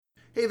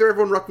Hey there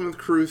everyone, Ruckman with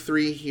Crew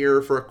 3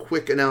 here for a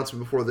quick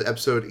announcement before the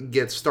episode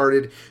gets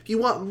started. If you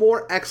want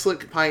more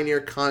excellent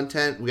Pioneer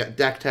content, we got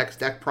deck techs,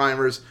 deck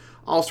primers,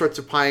 all sorts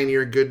of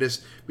Pioneer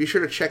goodness. Be sure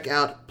to check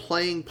out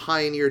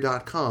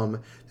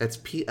playingpioneer.com. That's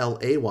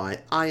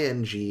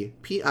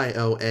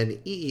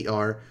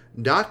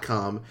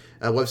PLAYINGPIONEER.com.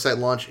 A website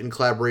launched in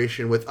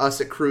collaboration with us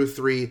at Crew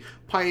 3,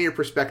 Pioneer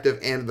Perspective,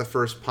 and the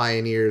First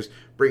Pioneers,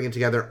 bringing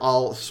together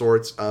all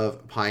sorts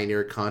of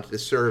Pioneer content to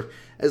serve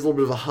as a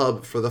little bit of a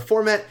hub for the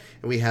format,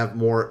 and we have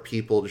more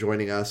people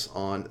joining us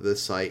on the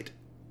site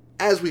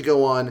as we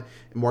go on,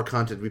 and more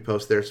content we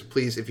post there. So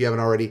please, if you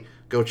haven't already,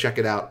 go check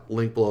it out.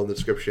 Link below in the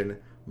description.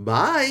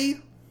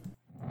 Bye!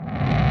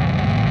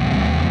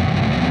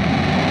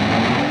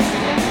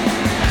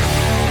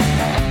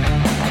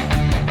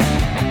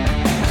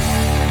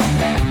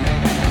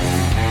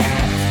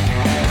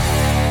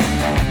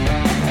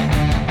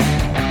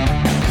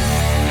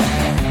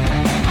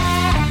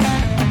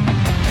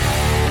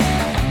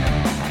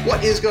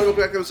 What is going on?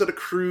 Back to episode of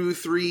Crew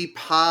 3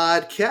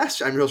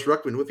 Podcast. I'm your host,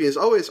 Ruckman. With me, as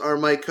always, are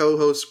my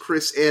co-hosts,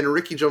 Chris and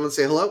Ricky. Gentlemen,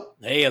 say hello.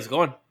 Hey, how's it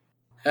going?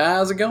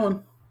 How's it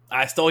going?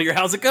 I stole your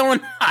how's it going?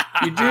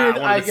 You did.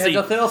 I had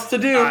nothing else to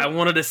do. I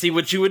wanted to see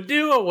what you would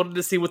do. I wanted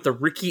to see what the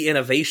Ricky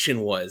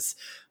innovation was.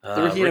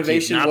 The Ricky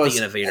innovation not was the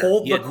innovator.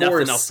 hold He the had course,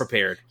 nothing else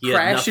prepared. He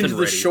crash had nothing into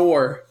the ready.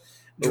 shore,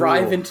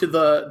 drive into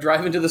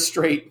the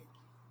strait.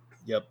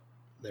 Yep,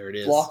 there it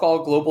is. Block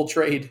all global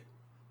trade.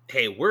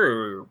 Hey,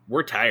 we're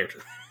tired.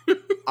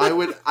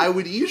 I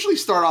would usually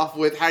start off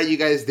with how you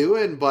guys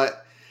doing,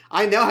 but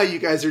I know how you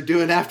guys are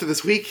doing after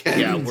this weekend.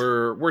 Yeah,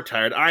 we're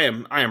tired. I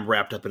am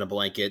wrapped up in a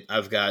blanket.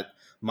 I've got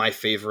my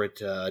favorite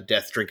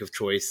death drink of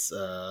choice.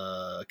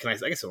 I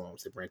guess I don't want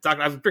to say brand.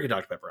 I'm drinking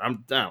Dr. Pepper.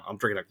 I'm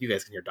drinking. You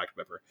guys can hear Dr.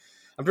 Pepper.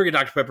 I'm drinking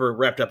Dr. Pepper,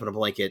 wrapped up in a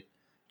blanket,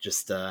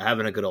 just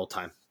having a good old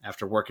time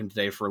after working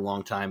today for a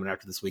long time and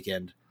after this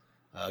weekend.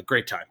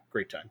 Great time.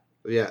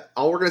 Yeah,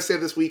 all we're going to say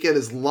this weekend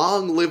is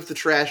long live the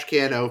trash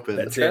can open.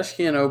 The trash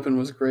can open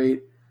was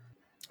great.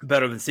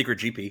 Better than Secret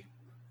GP.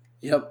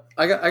 Yep.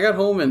 I got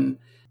home and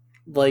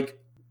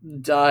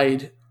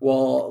died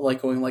while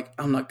going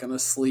I'm not gonna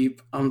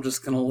sleep. I'm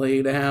just gonna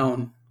lay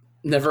down.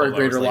 Never a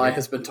greater lie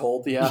has been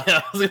told. Yeah.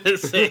 Yeah, I was gonna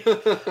say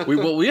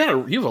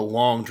you have a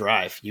long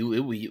drive. You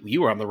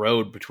were on the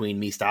road between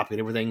me stopping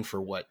and everything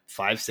for what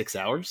 5-6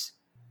 hours.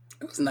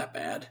 It wasn't that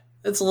bad.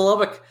 It's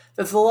Lubbock.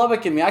 That's the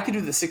Lubbock in me. I could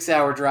do the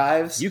 6-hour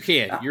drives. You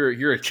can.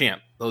 You're a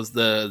champ.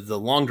 The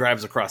long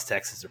drives across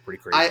Texas are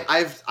pretty crazy.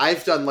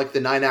 I've done the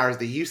 9 hours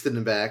to Houston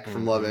and back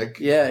from Lubbock.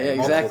 Yeah,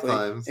 exactly.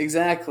 Times.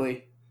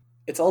 Exactly.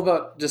 It's all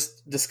about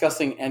just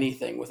discussing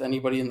anything with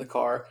anybody in the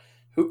car.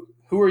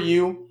 Who are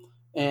you,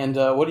 and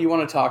what do you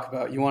want to talk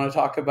about? You want to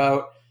talk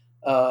about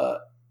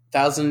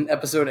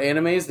 1,000-episode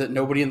animes that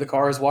nobody in the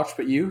car has watched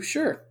but you?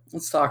 Sure,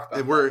 let's talk about.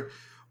 And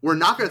we're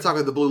not going to talk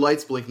about the blue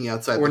lights blinking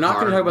outside. We're not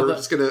going to talk about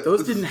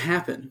those didn't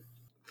happen.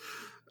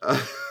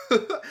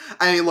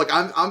 I mean, look,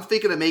 I'm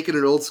thinking of making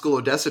an old school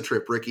Odessa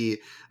trip, Ricky,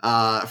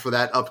 for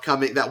that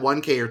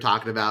 1K you're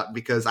talking about,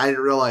 because I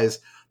didn't realize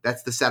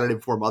that's the Saturday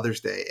before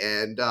Mother's Day,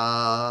 and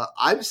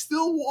I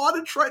still want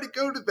to try to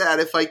go to that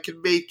if I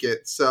can make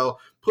it. So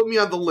put me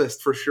on the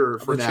list for sure.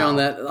 For now,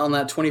 on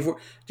that 24,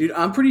 dude,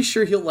 I'm pretty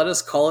sure he'll let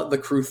us call it the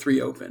Crew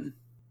 3 Open.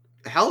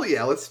 Hell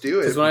yeah, let's do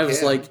it. Because when I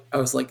was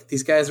like,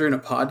 these guys are in a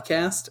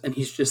podcast, and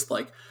he's just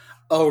like,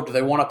 oh, do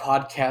they want a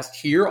podcast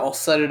here? I'll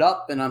set it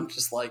up, and I'm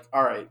just like,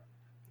 all right.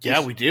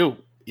 Yeah, we do.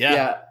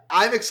 Yeah.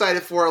 I'm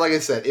excited for it. Like I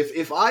said,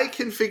 if I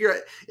can figure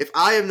out, if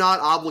I am not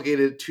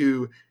obligated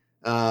to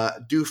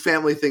do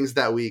family things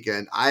that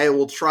weekend, I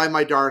will try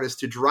my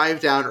darndest to drive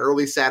down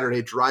early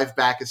Saturday, drive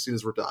back as soon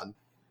as we're done.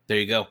 There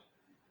you go.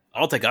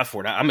 I'll take off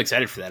for it. I'm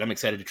excited for that. I'm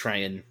excited to try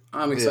and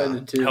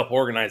too. help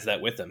organize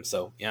that with them.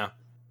 So yeah.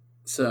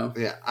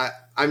 Yeah,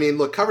 I mean,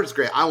 look, coverage is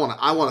great. I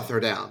want to throw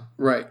down.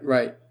 Right.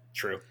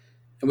 True.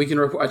 And we can.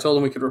 I told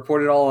them we could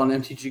report it all on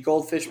MTG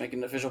Goldfish, make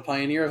an official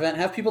Pioneer event,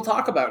 have people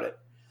talk about it.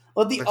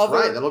 That's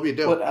right. That'll be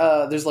dope.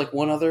 But there's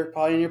one other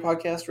Pioneer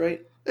podcast,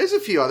 right? There's a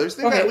few others.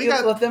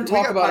 Let them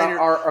talk about Pioneer,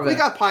 our event. We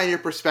got Pioneer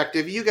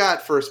Perspective. You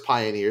got First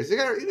Pioneers. You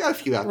got a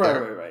few out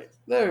there. Right.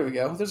 There we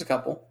go. There's a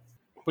couple.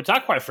 We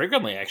talk quite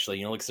frequently,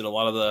 actually. Like I said, a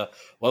lot of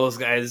those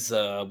guys,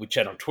 we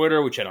chat on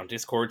Twitter, we chat on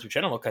Discord, we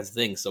chat on all kinds of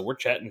things. So we're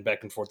chatting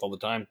back and forth all the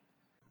time.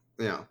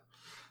 Yeah.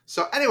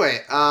 So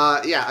anyway,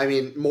 I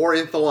mean, more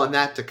info on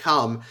that to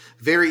come.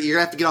 You're going to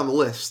have to get on the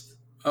list.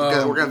 We're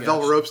going to have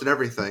velvet ropes and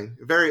everything.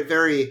 Very,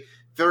 very,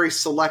 very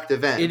select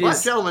event.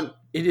 Gentlemen.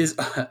 It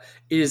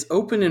is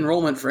open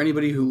enrollment for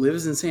anybody who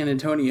lives in San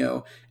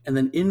Antonio, and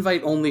then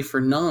invite only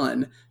for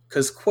non,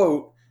 because,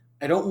 quote,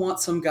 I don't want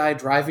some guy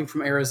driving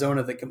from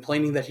Arizona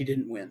complaining that he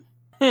didn't win.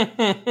 And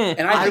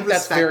I think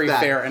that's very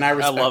fair, and I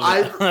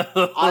respect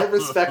that. I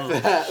respect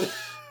that.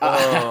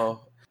 I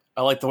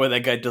like the way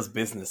that guy does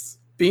business.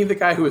 Being the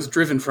guy who was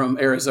driven from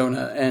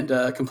Arizona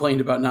and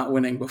complained about not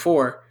winning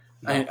before,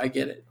 I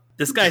get it.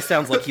 This guy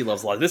sounds like he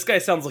loves lodge. This guy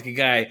sounds like a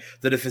guy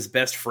that if his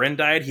best friend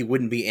died, he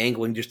wouldn't be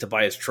angling just to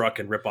buy his truck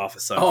and rip off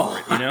his son for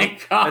it. You know,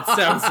 that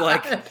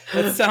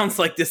sounds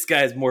like this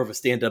guy is more of a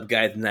stand-up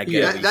guy than that guy.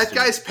 Yeah, that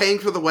guy's paying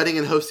for the wedding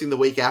and hosting the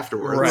wake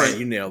afterwards. Right,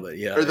 you nailed it.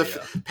 Yeah, or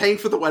paying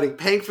for the wedding,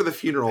 paying for the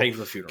funeral. Paying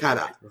for the funeral.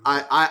 God,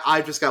 right.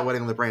 I just got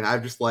wedding on the brain.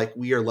 I'm just like,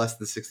 we are less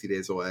than 60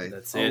 days away.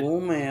 That's it. Oh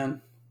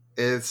man,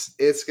 it's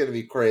going to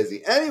be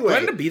crazy. Anyway, do I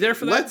have to be there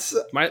for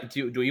that?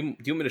 Do you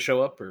want me to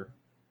show up or?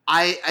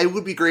 I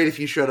would be great if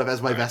you showed up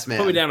as my best man.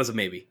 Put me down as a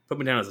maybe. Put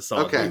me down as a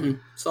solid. Okay, maybe.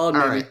 Solid.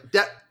 All maybe.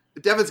 right.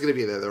 Devin's going to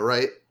be there though,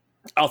 right?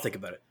 I'll think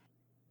about it.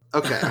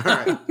 Okay, all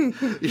right.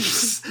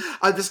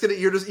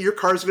 Your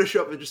car's gonna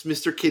show up and just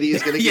Mr. Kitty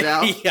is gonna get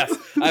out. Yes,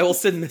 I will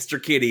send Mr.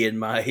 Kitty in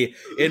my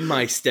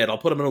stead. I'll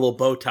put him in a little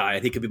bow tie,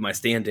 and he could be my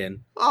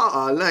stand-in.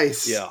 Oh,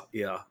 nice. Yeah.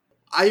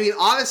 I mean,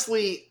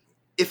 honestly,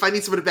 if I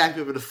need someone to back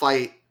me up in a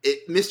fight,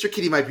 Mr.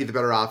 Kitty might be the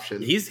better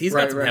option. He's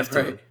got some heft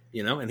to him,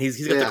 you know, and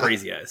he's got the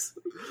crazy eyes.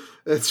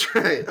 That's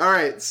right. All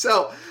right.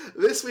 So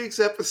this week's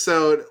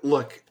episode,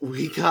 look,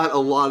 we got a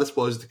lot of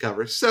spoilers to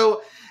cover.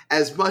 So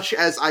as much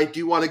as I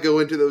do want to go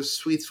into those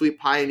sweet, sweet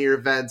Pioneer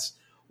events,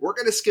 we're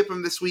going to skip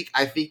them this week.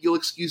 I think you'll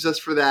excuse us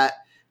for that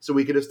so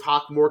we can just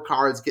talk more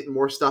cards, get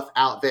more stuff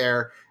out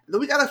there. And then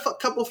we got a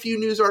few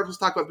news articles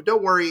to talk about, but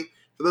don't worry.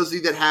 For those of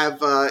you that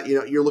have,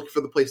 you're looking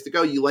for the place to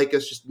go, you like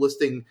us just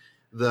listing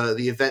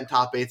the event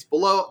top 8s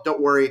below, don't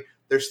worry.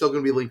 They're still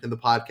going to be linked in the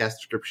podcast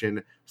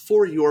description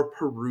for your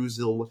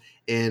perusal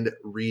and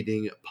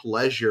reading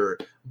pleasure.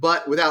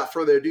 But without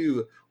further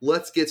ado,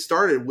 let's get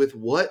started with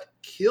what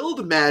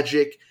killed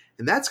Magic.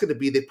 And that's going to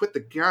be they put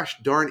the gosh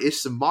darn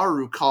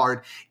Isamaru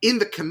card in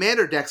the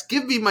commander decks.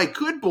 Give me my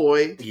good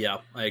boy. Yeah,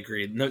 I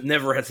agree.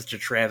 Never had such a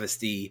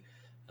travesty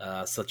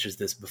such as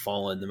this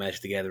befallen the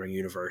Magic the Gathering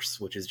universe,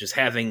 which is just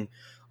having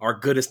our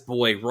goodest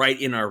boy right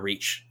in our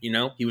reach. You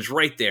know, he was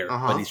right there,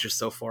 but he's just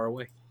so far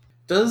away.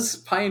 Does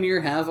Pioneer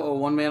have a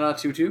 1-mana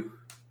 2/2?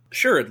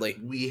 Assuredly.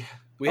 We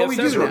have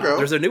several.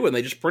 There's a new one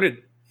they just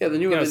printed. Yeah, the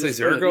new one. Say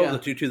Zergo, the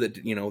 2/2 that,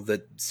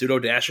 the pseudo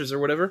dashes or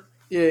whatever.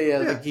 Yeah.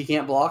 Like he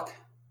can't block.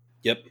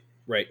 Yep,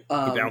 right. He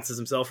bounces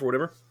himself or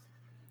whatever.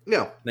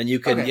 No. Then you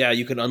can,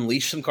 you can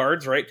unleash some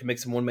cards, right, to make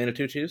some 1-mana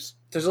 2/2s.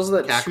 There's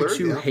also that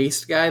 2/2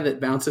 haste guy that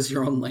bounces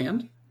your own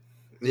land.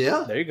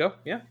 Yeah. There you go.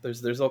 Yeah,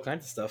 there's all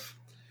kinds of stuff.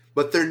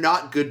 But they're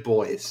not good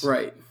boys.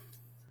 Right.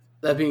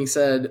 That being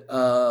said,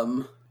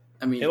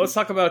 hey, let's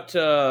talk about.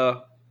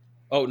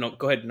 Oh no,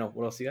 go ahead. No,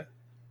 what else you got?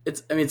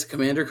 It's a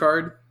commander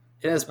card.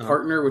 It has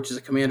partner, which is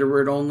a commander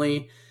word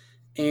only.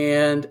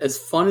 And as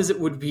fun as it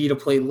would be to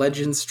play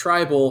Legends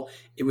Tribal,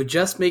 it would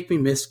just make me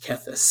miss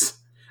Kethis.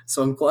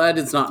 So I'm glad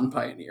it's not in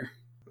Pioneer.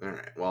 All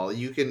right. Well,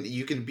 you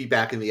can be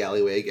back in the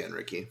alleyway again,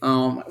 Ricky.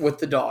 With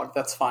the dog,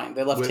 that's fine.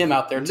 They left him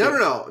out there too.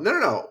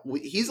 No.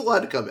 He's allowed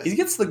to come in. He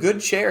gets the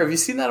good chair. Have you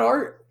seen that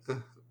art?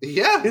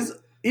 Yeah.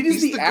 It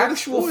is the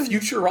actual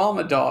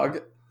Futurama dog.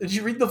 Did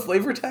you read the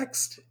flavor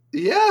text?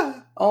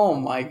 Yeah. Oh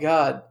my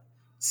god.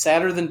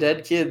 Sadder than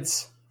dead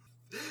kids.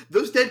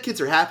 Those dead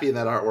kids are happy in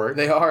that artwork.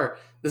 They are.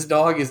 This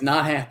dog is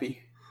not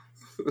happy.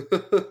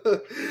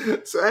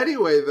 So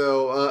anyway,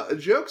 though,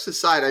 jokes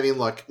aside, I mean,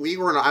 look,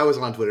 I was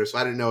on Twitter, so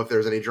I didn't know if there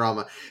was any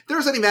drama. If there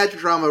was any Magic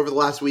drama over the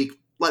last week,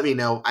 let me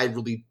know. I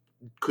really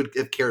could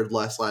have cared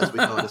less last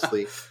week,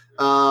 honestly.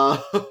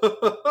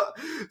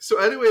 So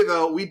anyway,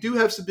 though, we do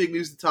have some big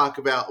news to talk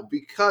about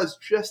because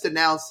just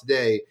announced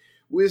today,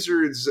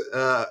 Wizards,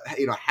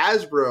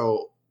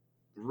 Hasbro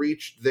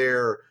reached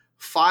their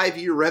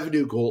 5-year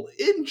revenue goal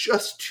in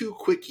just 2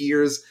 quick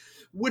years,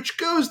 which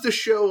goes to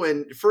show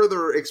and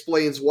further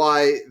explains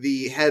why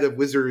the head of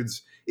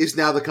Wizards is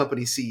now the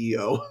company's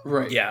CEO.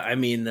 Right. Yeah, I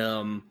mean,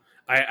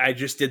 I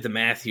just did the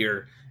math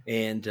here,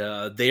 and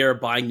they are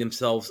buying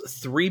themselves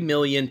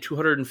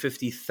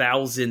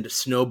 3,250,000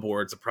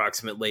 snowboards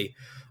approximately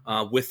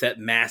with that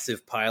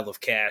massive pile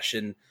of cash.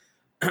 And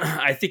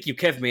I think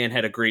Kevman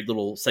had a great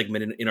little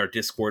segment in our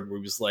Discord where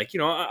he was like,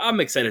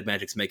 I'm excited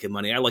Magic's making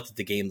money. I like that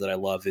the game that I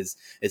love is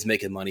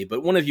making money.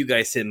 But one of you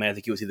guys said, man, I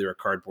think it was either a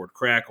cardboard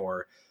crack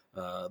or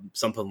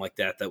something like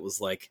that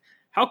was like,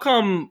 how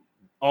come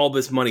all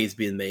this money is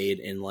being made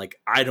and like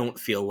I don't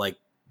feel like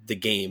the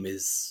game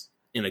is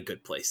in a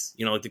good place?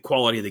 Like the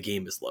quality of the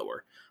game is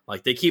lower.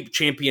 Like they keep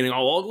championing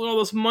all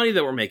this money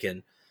that we're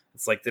making.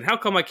 It's like, then how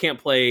come I can't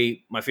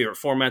play my favorite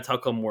formats? How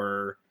come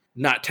we're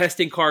not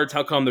testing cards?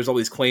 How come there's all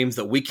these claims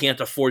that we can't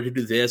afford to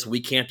do this,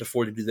 we can't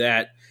afford to do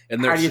that?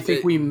 And how do you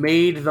think we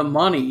made the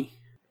money?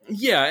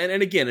 Yeah,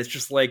 and again, it's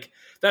just like,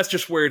 that's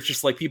just where it's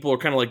just like people are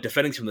kind of like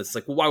defending from this. It's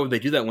like, well, why would they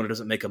do that when it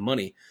doesn't make them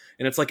money?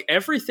 And it's like,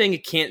 everything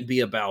it can't be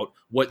about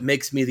what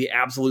makes me the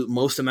absolute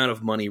most amount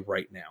of money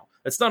right now.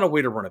 That's not a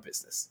way to run a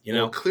business,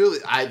 Well, clearly,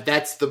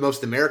 that's the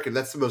most American.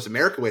 That's the most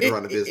American way to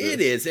run a business. It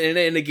is,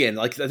 and again,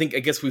 like I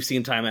guess we've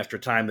seen time after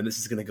time, and this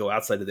is going to go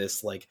outside of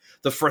this, like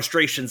the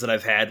frustrations that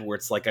I've had, where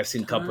it's like I've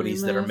seen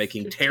companies that are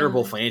making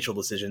terrible financial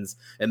decisions,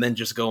 and then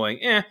just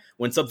going,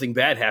 when something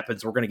bad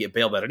happens, we're going to get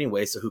bailed out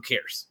anyway, so who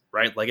cares,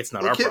 right? Like it's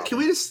not our problem.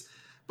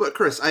 But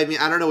Chris, I mean,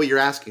 I don't know what you're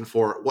asking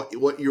for.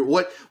 What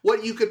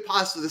you could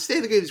possibly, the state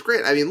of the game is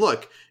great. I mean,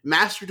 look,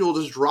 Master Duel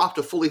just dropped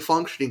a fully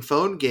functioning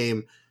phone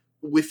game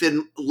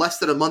within less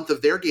than a month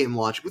of their game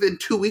launch, within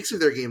 2 weeks of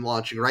their game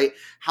launching, right?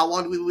 How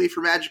long do we wait for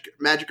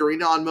Magic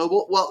Arena on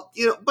mobile? Well,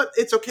 but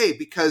it's okay,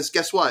 because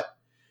guess what?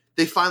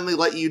 They finally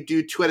let you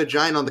do Two-Headed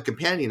Giant on the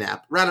companion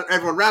app.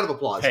 Everyone, round of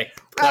applause. Hey,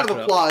 round of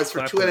applause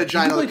for Two-Headed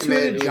Giant on the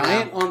companion app. Two-Headed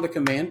Giant on the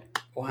command.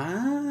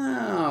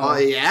 Wow. Oh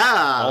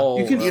yeah. Oh,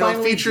 you can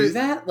finally do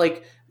that?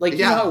 Like you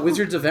know how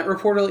Wizards Event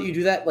Reporter let you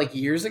do that like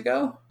years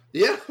ago?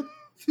 Yeah.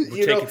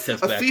 Taking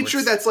steps backwards.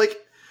 Feature that's like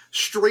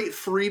straight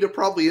free to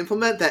probably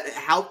implement. That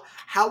how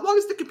long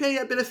has the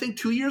companion app been a thing?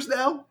 2 years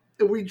now?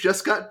 And we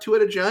just got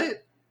Two-Headed Giant?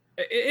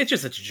 It's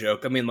just such a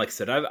joke. I mean, like I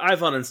said, I've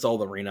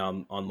uninstalled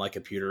Arena on my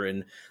computer,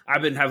 and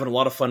I've been having a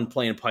lot of fun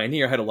playing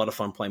Pioneer. I had a lot of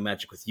fun playing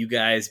Magic with you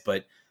guys,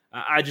 but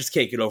I just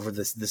can't get over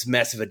this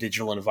mess of a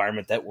digital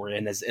environment that we're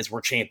in as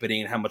we're championing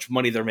and how much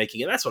money they're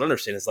making. And that's what I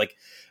understand is like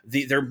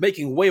they're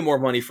making way more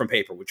money from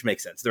paper, which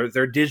makes sense.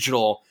 Their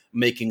digital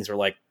makings are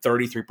like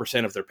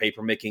 33% of their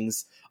paper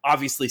makings.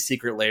 Obviously,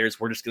 Secret Layers,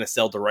 we're just going to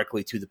sell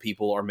directly to the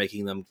people, are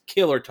making them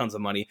killer tons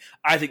of money.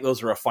 I think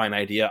those are a fine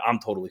idea. I'm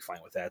totally fine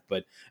with that.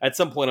 But at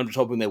some point, I'm just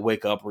hoping they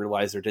wake up,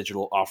 realize their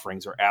digital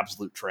offerings are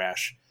absolute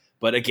trash.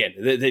 But again,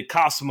 it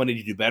costs money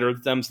to do better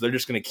with them, so they're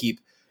just going to keep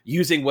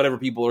using whatever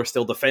people are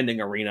still defending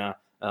Arena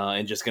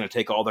and just going to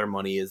take all their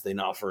money as they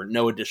offer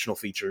no additional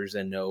features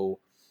and no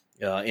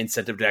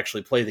incentive to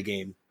actually play the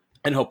game,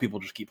 and hope people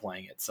just keep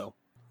playing it. So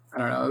I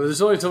don't know.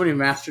 There's only so many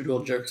Master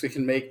Duel jokes we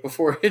can make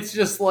before it's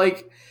just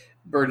like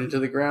burned into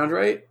the ground,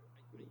 right?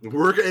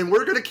 We're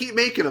going to keep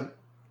making them.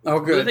 Oh,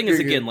 good. The thing is,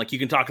 again, like you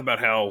can talk about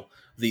how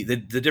the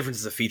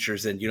differences of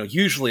features, and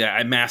usually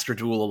I Master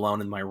Duel alone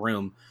in my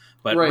room,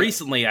 but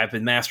recently I've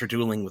been Master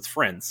Dueling with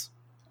friends.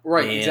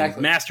 Right, and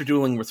exactly. Master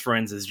Dueling with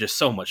friends is just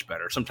so much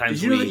better.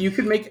 Sometimes did you know that you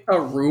could make a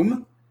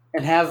room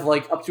and have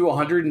like up to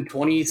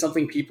 120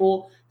 something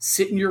people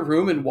sit in your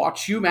room and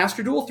watch you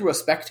Master Duel through a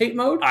spectate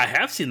mode? I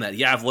have seen that.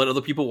 Yeah, I've let other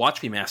people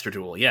watch me Master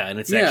Duel. Yeah, and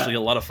it's actually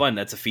a lot of fun.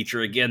 That's a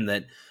feature again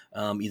that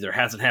either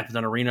hasn't happened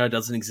on Arena,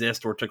 doesn't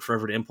exist, or took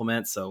forever to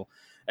implement. So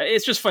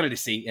it's just funny to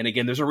see. And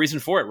again, there's a reason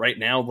for it right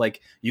now.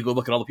 Like you go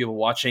look at all the people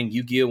watching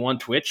Yu-Gi-Oh! On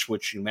Twitch,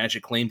 which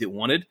Magic claimed it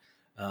wanted.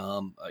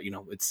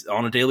 It's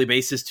on a daily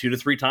basis 2 to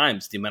 3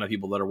 times the amount of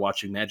people that are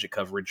watching Magic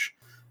coverage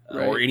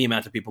or any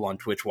amount of people on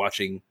Twitch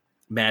watching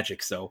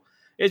Magic. So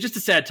it's just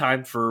a sad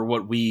time for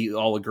what we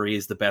all agree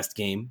is the best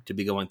game to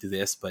be going through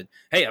this. But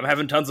hey, I'm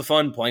having tons of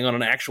fun playing on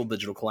an actual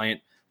digital client,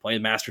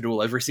 playing Master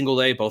Duel every single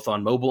day, both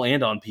on mobile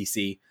and on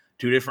PC.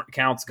 2 different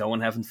accounts,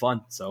 going, having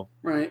fun. So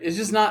it's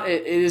just not.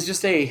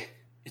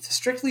 It's a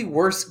strictly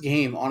worse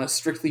game on a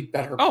strictly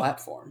better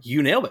platform.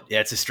 You nailed it.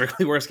 Yeah, it's a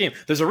strictly worse game.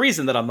 There's a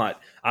reason that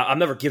I'm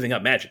never giving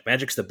up Magic.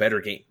 Magic's the better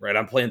game, right?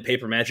 I'm playing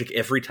paper Magic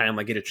every time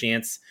I get a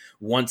chance,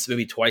 once,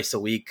 maybe twice a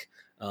week,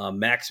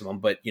 maximum.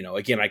 But,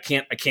 again, I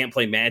can't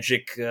play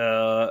Magic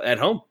at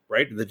home,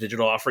 right? The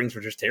digital offerings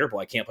are just terrible.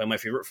 I can't play my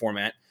favorite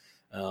format.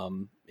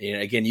 And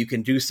again, you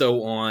can do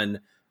so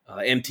on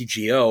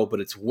MTGO, but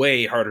it's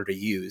way harder to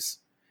use.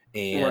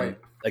 And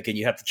again,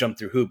 you have to jump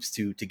through hoops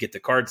to get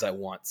the cards I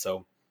want.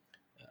 So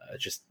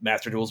just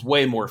Master Duel is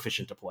way more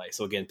efficient to play.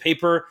 So again,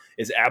 paper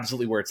is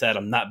absolutely where it's at.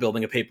 I'm not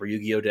building a paper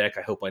Yu-Gi-Oh deck.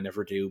 I hope I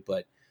never do.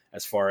 But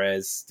as far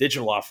as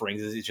digital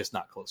offerings, it's just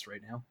not close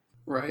right now.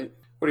 Right.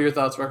 What are your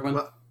thoughts, Ruckman?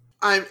 Well,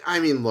 I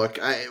mean, look,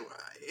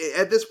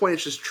 at this point,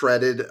 it's just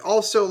treaded.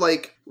 Also,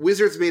 like,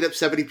 Wizards made up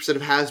 70%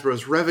 of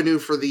Hasbro's revenue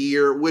for the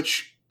year,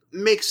 which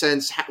makes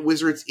sense.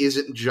 Wizards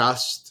isn't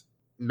just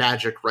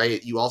Magic,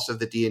 right? You also have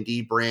the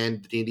D&D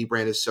brand. The D&D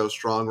brand is so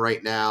strong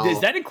right now.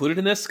 Is that included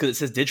in this? Because it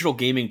says digital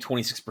gaming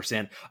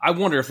 26%. I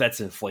wonder if that's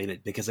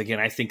inflated, because again,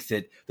 I think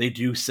that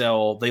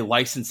they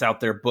license out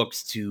their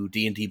books to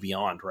D&D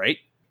Beyond, right?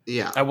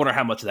 Yeah. I wonder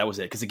how much of that was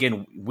it. Because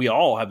again, we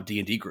all have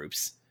D&D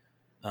groups.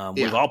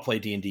 We've all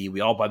played D&D.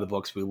 We all buy the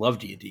books. We love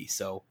D&D.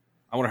 So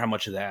I wonder how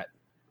much of that.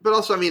 But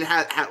also, I mean,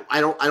 I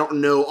don't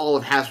know all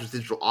of Hasbro's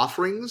digital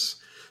offerings.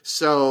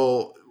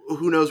 So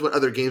who knows what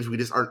other games we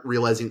just aren't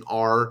realizing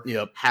are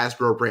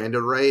Hasbro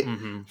branded, right?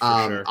 Mm-hmm,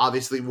 sure.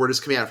 Obviously, we're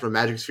just coming out from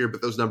Magic Sphere, but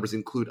those numbers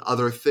include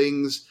other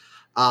things.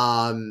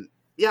 I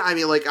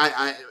mean, like,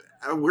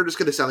 we're just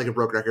going to sound like a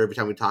broken record every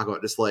time we talk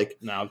about just like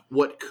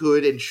what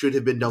could and should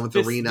have been done with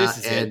Arena. This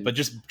is it. But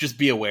just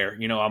be aware.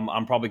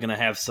 I'm probably going to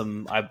have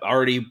some. I've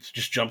already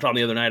just jumped on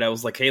the other night. I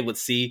was like, hey,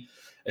 let's see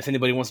if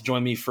anybody wants to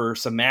join me for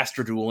some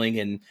Master Dueling,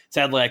 and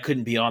sadly, I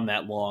couldn't be on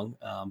that long.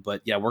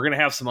 But yeah, we're going to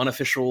have some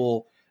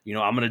unofficial.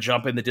 I'm going to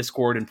jump in the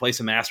Discord and play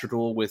some Master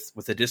Duel with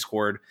the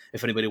Discord.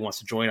 If anybody wants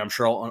to join, I'm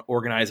sure I'll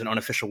organize an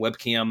unofficial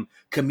webcam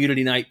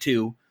community night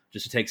too,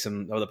 just to take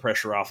some of the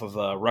pressure off of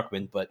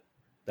Ruckman. But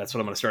that's what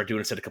I'm going to start doing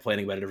instead of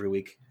complaining about it every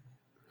week.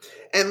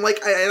 And like,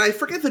 I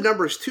forget the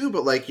numbers too,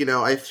 but like,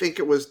 I think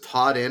it was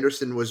Todd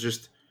Anderson was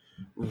just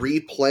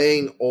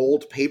replaying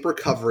old paper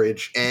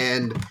coverage,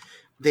 and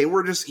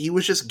he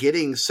was just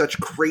getting such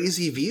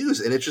crazy views,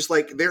 and it's just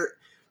like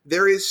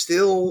there is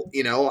still,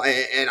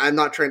 and I'm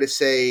not trying to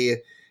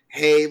say,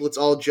 hey, let's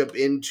all jump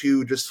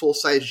into just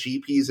full-size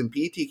GPs and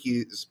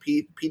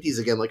PTs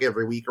again, like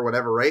every week or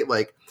whatever, right?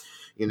 Like,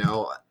 you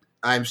know,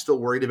 I'm still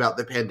worried about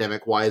the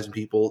pandemic-wise and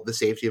people, the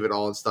safety of it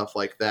all and stuff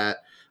like that.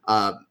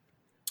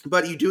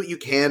 But you do what you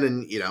can,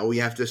 and, you know, we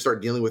have to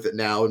start dealing with it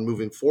now and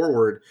moving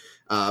forward.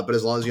 But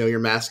as long as, you know, you're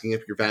masking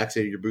up, you're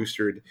vaccinated, you're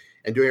boosted,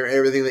 and doing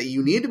everything that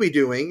you need to be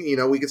doing, you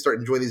know, we can start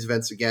enjoying these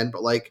events again.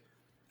 But, like,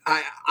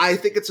 I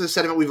think it's a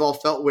sentiment we've all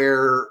felt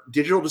where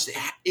digital just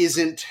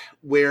isn't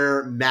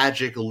where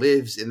Magic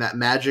lives, and that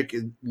Magic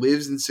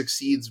lives and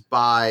succeeds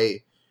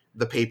by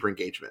the paper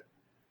engagement.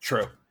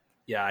 True.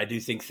 Yeah, I do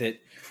think that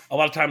a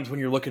lot of times when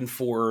you're looking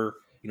for,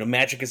 you know,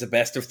 Magic is a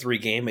best of 3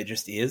 game, it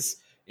just is.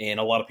 And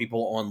a lot of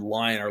people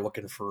online are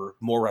looking for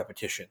more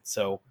repetition.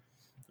 So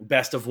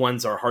best of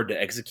ones are hard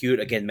to execute.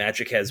 Again,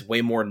 Magic has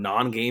way more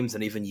non-games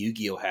than even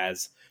Yu-Gi-Oh!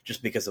 Has,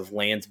 just because of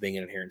lands being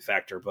an inherent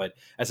factor. But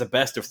as a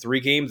best of 3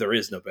 game, there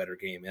is no better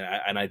game.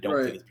 And I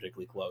don't think it's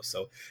particularly close.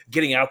 So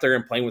getting out there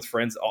and playing with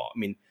friends, I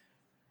mean,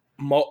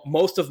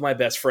 most of my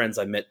best friends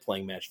I met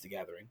playing Magic the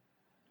Gathering.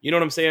 You know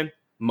what I'm saying?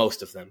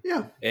 Most of them.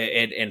 Yeah.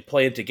 And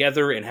playing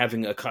together and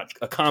having a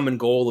common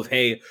goal of,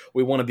 hey,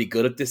 we want to be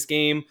good at this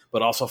game,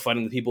 but also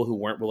finding the people who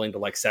weren't willing to,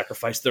 like,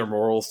 sacrifice their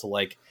morals to,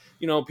 like,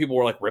 you know, people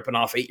were, like, ripping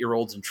off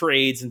 8-year-olds in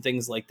trades and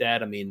things like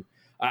that. I mean,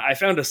 I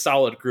found a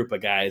solid group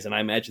of guys, and I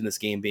imagine this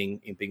game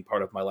being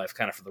part of my life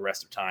kind of for the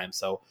rest of time.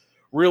 So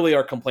really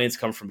our complaints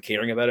come from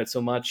caring about it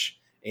so much,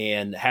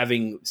 and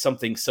having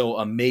something so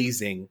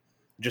amazing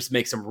just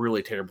makes some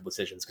really terrible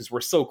decisions, because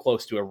we're so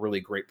close to a really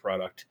great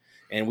product.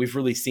 And we've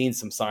really seen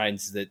some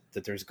signs that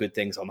there's good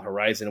things on the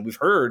horizon. And we've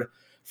heard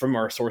from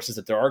our sources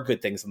that there are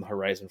good things on the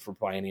horizon for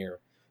Pioneer.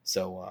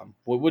 So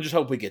we'll just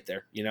hope we get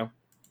there, you know?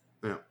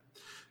 Yeah.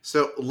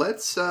 So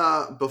let's,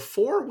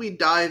 before we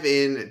dive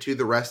into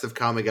the rest of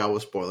Kamigawa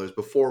spoilers,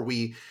 before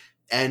we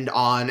end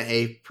on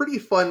a pretty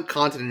fun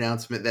content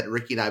announcement that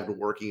Ricky and I have been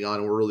working on,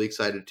 and we're really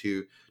excited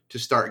to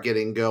start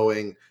getting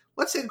going,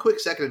 let's take a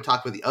quick second and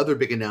talk about the other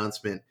big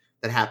announcement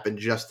that happened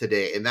just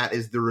today. And that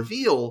is the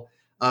reveal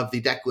of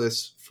the deck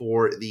list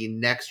for the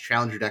next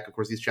Challenger deck. Of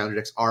course, these Challenger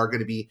decks are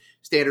going to be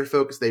standard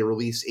focused. They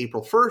release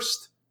April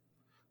 1st.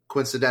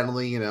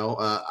 Coincidentally, you know,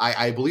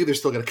 I believe they're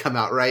still going to come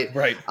out, right?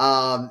 Right.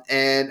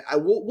 And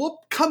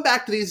we'll come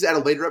back to these at a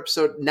later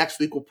episode. Next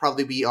week will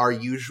probably be our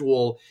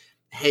usual,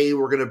 hey,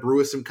 we're going to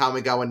brew some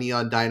Kamigawa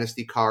Neon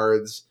Dynasty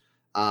cards.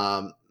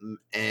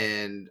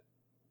 And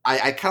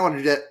I kind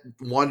of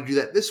wanted to do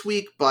that this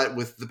week, but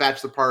with the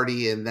Bachelor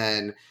Party and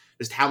then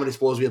just how many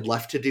spoilers we had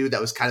left to do,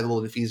 that was kind of a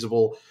little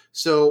infeasible.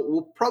 So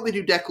we'll probably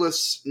do deck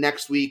lists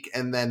next week,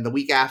 and then the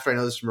week after, I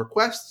know there's some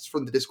requests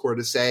from the Discord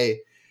to say,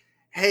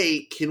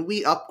 hey, can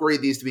we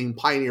upgrade these to being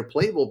Pioneer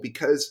playable?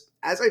 Because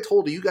as I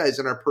told you guys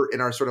in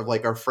our sort of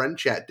like our friend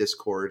chat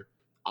Discord,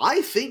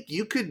 I think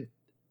you could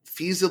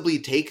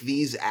feasibly take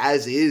these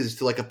as is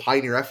to like a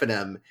Pioneer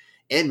FNM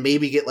and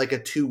maybe get like a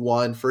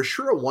 2-1, for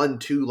sure a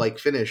 1-2 like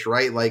finish,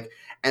 right? Like,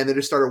 and then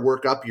just start to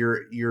work up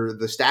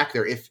the stack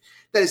there. If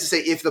that is to say,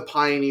 if the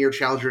Pioneer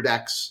Challenger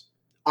decks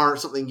aren't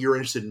something you're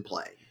interested in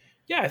playing.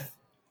 Yeah,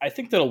 I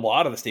think that a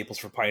lot of the staples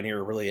for Pioneer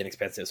are really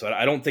inexpensive, so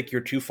I don't think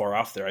you're too far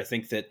off there. I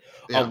think that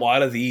a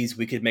lot of these,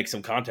 we could make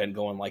some content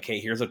going like, hey,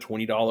 here's a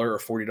 $20 or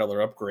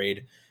 $40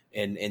 upgrade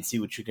and see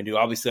what you can do.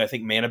 Obviously, I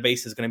think mana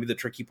base is going to be the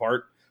tricky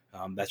part.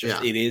 That's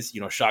just, it is,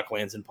 you know,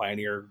 Shocklands and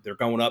Pioneer, they're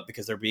going up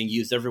because they're being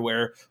used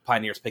everywhere.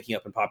 Pioneer's picking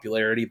up in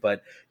popularity,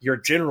 but your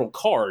general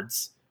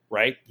cards,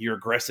 right, your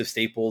aggressive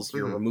staples,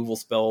 your removal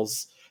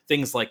spells,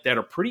 things like that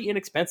are pretty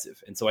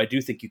inexpensive. And so I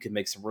do think you can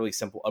make some really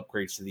simple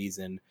upgrades to these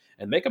and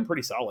make them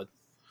pretty solid.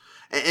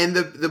 And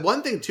the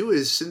one thing too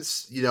is,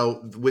 since, you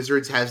know,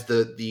 Wizards has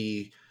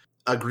the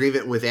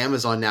agreement with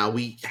Amazon now,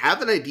 we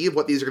have an idea of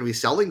what these are going to be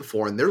selling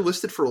for, and they're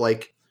listed for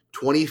like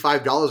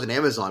 $25 on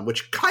Amazon,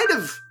 which kind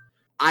of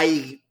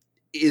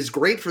is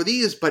great for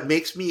these, but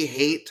makes me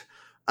hate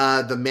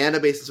the mana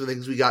bases of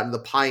things we got in the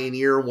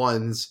Pioneer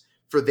ones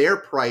for their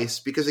price,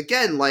 because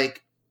again,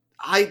 like,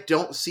 I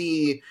don't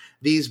see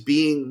these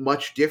being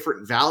much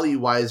different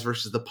value-wise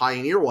versus the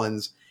Pioneer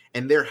ones,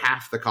 and they're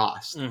half the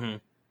cost. Mm-hmm.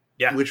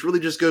 Yeah. Which really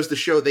just goes to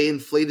show they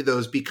inflated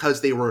those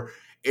because they were,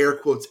 air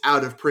quotes,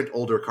 out of print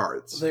older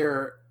cards.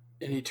 They're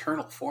an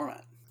eternal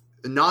format.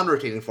 The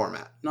non-rotating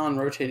format.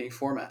 Non-rotating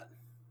format.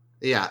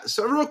 Yeah.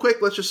 So real quick,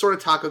 let's just sort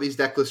of talk about these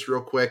deck lists real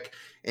quick,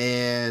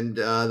 and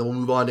then we'll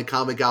move on to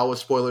Kamigawa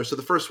spoilers. So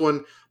the first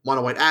one,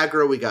 Mono White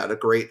Aggro, we got a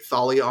great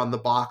Thalia on the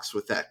box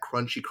with that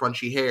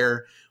crunchy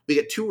hair. We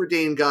get 2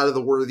 Redain God of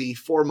the Worthy,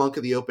 4 Monk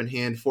of the Open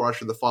Hand, 4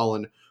 Usher of the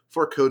Fallen,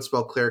 4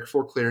 Codespell Cleric,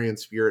 4 Clarion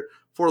Spirit,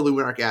 4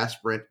 Luminarch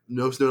Aspirant,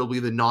 most notably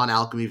the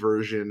non-alchemy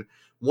version,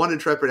 1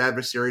 Intrepid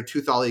Adversary,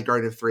 2 Thalia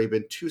Guardian of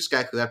Thraben, 2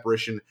 Skyclave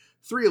Apparition,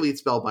 3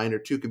 Elite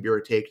Spellbinder, 2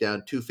 Kabira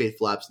Takedown, 2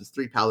 Faithful Absence,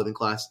 3 Paladin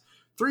Class,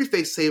 3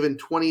 Face Haven,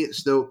 20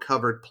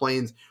 Snow-Covered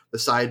Plains, the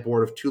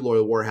sideboard of 2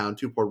 Loyal Warhound,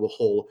 2 Portable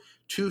Hull,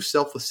 2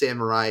 Selfless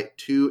Samurai,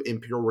 2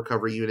 Imperial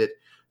Recovery Unit,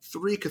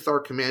 3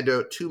 Cathar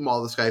Commando, 2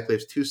 Maul of the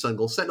Skyclaves, 2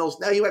 Sungold Sentinels.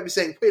 Now you might be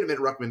saying, wait a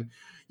minute, Ruckman,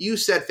 you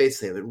said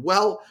Faithful Haven.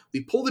 Well,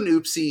 we pulled an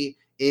oopsie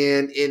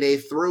And in a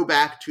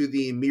throwback to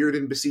the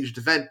Mirrodin Besieged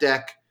event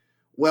deck,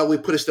 well, we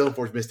put a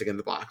Stoneforge Mystic in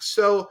the box.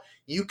 So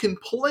you can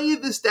play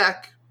this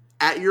deck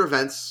at your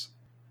events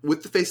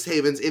with the Faceless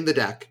Havens in the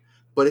deck,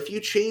 but if you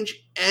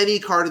change any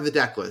card in the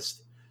deck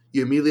list,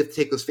 you immediately have to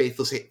take those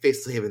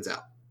Faceless Havens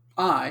out.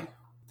 I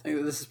think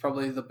that this is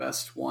probably the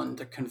best one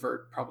to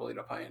convert probably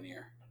to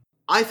Pioneer.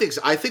 I think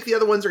so. I think the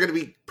other ones are going to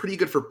be pretty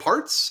good for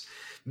parts.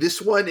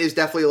 This one is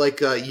definitely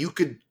like you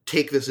could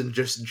take this and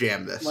just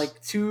jam this. Like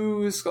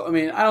I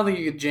mean, I don't think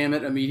you could jam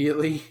it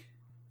immediately.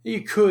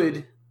 You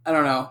could. I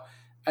don't know.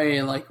 I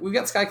mean, like, we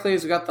got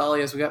Skyclaves, we got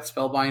Thalias, we got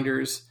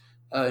Spellbinders,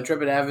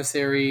 Intrepid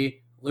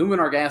Adversary,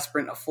 Luminar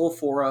Gasprint, a full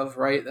 4 of,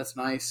 right? That's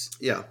nice.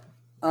 Yeah.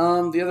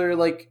 The other,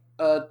 like,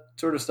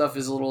 sort of stuff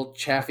is a little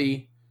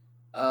chaffy.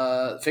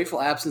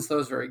 Fateful Absence, though,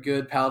 is very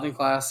good. Paladin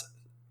class,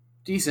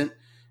 decent.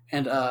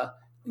 And you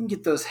can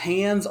get those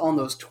hands on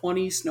those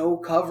 20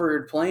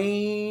 snow-covered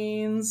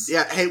planes.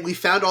 Yeah, hey, we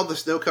found all the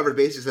snow-covered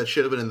bases that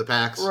should have been in the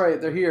packs.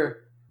 Right, they're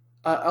here.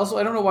 Also,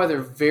 I don't know why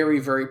they're very,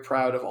 very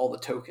proud of all the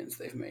tokens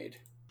they've made.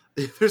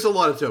 There's a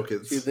lot of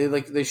tokens. Dude,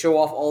 they show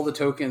off all the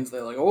tokens.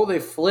 They're like, oh, they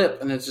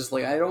flip, and it's just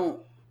like I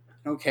don't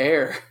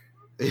care.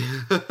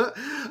 All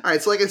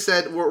right, so like I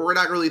said, we're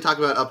not really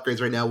talking about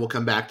upgrades right now. We'll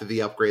come back to the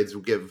upgrades.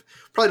 We'll give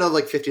probably another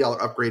like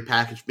 $50 upgrade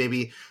package.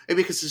 Maybe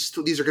because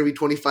these are going to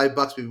be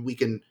 $25. Maybe we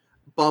can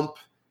bump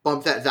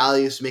that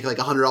value to make like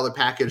 $100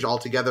 package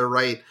altogether,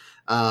 right?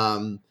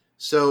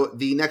 So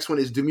the next one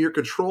is Dimir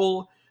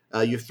Control.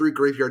 You have 3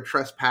 Graveyard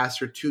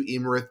Trespasser, 2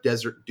 Imarith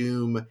Desert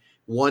Doom,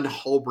 1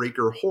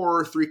 Hullbreaker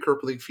Horror, 3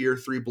 Crippling Fear,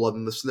 3 Blood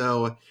in the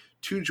Snow,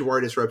 2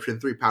 Jawari Disruption,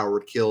 3 Power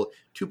Word Kill,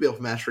 2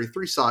 Baleful Mastery,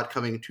 3 Saw It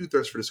Coming, 2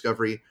 Thirst for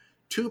Discovery,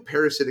 2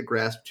 Parasitic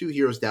Grasp, 2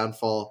 Hero's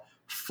Downfall,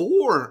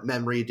 4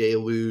 Memory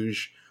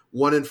Deluge,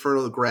 1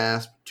 Infernal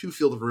Grasp, 2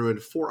 Field of Ruin,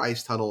 4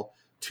 Ice Tunnel,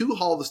 2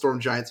 Hall of the Storm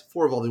Giants,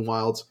 4 Evolving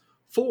Wilds,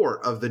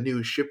 4 of the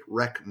new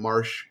Shipwreck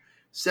Marsh,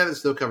 7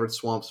 Snow-Covered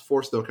Swamps,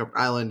 4 Snow-Covered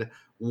Island,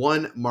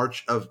 1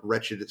 March of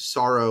Wretched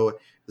Sorrow.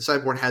 The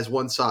sideboard has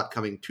 1 Saw It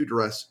Coming, 2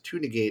 Duress, 2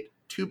 Negate,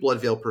 2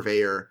 Bloodveil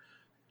Purveyor,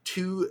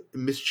 2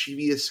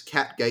 Mischievous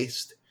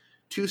Catgeist,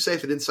 2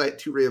 Siphon Insight,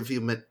 2 Ray of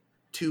Revealment,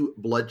 2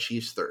 Blood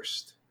Chief's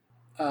Thirst.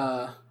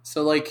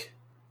 So like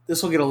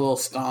this will get a little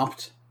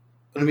stomped.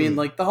 But I mean,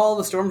 like the Hall of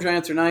the Storm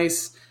Giants are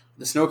nice.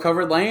 The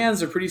snow-covered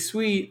lands are pretty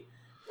sweet.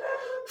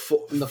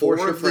 The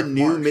 4 of the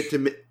new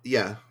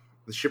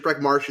the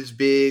Shipwreck Marsh is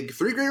big.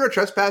 3 Graveyard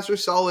Trespasser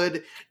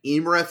solid.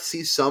 Imarith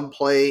sees some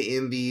play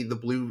in the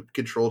blue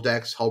control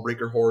decks.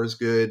 Hullbreaker Horror is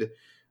good.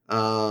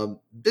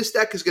 This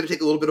deck is going to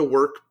take a little bit of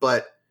work,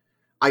 but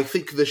I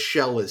think the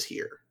shell is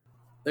here.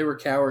 They were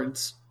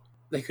cowards.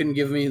 They couldn't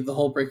give me the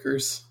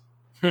Hullbreakers.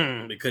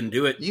 They couldn't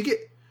do it.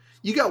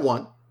 You got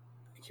 1.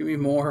 Give me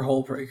more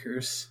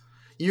Hullbreakers.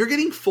 You're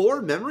getting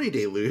 4 Memory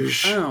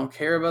Deluge. I don't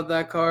care about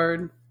that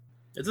card.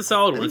 It's a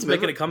solid one. It's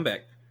making a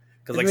comeback.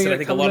 Because, like I said, I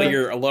think a lot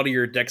of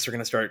your decks are going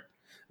to start,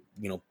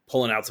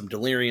 pulling out some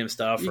Delirium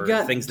stuff or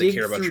things that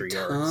care about your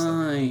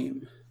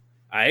yards.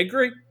 I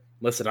agree.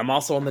 Listen, I'm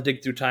also on the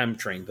dig through time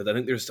train, but I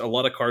think there's a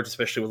lot of cards,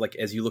 especially with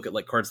as you look at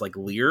cards like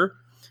Lear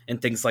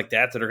and things like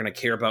that are going to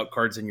care about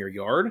cards in your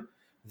yard,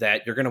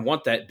 that you're going to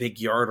want that big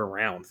yard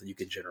around that you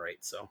can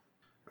generate. So, all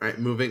right,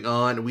 moving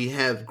on, we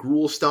have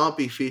Gruul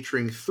Stompy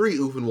featuring 3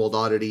 Ulvenwald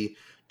Oddity,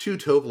 2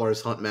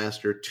 Tovolar's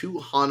Huntmaster, 2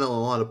 Hana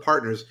Lalana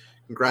Partners.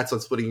 Congrats on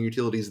splitting your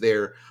utilities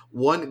there.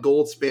 1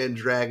 Goldspan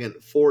Dragon,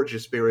 4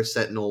 Jaspera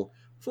Sentinel,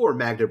 4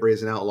 Magna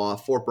Brazen Outlaw,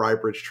 4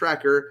 Brybridge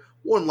Tracker,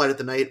 1 Light at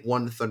the Night,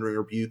 1 Thundering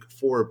Rebuke,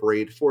 4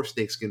 Braid, 4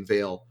 Snakeskin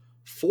Veil,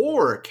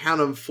 4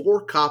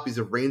 copies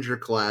of Ranger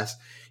Class.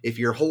 If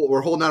we're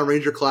holding on a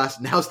Ranger Class,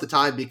 now's the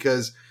time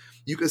because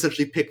you can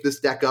essentially pick this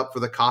deck up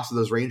for the cost of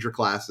those Ranger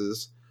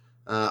Classes.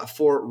 4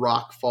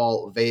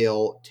 Rockfall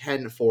Veil,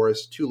 10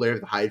 Forest, 2 Lair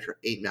of the Hydra,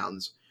 8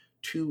 Mountains,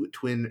 2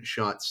 Twin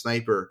Shot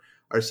Sniper.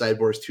 Our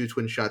sideboard is 2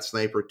 Twin Shot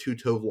Sniper, 2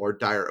 Tovolar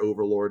Dire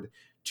Overlord,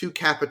 2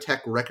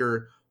 Kappatek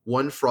Wrecker,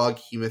 1 Frog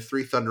Hemoth,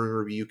 3 Thundering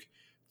Rebuke,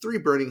 3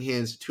 Burning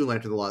Hands, 2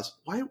 Lantern the Lost.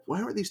 Why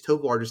aren't these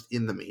Tovolar just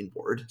in the main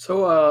board?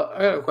 So, I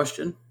got a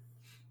question.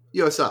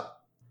 Yo, what's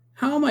up?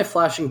 How am I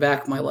flashing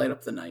back my Light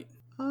Up the Night?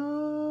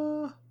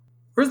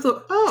 Where's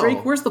the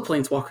Drake? Where's the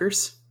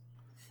Planeswalkers?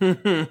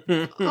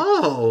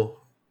 Oh,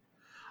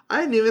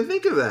 I didn't even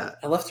think of that.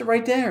 I left it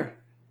right there.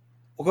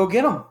 We'll go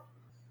get them.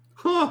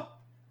 Huh?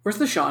 Where's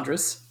the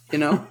Chandras?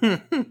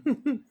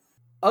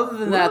 Other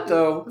than that,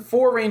 though,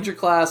 4 Ranger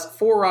Class,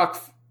 4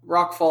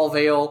 Rockfall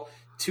Veil,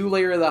 2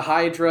 Lair of the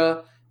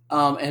Hydra,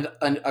 and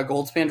a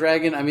Goldspan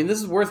Dragon. I mean, this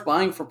is worth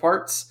buying for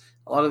parts.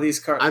 A lot of these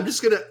cards. I'm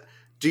just gonna.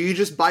 Do you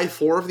just buy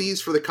 4 of these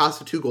for the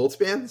cost of 2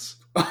 Goldspans?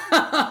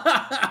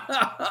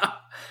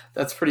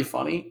 That's pretty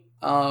funny.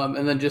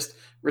 And then just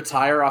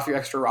retire off your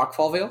extra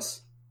Rockfall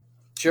Veils.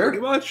 Sure,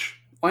 pretty much.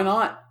 Why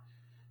not?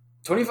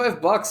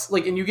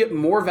 $25, and you get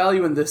more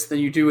value in this than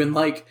you do in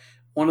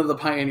one of the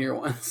Pioneer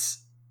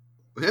ones.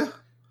 Yeah.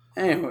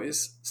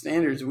 Anyways,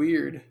 Standard's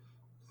weird.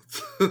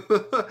 All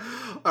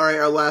right,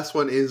 our last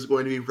one is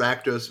going to be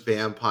Rakdos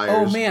Vampires.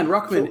 Oh man,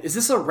 Ruckman, is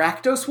this a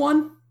Rakdos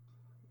one?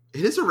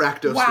 It is a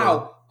Rakdos one.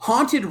 Wow.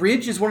 Haunted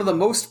Ridge is one of the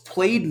most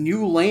played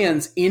new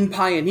lands in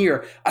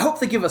Pioneer. I hope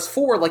they give us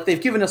 4 like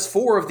they've given us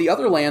 4 of the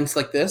other lands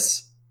like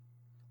this.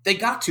 They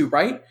got to,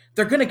 right?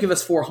 They're going to give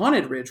us 4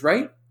 Haunted Ridge,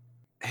 right?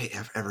 Hey,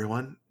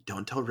 everyone,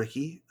 don't tell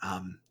Ricky.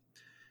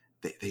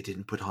 They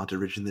didn't put Haunted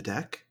Ridge in the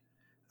deck,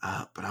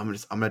 but I'm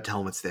gonna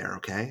tell him it's there.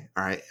 Okay,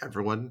 all right,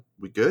 everyone,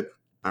 we good?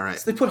 All right.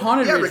 So they put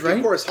Haunted Ridge, Ricky, right?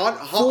 Of course, 4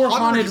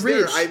 Haunted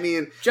Ridge. Ridge. I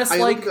mean, just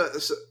like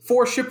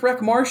 4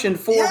 Shipwreck Marsh and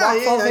 4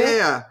 Rockfall Vale.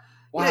 Yeah.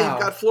 Wow. Yeah,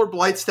 you've got 4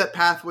 Blightstep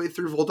Pathway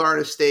through Voldaren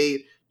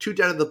Estate, 2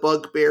 Den of the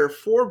Bugbear,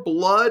 4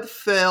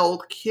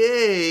 Bloodfell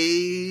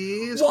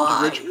Caves,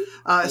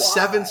 Why?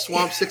 7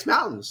 Swamp, 6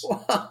 Mountains.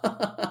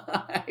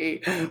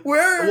 Why?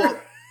 Where? Well,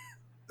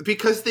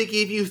 because they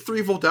gave you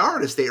 3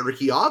 Voldaren Estate,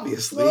 Ricky,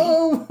 obviously.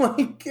 Oh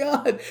my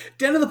god.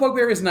 Den of the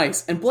Bugbear is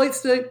nice, and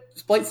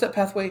Blightstep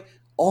Pathway,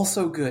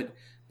 also good.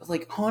 But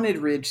like Haunted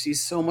Ridge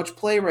sees so much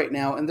play right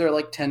now, and they're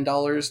like $10,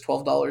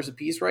 $12 a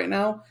piece right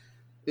now.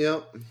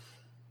 Yep.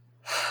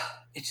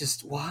 It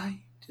just,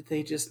 why did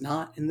they just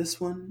not in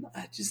this one?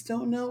 I just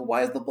don't know.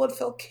 Why is the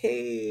Bloodfell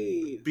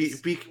Caves?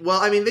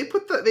 Well, I mean, they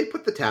put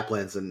the tap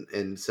lands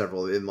in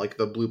several, in like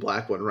the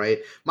blue-black one, right?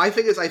 My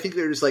thing is, I think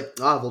they're just like,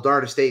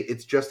 Voldaren Estate,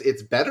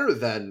 it's better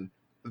than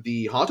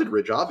the Haunted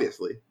Ridge,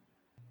 obviously.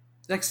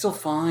 Deck's still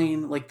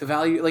fine. Like the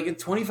value, like at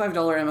 $25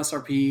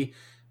 MSRP,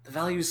 the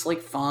value's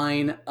like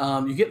fine.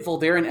 You get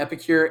Voldaren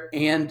Epicure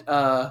and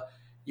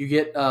you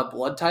get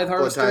Blood Tithe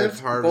Harvester.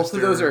 Both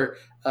of those are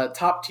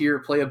top tier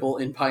playable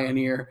in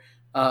Pioneer.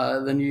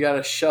 Then you got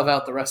to shove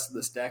out the rest of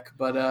this deck.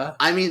 But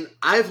I mean,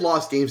 I've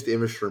lost games to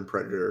Imishram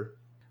Predator.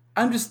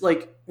 I'm just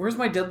like, where's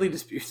my Deadly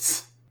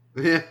Disputes?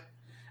 Yeah,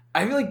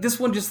 I feel like this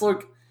one just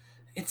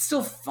it's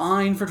still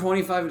fine for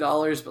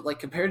 $25, but like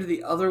compared to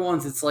the other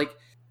ones, it's like,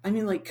 I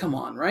mean, like, come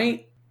on,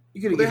 right?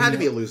 You could have. There had to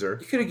be a loser.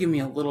 You could have given me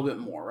a little bit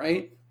more,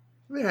 right?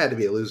 There had to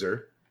be a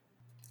loser.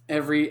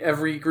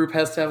 Every group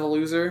has to have a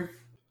loser.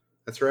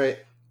 That's right.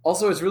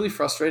 Also, it's really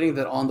frustrating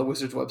that on the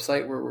Wizards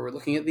website where we're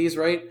looking at these,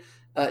 right,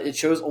 it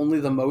shows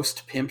only the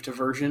most pimped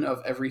version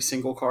of every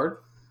single card.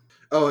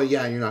 Oh,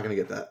 yeah, you're not going to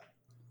get that.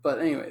 But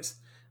anyways,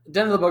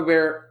 Den of the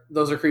Bugbear,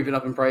 those are creeping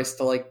up in price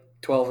to like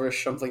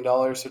 $12-ish something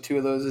dollars, so 2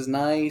 of those is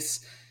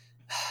nice.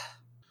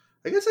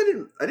 I guess I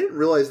didn't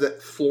realize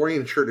that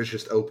Florian Shirt is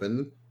just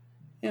open.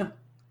 Yeah.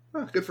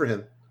 Oh, good for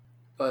him.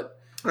 But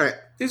all right,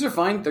 these are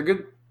fine. They're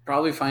good.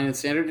 Probably fine in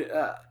Standard.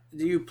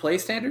 Do you play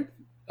Standard?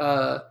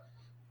 I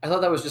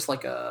thought that was just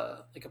like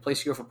a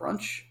place you go for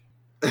brunch.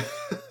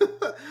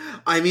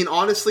 I mean,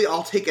 honestly,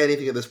 I'll take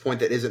anything at this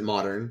point that isn't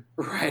Modern.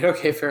 Right.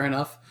 Okay. Fair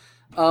enough.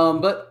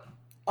 But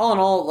all in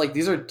all, like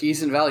these are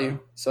decent value.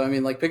 So I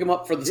mean, like pick them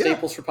up for the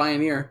staples for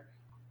Pioneer.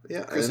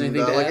 Yeah. Chris, and,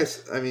 anything to add? Like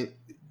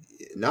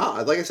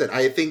I said,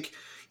 I think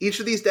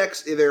each of these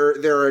decks,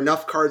 there are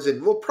enough cards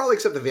in. We'll probably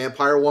except the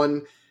Vampire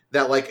one.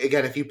 That, like,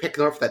 again, if you pick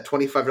them up for that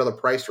 $25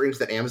 price range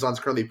that Amazon's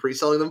currently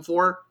pre-selling them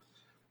for,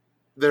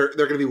 they're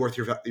going to be worth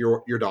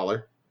your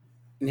dollar.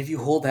 And if you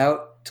hold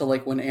out to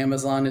like when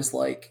Amazon is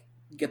like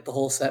get the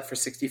whole set for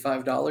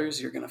 $65,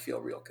 you're going to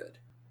feel real good.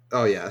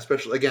 Oh yeah,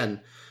 especially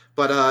again.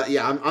 But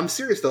yeah, I'm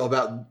serious though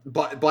about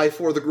buy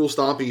 4 the Gruul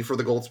Stompy for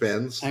the gold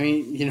spans. I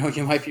mean,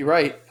 you might be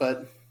right,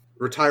 but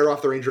retire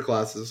off the Ranger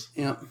classes.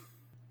 Yeah.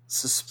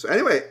 So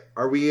anyway,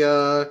 are we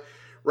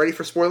ready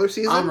for spoiler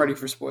season? I'm ready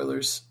for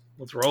spoilers.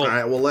 Let's roll. All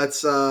right, well,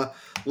 let's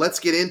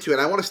get into it.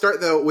 I want to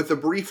start, though, with a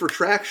brief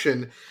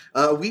retraction.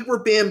 We were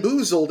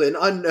bamboozled and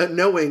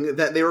unknowing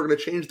that they were going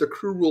to change the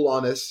crew rule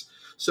on us.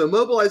 So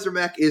Mobilizer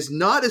Mech is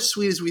not as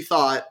sweet as we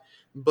thought,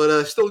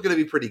 but still going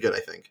to be pretty good, I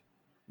think.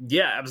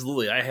 Yeah,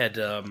 absolutely. I had,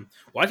 I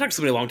talked to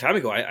somebody a long time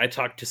ago. I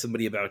talked to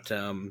somebody about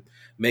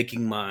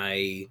making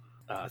my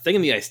Thing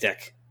in the Ice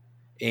deck.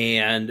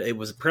 And it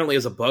was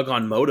a bug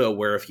on Moto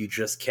where if you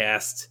just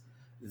cast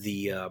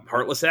the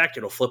Heartless Act,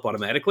 it'll flip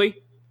automatically.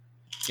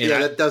 And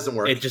that doesn't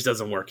work. It just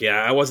doesn't work. Yeah,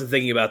 I wasn't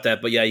thinking about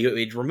that, but yeah,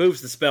 it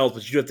removes the spells,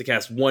 but you do have to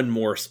cast one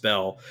more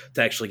spell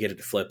to actually get it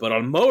to flip. But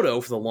on Moto,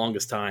 for the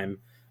longest time,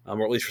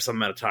 or at least for some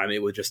amount of time,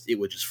 it would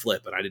just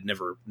flip, and I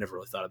never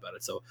really thought about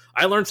it. So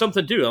I learned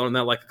something too. I learned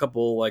that like a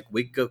couple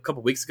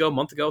weeks ago, a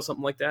month ago,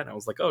 something like that. And I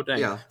was like, oh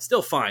dang,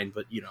 still fine,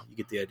 but you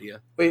get the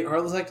idea. Wait,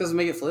 Heartless Act doesn't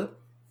make it flip?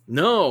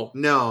 No,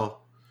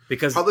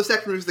 because Heartless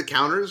Act removes the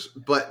counters,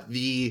 but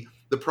the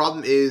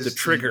problem is the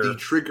trigger.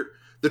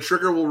 The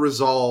trigger will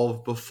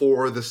resolve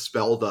before the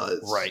spell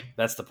does. Right,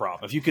 that's the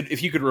problem.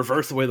 If you could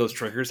reverse the way those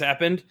triggers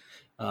happened,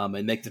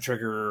 and make the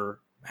trigger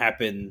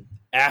happen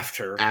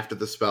after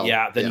the spell,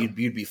 then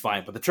you'd be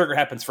fine. But the trigger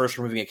happens first,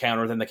 removing a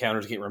counter, then the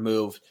counters get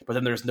removed, but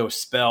then there's no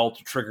spell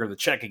to trigger the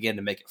check again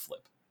to make it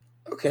flip.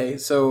 Okay,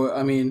 so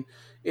I mean,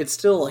 it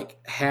still like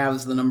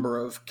halves the number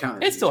of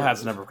counters. It still has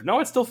the number. No,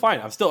 it's still fine.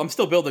 I'm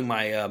still building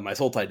my my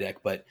Sultai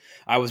deck, but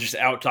I was just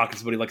out talking to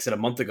somebody. Like I said, a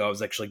month ago, I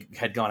was actually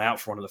had gone out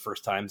for one of the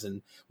first times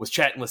and was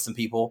chatting with some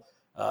people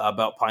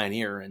about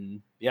Pioneer,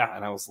 and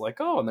and I was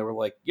like, oh, and they were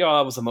like, yeah,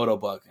 that was a Moto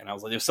bug, and I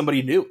was like, there's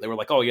somebody new. They were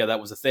like, oh yeah, that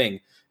was a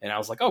thing, and I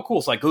was like, oh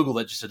cool. So I googled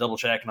it just to double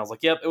check, and I was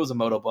like, yep, it was a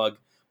Moto bug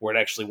where it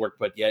actually worked.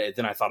 But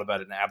then I thought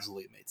about it, and it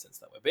absolutely made sense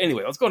that way. But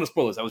anyway, let's go into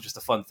spoilers. That was just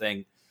a fun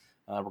thing.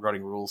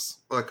 regarding rules.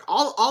 Look,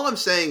 all I'm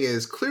saying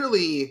is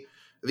clearly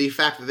the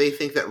fact that they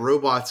think that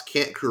robots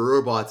can't crew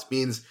robots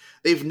means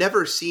they've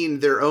never seen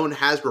their own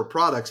Hasbro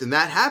products, and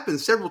that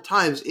happens several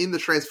times in the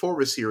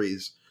Transformers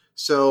series.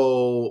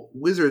 So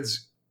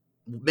Wizards,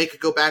 make it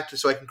go back to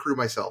so I can crew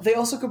myself. They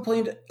also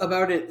complained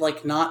about it,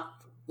 like, not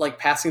like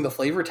passing the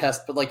flavor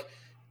test, but like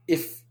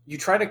if you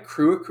try to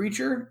crew a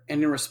creature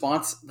and in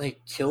response they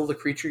kill the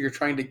creature you're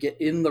trying to get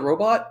in the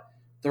robot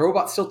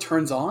still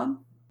turns on.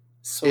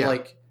 So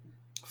like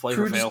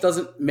Flavor crew fail. just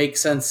doesn't make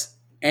sense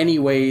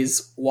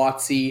anyways,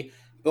 WotC.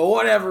 But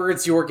whatever,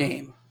 it's your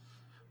game.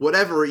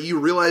 Whatever, you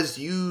realized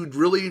you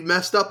really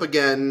messed up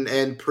again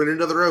and printed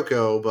another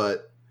Oko,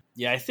 but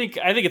Yeah, I think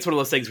it's one of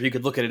those things where you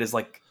could look at it as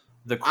like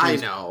the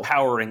crew's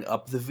powering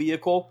up the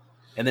vehicle,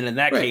 and then in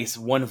that case,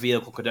 one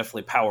vehicle could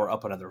definitely power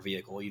up another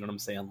vehicle. You know what I'm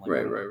saying? Like,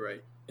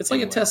 right. It's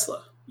like a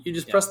Tesla. You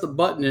just press the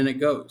button and it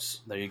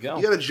goes. There you go.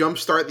 You got to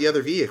jumpstart the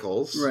other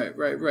vehicles. Right.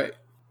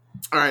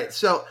 All right,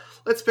 so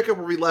let's pick up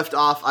where we left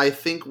off. I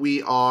think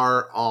we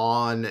are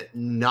on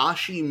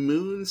Nashi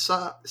Moon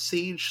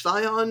Sage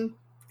Scion.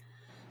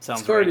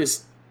 Sounds this card right.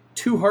 is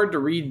too hard to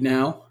read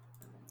now.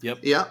 Yep.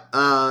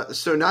 Yeah.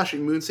 So Nashi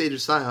Moon Sage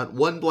Scion,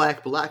 1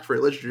 black for a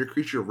legendary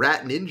creature,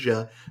 Rat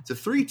Ninja. It's a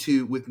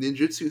 3/2 with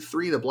ninjutsu,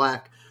 3 in a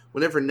black.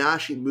 Whenever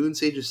Nashi Moon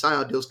Sage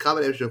Scion deals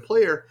combat damage to a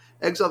player,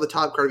 exile the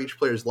top card of each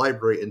player's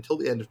library until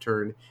the end of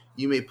turn.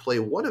 You may play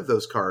one of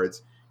those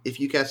cards. If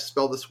you cast a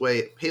spell this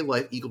way, pay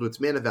life equal to its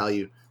mana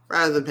value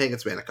rather than paying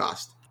its mana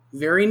cost.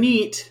 Very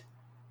neat,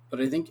 but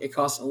I think it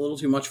costs a little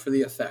too much for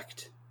the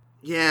effect.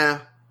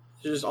 Yeah.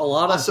 There's a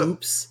lot of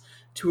hoops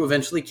to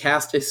eventually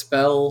cast a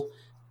spell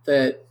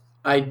that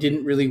I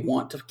didn't really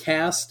want to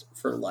cast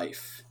for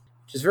life.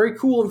 Which is very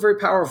cool and very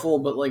powerful,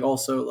 but like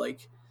also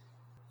like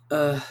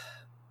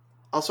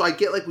Also, I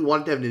get like we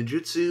wanted to have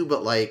ninjutsu,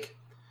 but like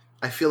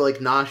I feel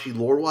like Nashi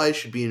lore-wise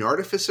should be an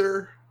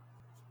artificer.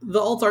 The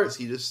alt art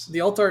just...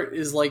 the alt art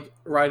is like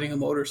riding a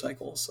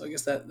motorcycle, so I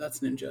guess that's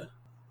ninja.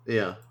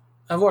 Yeah.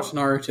 I've watched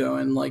Naruto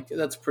and like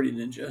that's pretty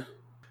ninja.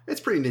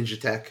 It's pretty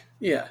ninja tech.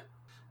 Yeah.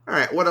 All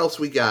right, what else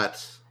we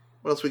got?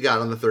 What else we got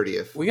on the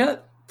 30th? We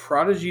got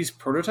Prodigy's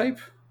Prototype.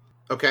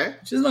 Okay.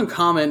 Which is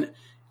uncommon.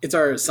 It's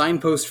our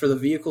signpost for the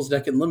vehicles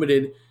deck in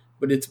Limited,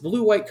 but it's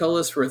blue-white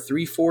colorless for a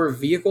 3/4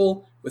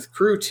 vehicle with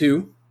crew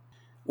 2.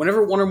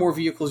 Whenever one or more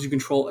vehicles you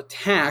control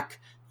attack,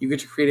 you get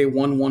to create a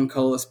 1/1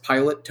 colorless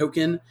pilot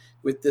token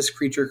with this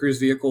creature crew's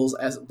vehicles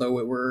as though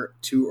it were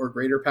 2 or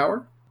greater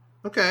power.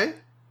 Okay.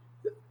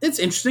 It's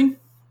interesting.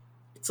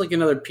 It's like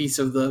another piece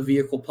of the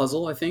vehicle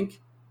puzzle, I think.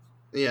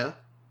 Yeah.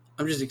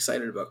 I'm just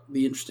excited about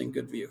the interesting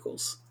good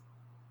vehicles.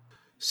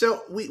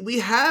 So we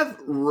have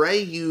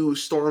Ryu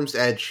Storm's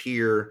Edge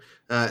here,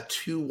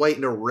 2 white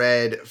and a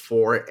red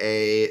for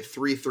a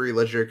 3/3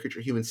 legendary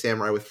creature human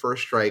samurai with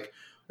first strike.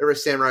 Whenever a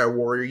samurai or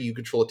warrior you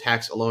control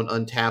attacks alone,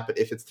 untap it.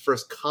 If it's the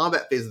first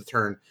combat phase of the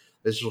turn,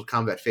 there's a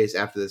combat phase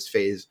after this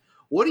phase.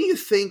 What do you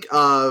think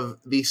of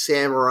the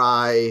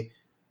samurai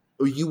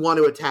you want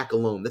to attack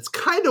alone? That's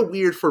kind of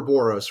weird for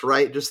Boros,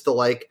 right? Just to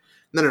like,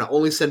 no,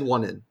 only send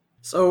one in.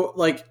 So,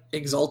 like,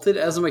 Exalted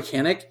as a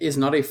mechanic is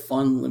not a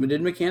fun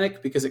limited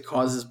mechanic because it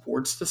causes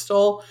boards to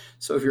stall.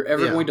 So if you're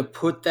ever going to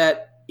put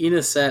that in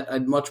a set,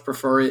 I'd much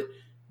prefer it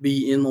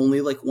be in only,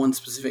 like, one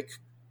specific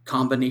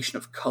combination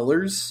of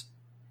colors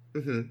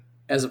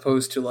as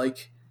opposed to,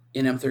 like,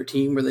 in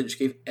M13 where they just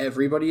gave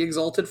everybody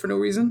Exalted for no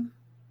reason.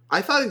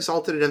 I thought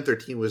Exalted in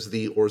M13 was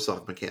the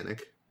Orzhov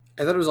mechanic.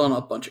 I thought it was on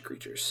a bunch of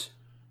creatures.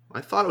 I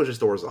thought it was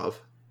just Orzhov.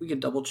 We can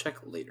double check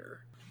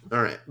later.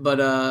 All right.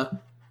 But,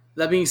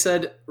 that being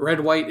said,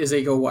 red-white is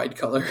a go-wide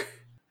color.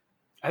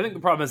 I think the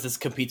problem is this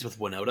competes with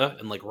Winota,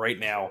 and like right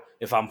now,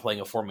 if I'm playing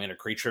a 4-mana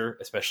creature,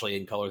 especially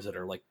in colors that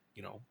are like,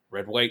 you know,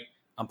 red-white,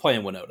 I'm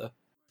playing Winota.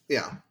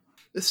 Yeah.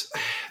 This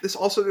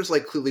also just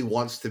like clearly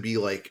wants to be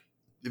like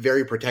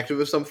very protective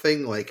of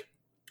something, like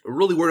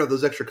really worried about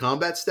those extra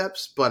combat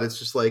steps, but it's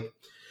just like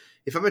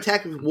if I'm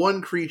attacking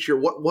one creature,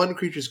 what one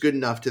creature is good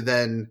enough to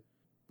then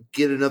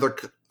get another,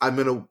 I'm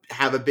going to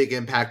have a big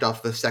impact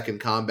off the second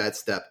combat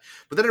step.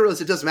 But then I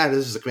realized it doesn't matter.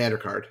 This is a commander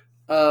card.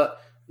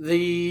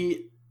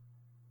 It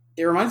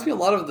reminds me a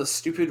lot of the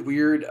stupid,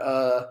 weird,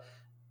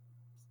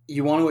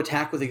 you want to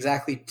attack with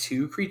exactly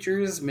 2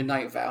 creatures,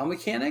 Midnight Vow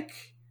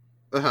mechanic,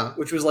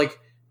 which was like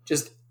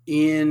just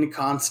in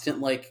constant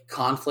like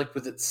conflict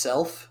with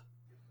itself.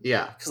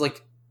 Yeah. Because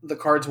like the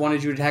cards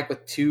wanted you to attack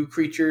with 2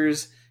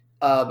 creatures,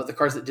 but the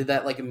cards that did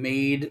that like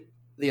made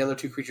the other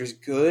 2 creatures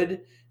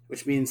good,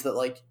 which means that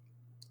like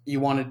you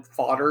wanted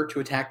fodder to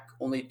attack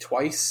only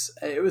twice.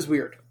 It was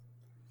weird.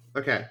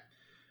 Okay.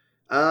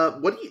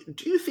 What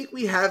do you think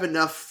we have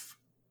enough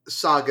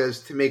sagas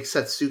to make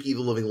Satsuki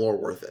the Living Lore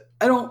worth it?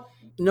 I don't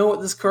know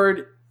what this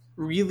card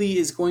really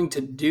is going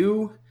to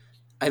do.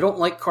 I don't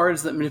like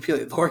cards that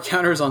manipulate lore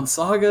counters on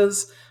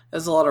sagas.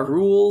 There's a lot of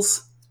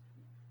rules.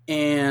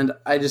 And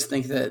I just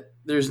think that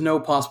there's no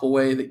possible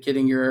way that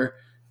getting your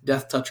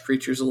Death Touch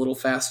creatures a little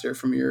faster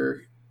from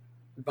your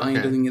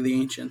Binding of the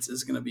Ancients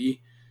is going to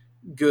be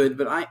good.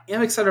 But I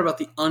am excited about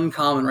the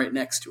uncommon right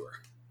next to her.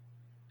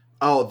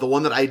 Oh, the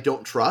one that I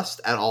don't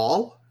trust at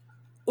all?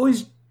 Oh,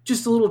 he's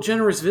just a little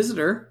generous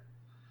visitor.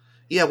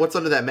 Yeah, what's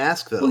under that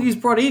mask, though? Well, he's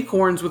brought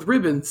acorns with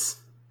ribbons.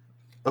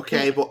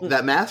 Okay, but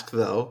that mask,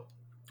 though?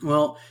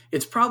 Well,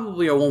 it's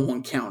probably a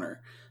 1/1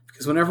 counter.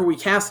 Because whenever we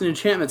cast an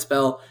enchantment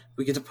spell,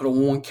 we get to put a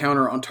 1/1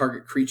 counter on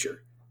target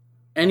creature.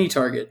 Any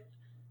target.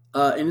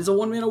 And it's a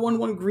 1-mana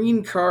 1/1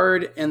 green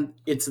card, and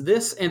it's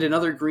this and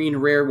another green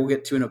rare we'll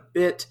get to in a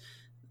bit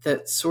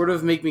that sort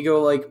of make me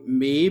go like,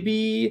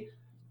 maybe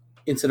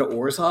instead of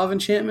Orzhov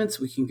enchantments,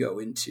 we can go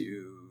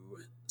into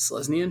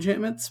Selesnya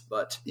enchantments,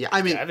 but Yeah,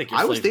 I mean, Yeah, I think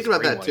I was thinking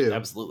about that, White. too.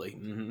 Absolutely.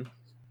 Mm-hmm.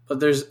 but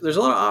there's a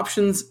lot of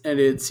options, and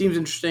it seems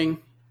interesting,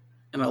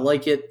 and I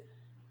like it.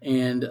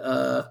 And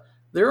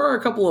there are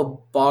a couple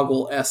of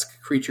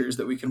Boggle-esque creatures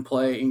that we can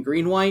play in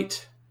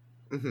green-white,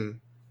 Mm-hmm.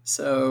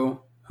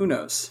 so who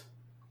knows?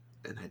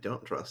 And I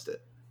don't trust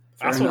it.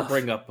 I also want enough. to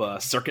bring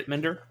up Circuit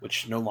Mender,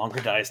 which no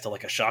longer dies to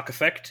like a shock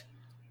effect.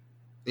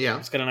 Yeah.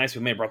 It's kind of nice.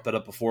 We may have brought that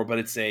up before, but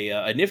it's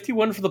a nifty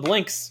one for the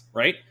blinks,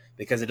 right?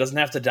 Because it doesn't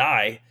have to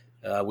die.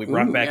 We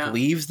brought Ooh, back yeah.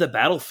 leaves the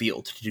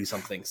battlefield to do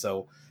something.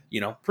 So,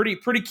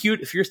 pretty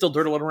cute. If you're still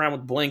dirtling around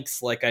with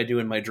blinks like I do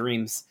in my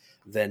dreams,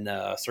 then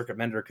Circuit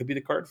Mender could be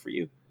the card for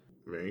you.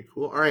 Very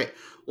cool. All right,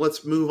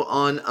 let's move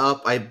on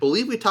up. I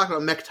believe we talked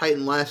about Mech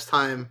Titan last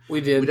time.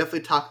 We did. We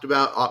definitely talked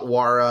about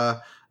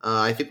Otwara.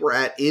 I think we're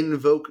at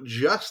Invoke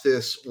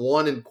Justice,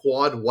 1 in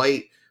quad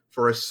white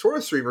for a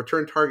sorcery.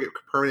 Return target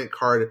permanent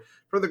card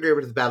from the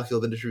graveyard to the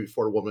battlefield and distribute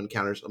 4 1/1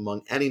 counters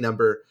among any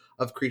number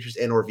of creatures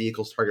and or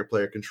vehicles target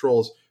player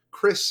controls.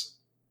 Chris,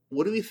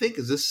 what do we think?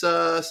 Is this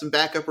some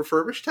backup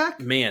refurbished tech?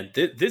 Man,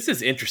 this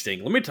is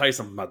interesting. Let me tell you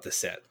something about this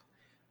set.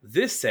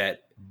 This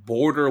set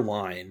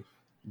borderline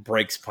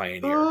breaks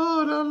Pioneer.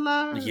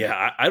 Borderline.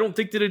 Yeah, I don't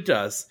think that it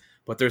does.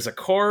 But there's a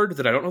card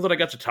that I don't know that I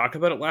got to talk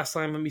about it last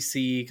time. Let me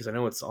see, because I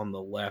know it's on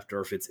the left, or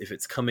if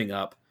it's coming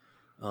up.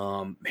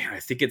 Man, I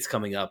think it's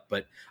coming up,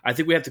 but I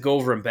think we have to go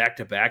over them back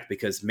to back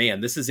because, man,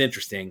 this is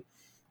interesting.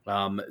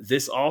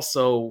 This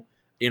also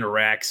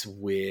interacts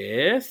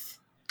with.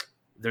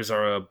 There's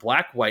a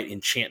black-white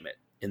enchantment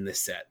in this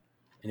set.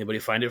 Anybody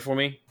find it for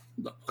me?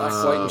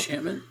 Black-white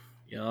enchantment?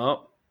 Yep.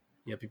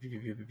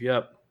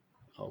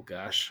 Oh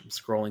gosh, I'm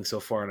scrolling so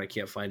far and I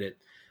can't find it.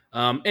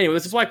 Anyway,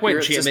 it's a black-white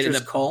enchantment.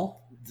 Sister's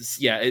Call?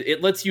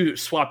 It lets you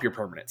swap your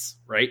permanents,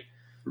 right?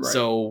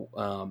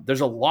 So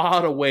there's a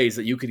lot of ways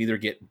that you could either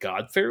get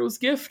God Pharaoh's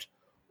Gift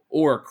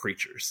or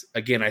creatures.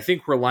 Again, I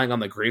think relying on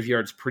the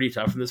graveyard's pretty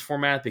tough in this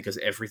format because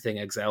everything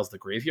exiles the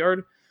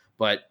graveyard.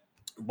 But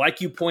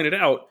like you pointed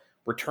out,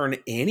 return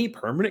any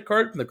permanent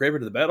card from the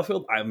graveyard to the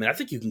battlefield. I mean, I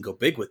think you can go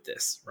big with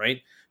this,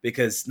 right?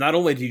 Because not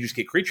only do you just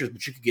get creatures,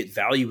 but you could get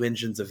value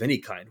engines of any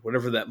kind,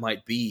 whatever that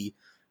might be,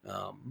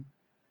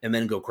 and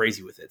then go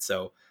crazy with it.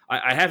 So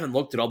I haven't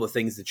looked at all the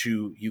things that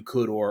you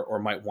could or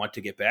might want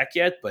to get back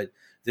yet, but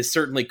this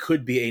certainly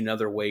could be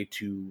another way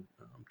to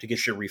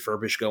get your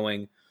refurbish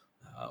going,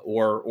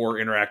 or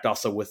interact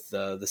also with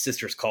the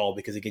Sister's Call,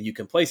 because again, you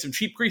can play some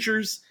cheap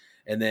creatures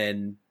and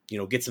then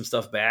get some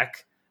stuff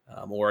back,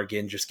 or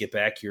again just get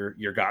back your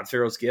God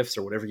Pharaoh's Gifts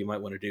or whatever you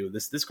might want to do.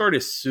 This card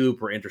is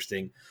super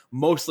interesting,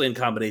 mostly in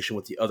combination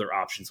with the other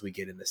options we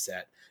get in the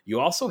set. You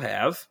also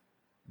have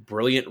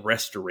Brilliant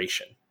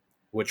Restoration,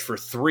 which for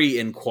 3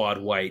 in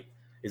quad white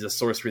is a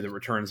sorcery that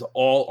returns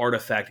all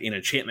artifact and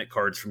enchantment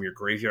cards from your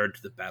graveyard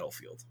to the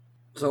battlefield.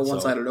 So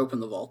one-sided open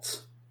the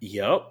vaults.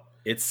 Yep.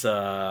 It's there's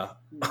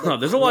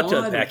a lot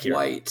to unpack here.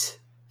 White.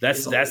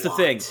 That's the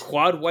thing.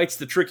 Quad white's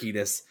the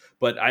trickiness,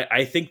 but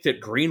I think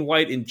that green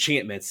white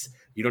enchantments,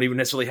 you don't even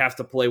necessarily have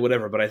to play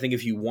whatever, but I think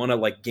if you want to,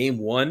 like, game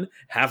one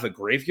have a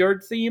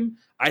graveyard theme,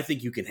 I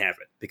think you can have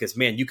it, because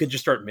man, you can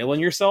just start milling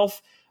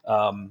yourself,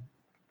 and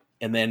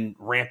then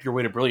ramp your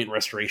way to Brilliant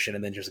Restoration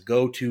and then just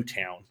go to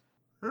town.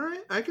 All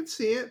right, I can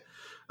see it.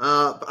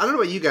 But I don't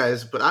know about you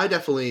guys, but I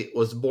definitely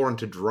was born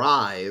to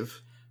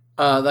drive.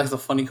 That's a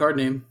funny card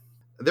name.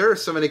 There are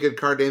so many good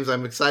card names.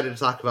 I'm excited to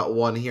talk about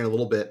one here in a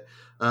little bit.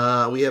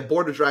 We have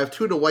Born to Drive,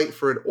 2 to white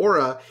for an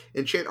aura,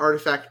 enchant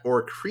artifact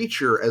or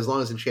creature. As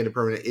long as enchanted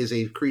permanent is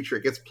a creature,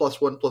 it gets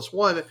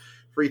 +1/+1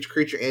 for each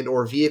creature and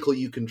or vehicle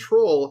you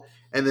control.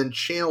 And then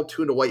channel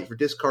 2 to white for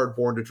discard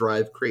Born to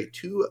Drive. Create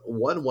 2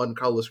 1/1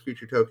 colorless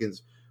creature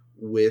tokens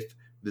with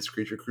this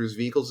creature crew's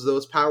vehicles as though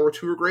its power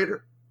 2 or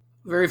greater.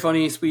 Very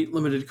funny, sweet,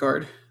 limited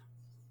card.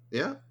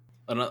 Yeah.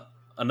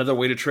 Another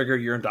way to trigger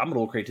your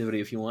Indomitable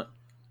creativity if you want.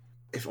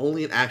 If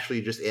only it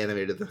actually just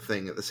animated the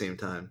thing at the same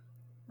time.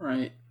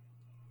 Right.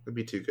 Would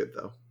be too good,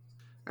 though.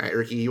 All right,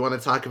 Ricky, you want to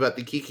talk about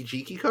the Kiki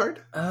Jiki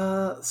card?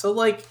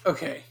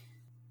 Okay.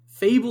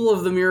 Fable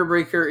of the Mirror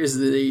Breaker is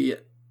the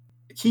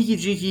Kiki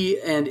Jiki,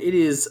 and it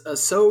is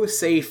so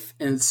safe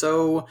and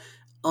so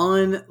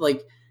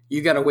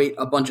you gotta wait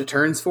a bunch of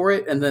turns for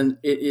it, and then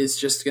it is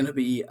just gonna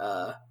be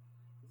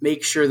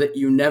make sure that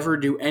you never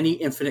do any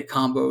infinite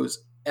combos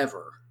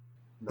ever.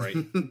 Right.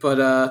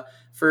 But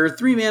for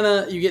 3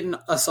 mana, you get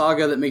a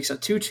Saga that makes a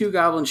 2/2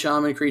 Goblin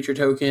Shaman creature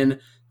token.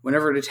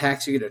 Whenever it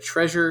attacks, you get a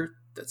treasure.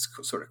 That's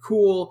sort of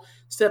cool.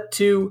 Step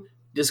 2,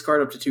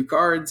 discard up to 2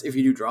 cards. If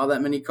you do draw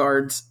that many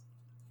cards,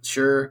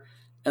 sure.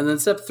 And then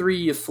step 3,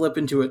 you flip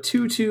into a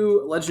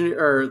 2/2 legendary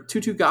or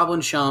 2/2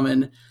 Goblin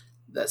Shaman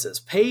that says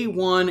pay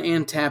 1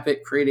 and tap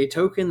it. Create a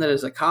token that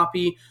is a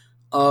copy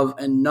of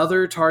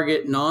another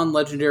target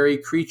non-legendary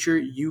creature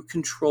you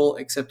control,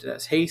 except it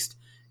has haste,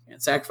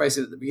 and sacrifice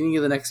it at the beginning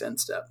of the next end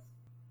step.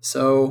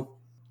 So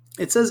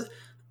it says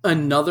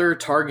another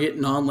target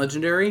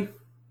non-legendary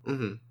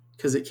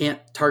because it can't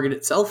target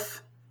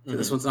itself.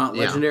 This one's not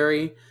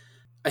legendary.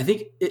 I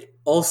think it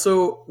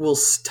also will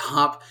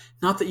stop.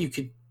 Not that you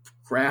could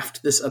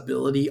graft this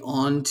ability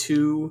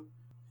onto.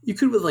 You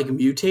could with like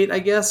mutate, I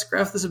guess,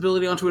 graft this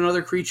ability onto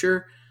another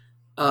creature.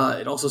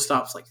 It also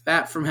stops like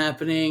that from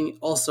happening.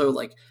 Also,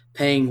 like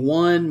paying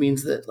 1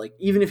 means that like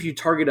even if you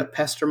target a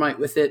Pestermite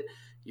with it,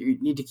 you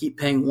need to keep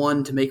paying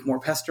 1 to make more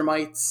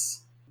Pestermites.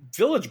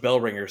 Village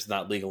Bellringer is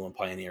not legal in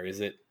Pioneer, is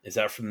it? Is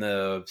that from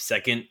the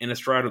second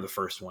Innistrad or the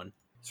first one?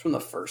 It's from the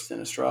first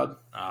Innistrad.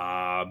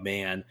 Ah,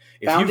 man.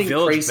 If Bounding you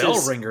Village Krasis,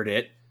 Bellringered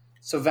it,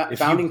 if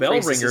Bounding you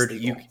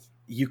Bellringered,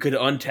 you could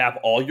untap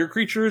all your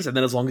creatures, and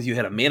then as long as you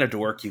had a mana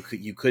dork, you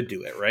could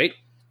do it, right?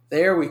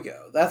 There we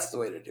go. That's the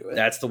way to do it.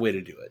 That's the way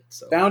to do it.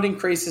 So Bounding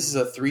Krasis is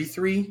a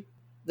 3/3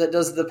 that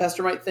does the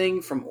Pestermite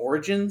thing from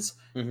Origins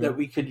that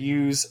we could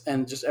use,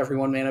 and just every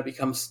 1 mana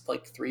becomes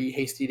like 3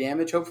 hasty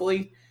damage,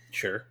 hopefully.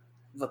 Sure.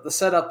 But the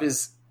setup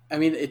is, I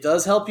mean, it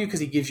does help you because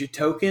he gives you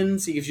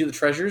tokens, he gives you the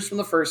treasures from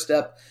the first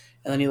step,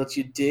 and then he lets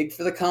you dig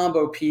for the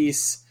combo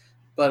piece.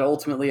 But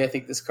ultimately, I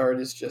think this card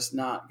is just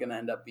not going to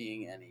end up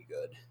being any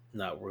good.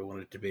 Not where we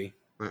want it to be.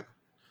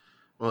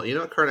 Well, you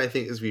know what card I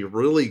think is going to be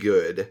really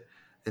good?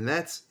 And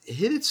that's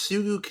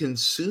Hidetsugu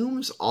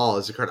Consumes All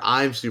is a card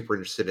I'm super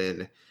interested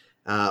in.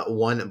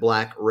 1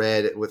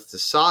 black-red with the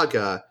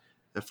Saga.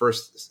 The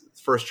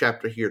first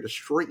chapter here.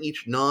 Destroy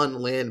each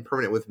non-land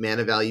permanent with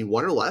mana value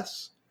 1 or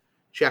less.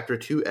 Chapter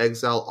 2,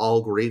 exile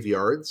all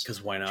graveyards.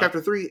 Because why not?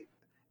 Chapter 3,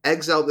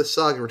 exile the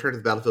Saga and return to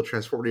the battlefield,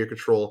 transform to your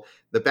control.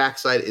 The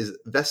backside is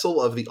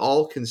Vessel of the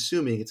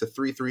All-Consuming. It's a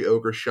 3/3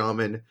 Ogre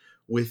Shaman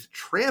with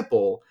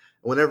Trample.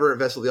 Whenever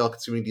Vessel of the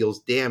All-Consuming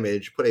deals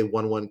damage, put a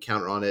 1/1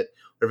 counter on it.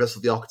 Or Vessel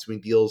of the All-Consuming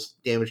deals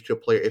damage to a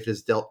player. If it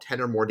has dealt 10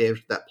 or more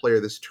damage to that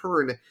player this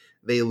turn,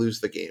 they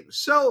lose the game.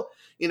 So,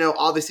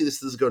 obviously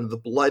this is going to the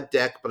Blood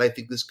deck, but I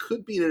think this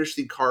could be an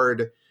interesting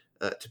card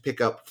to pick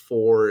up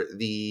for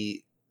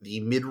the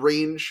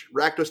mid-range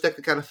Rakdos deck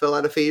that kind of fell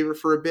out of favor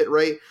for a bit,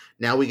 right?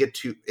 Now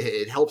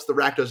it helps the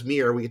Rakdos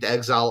mirror. We get to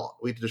exile,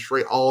 we get to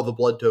destroy all the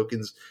blood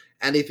tokens,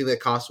 anything that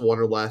costs 1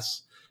 or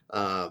less.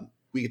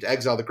 We get to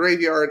exile the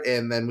graveyard,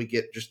 and then we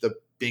get just a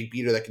big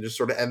beater that can just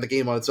sort of end the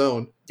game on its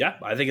own. Yeah,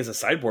 I think as a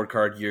sideboard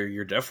card,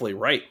 you're definitely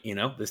right.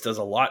 This does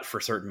a lot for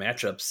certain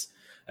matchups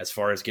as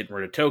far as getting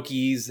rid of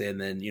Tokies,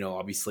 and then,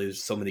 obviously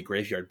there's so many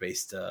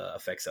graveyard-based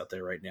effects out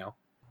there right now.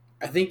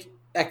 I think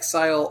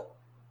exile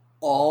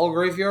all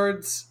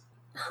graveyards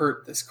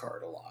hurt this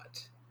card a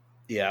lot.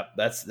 Yeah,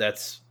 that's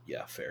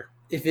fair.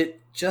 If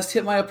it just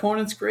hit my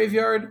opponent's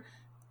graveyard,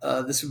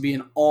 this would be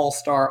an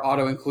all-star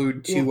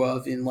auto-include 2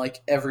 of in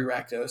like every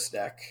Rakdos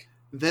deck.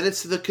 Then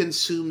it's the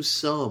Consume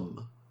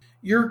Some.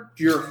 You're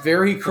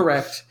very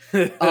correct.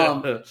 But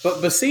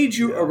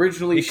Boseiju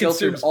originally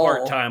sheltered all.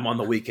 Part-time on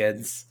the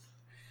weekends.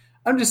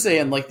 I'm just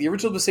saying, like the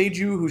original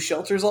Boseiju who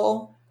shelters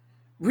all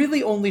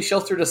really only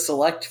sheltered a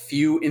select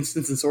few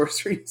instants and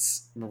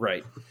sorceries.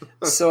 Right.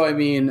 So, I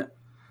mean,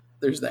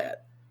 there's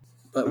that.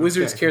 But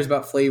Wizards cares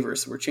about flavor,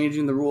 so we're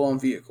changing the rule on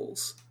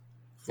vehicles.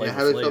 How do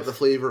you feel about the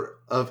flavor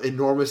of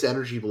Enormous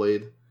Energy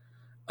Blade?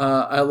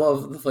 I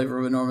love the flavor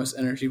of Enormous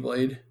Energy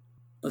Blade.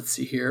 Let's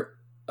see here.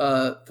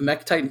 The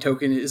Mech Titan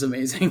token is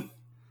amazing.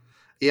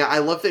 Yeah, I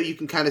love that you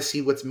can kind of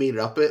see what's made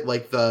up it,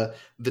 like the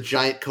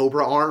giant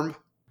cobra arm.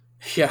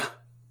 Yeah.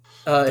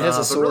 It has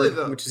a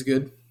sword, which is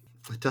good.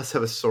 It does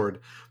have a sword.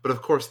 But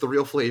of course, the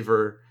real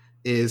flavor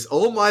is,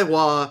 oh my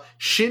wa,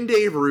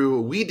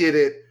 Shinderu, we did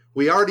it.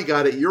 We already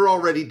got it. You're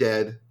already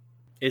dead.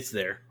 It's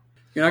there.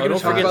 You're not going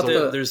to talk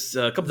about there's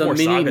a couple more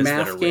mini sagas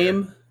math that are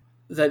game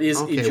that is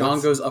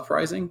Ijongo's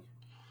Uprising?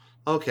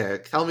 Okay,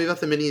 tell me about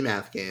the mini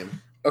math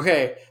game.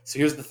 Okay, so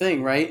here's the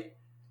thing, right?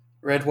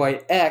 Red,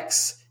 white,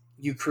 X,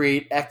 you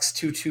create X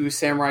 2/2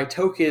 samurai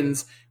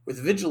tokens with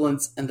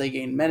vigilance, and they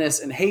gain menace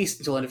and haste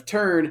until end of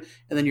turn,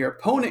 and then your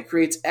opponent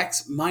creates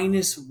X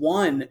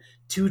 -1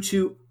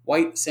 2/2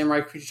 white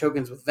samurai creature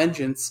tokens with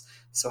vengeance.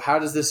 So how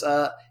does this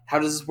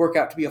work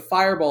out to be a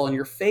fireball in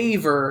your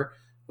favor?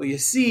 Well, you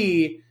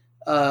see,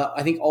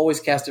 I think always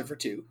cast it for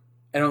 2.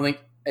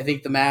 I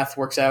think the math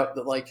works out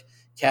that like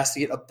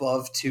casting it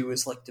above 2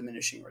 is like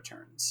diminishing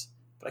returns.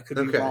 But I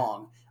could be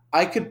wrong.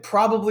 I could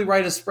probably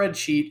write a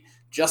spreadsheet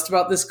just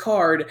about this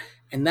card,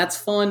 and that's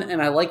fun,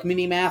 and I like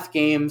mini math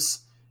games,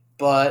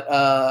 but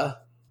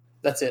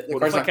that's it. The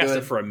card's not good. If I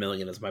cast it for $1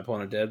 million, is my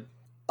opponent dead?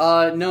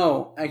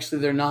 No,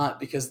 actually they're not,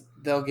 because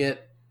they'll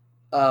get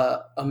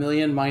 $1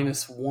 million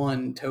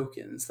 -1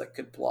 tokens that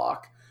could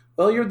block.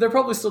 Well, they're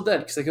probably still dead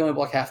because they can only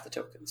block half the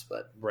tokens.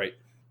 But right.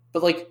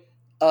 But like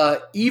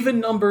even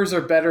numbers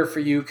are better for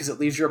you because it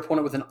leaves your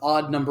opponent with an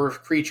odd number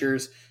of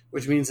creatures,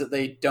 which means that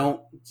they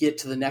don't get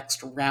to the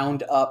next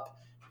round up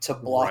to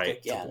block right,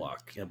 again.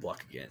 To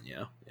block again.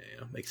 Yeah,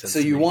 makes sense. So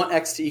you want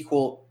X to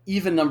equal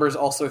even numbers.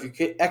 Also, if you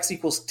get X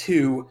equals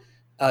 2,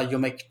 you'll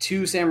make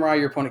 2 samurai.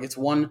 Your opponent gets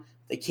 1.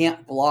 They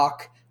can't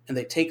block, and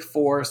they take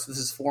 4. So this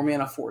is 4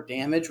 mana, 4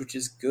 damage, which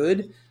is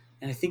good.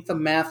 And I think the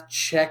math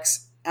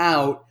checks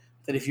out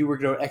that if you were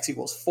to go X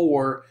equals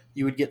 4,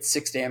 you would get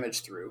 6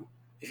 damage through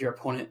if your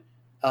opponent,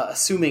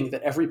 assuming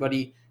that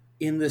everybody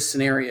in this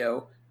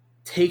scenario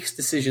takes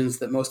decisions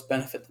that most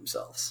benefit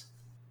themselves.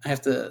 I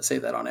have to say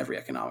that on every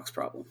economics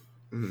problem.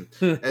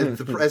 As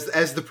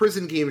the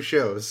prison game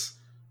shows.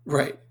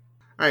 Right.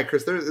 All right,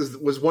 Chris.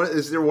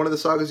 Is there one of the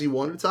sagas you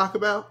wanted to talk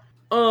about?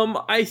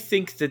 I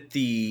think that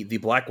the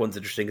black one's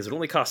interesting because it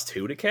only costs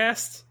 2 to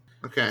cast.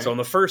 Okay. So on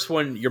the first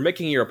one, you're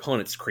making your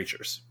opponent's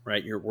creatures,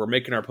 right? We're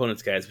making our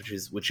opponent's guys,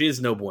 which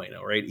is no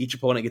bueno, right? Each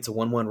opponent gets a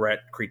 1/1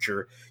 rat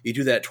creature. You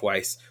do that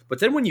twice, but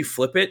then when you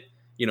flip it,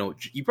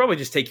 you probably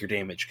just take your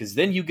damage because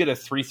then you get a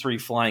 3/3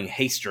 flying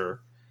haster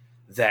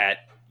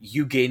that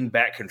you gain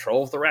back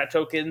control of the rat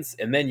tokens,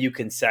 and then you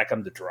can sack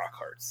them to draw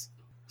cards.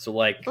 So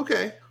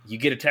okay, you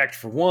get attacked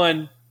for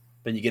 1,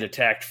 then you get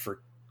attacked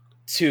for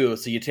 2,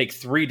 so you take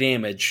 3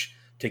 damage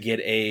to get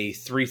a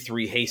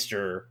 3/3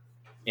 haster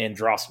and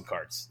draw some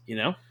cards,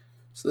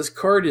 So this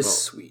card is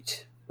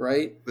sweet,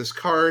 right? This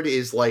card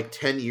is like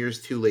 10 years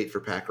too late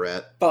for Pack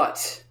Rat.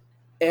 But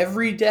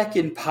every deck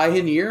in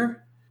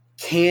Pioneer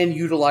can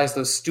utilize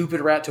those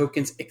stupid rat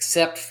tokens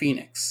except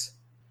Phoenix.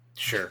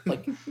 Sure.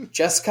 Like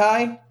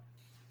Jeskai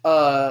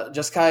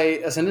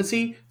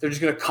Ascendancy, they're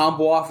just going to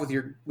combo off with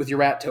your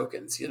rat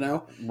tokens,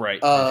 Right.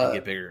 They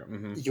get bigger.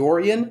 Mm-hmm.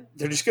 Yorion,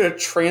 they're just going to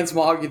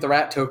transmog the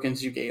rat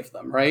tokens you gave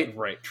them, right?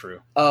 Right,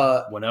 true.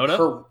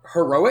 Winota?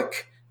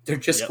 Heroic, they're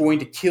just going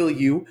to kill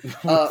you.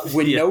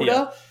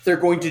 Winota, they're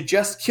going to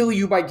just kill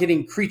you by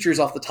getting creatures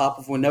off the top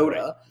of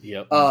Winota.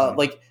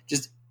 Right.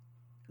 Yep.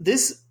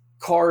 This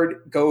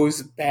card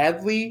goes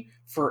badly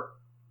for,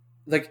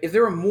 if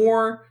there were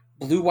more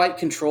blue-white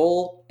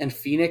control and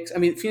Phoenix. I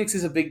mean, Phoenix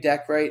is a big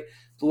deck, right?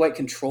 Blue-white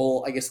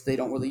control, I guess they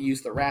don't really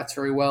use the rats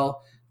very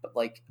well. But,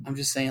 I'm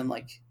just saying,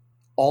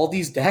 all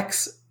these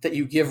decks that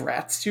you give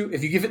rats to,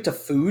 if you give it to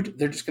food,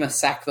 they're just going to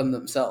sack them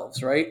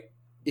themselves, right?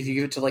 If you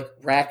give it to,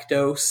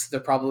 Rakdos, they're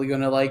probably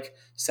going to,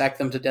 sack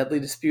them to Deadly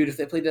Dispute if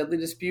they play Deadly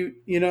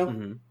Dispute,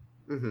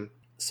 Mm-hmm. Mm-hmm.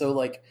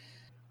 So,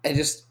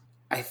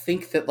 I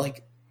think that,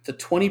 the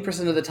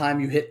 20% of the time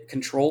you hit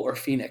Control or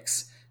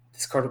Phoenix,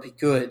 this card will be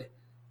good.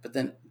 But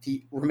then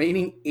the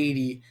remaining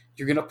 80,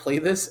 you're going to play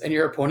this, and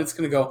your opponent's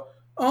going to go,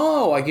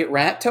 oh, I get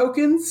rat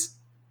tokens?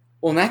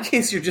 Well, in that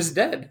case, you're just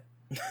dead.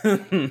 Were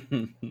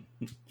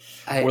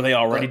they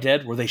already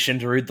dead? Were they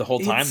Shinderu'd the whole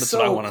time? That's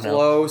what I want to know.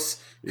 Close,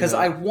 because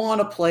I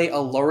want to play a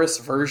Loris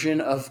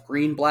version of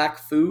green-black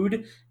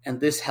food,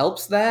 and this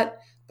helps that,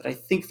 but I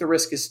think the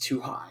risk is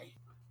too high.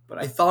 But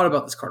I thought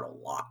about this card a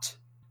lot.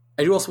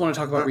 I do also want to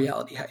talk about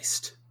Reality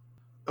Heist.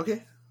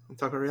 Okay, we'll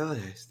talk about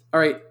Reality Heist. All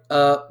right,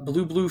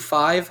 blue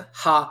 5.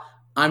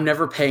 I'm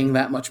never paying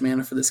that much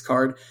mana for this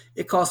card.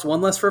 It costs 1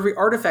 less for every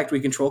artifact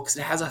we control because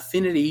it has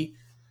affinity.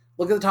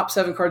 Look at the top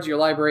 7 cards of your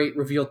library,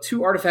 reveal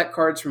 2 artifact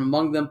cards from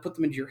among them, put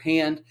them into your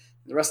hand,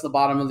 the rest of the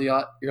bottom of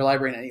your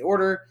library in any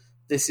order.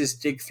 This is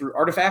dig through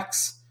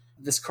artifacts.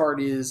 This card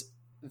is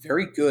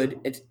very good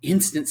at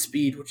instant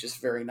speed, which is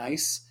very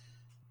nice.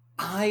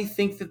 I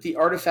think that the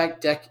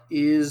artifact deck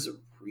is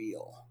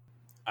real.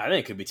 I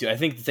think it could be too. I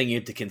think the thing you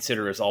have to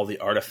consider is all the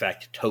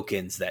artifact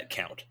tokens that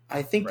count.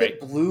 I think that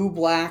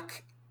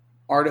blue-black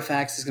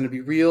artifacts is going to be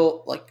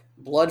real.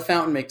 Blood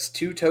Fountain makes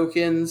 2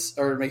 tokens,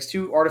 or makes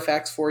 2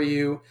 artifacts for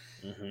you.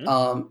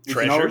 Mm-hmm. We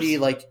can already,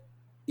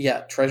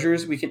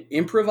 treasures. We can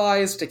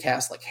improvise to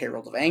cast,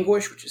 Herald of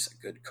Anguish, which is a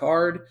good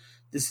card.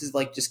 This is,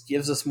 just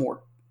gives us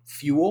more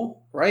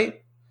fuel,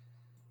 right?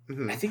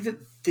 Mm-hmm. I think that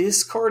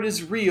this card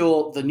is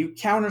real. The new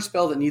counter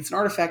spell that needs an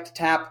artifact to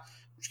tap,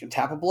 which can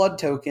tap a blood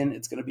token.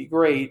 It's going to be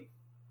great.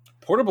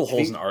 Portable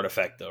Hole's an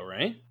artifact, though,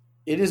 right?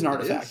 It is an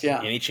artifact, yeah.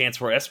 Any chance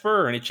for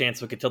Esper, or any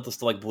chance we could tilt this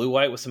to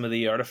blue-white with some of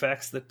the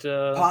artifacts that...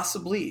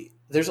 Possibly.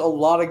 There's a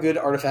lot of good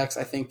artifacts,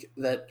 I think,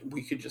 that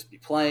we could just be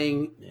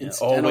playing. Yeah.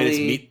 Oh,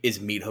 wait, is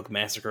Meat Hook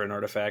Massacre an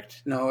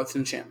artifact? No, it's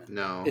an enchantment.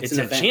 No. It's an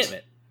event.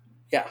 enchantment?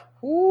 Yeah.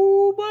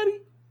 Ooh, buddy.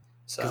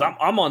 So because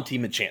I'm on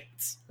team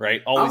enchantments,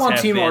 right? Always I'm on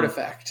team been.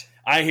 artifact.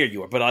 I hear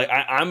you are, but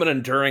I'm an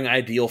Enduring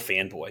Ideal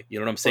fanboy. You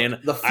know what I'm saying?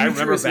 Look, the future I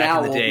remember is back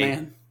now, in the day old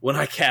man. when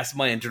I cast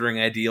my Enduring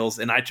Ideals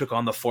and I took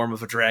on the form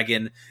of a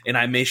dragon and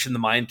I Mason the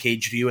Mind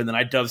Caged you and then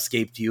I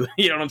Dovescaped you.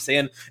 You know what I'm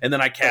saying? And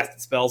then I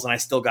casted spells and I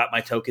still got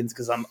my tokens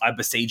because I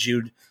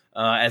Besaged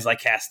as I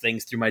cast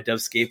things through my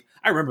Dovescape.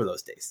 I remember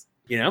those days.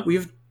 You know, we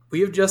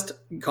have just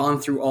gone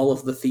through all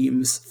of the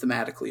themes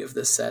thematically of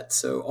this set.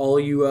 So all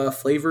you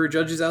flavor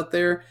judges out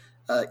there,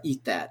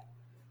 eat that.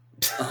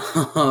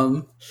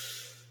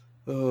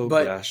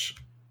 Gosh.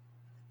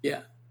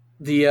 Yeah.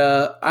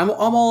 I'm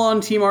all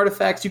on Team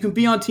Artifacts. You can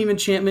be on Team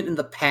Enchantment in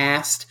the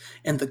past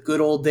and the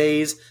good old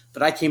days,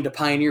 but I came to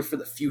Pioneer for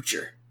the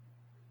future.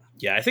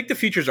 Yeah, I think the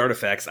future's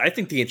artifacts. I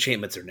think the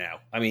enchantments are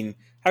now. I mean,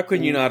 how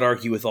can you not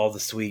argue with all the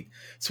sweet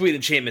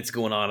enchantments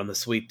going on and the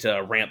sweet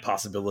ramp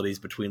possibilities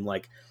between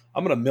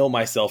I'm gonna mill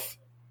myself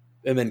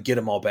and then get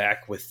them all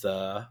back with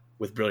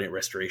Brilliant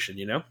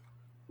Restoration.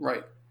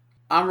 Right.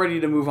 I'm ready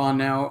to move on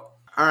now.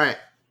 All right.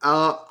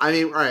 All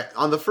right.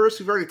 On the first,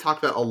 we've already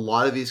talked about a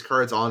lot of these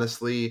cards,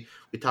 honestly.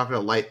 We talked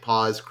about Light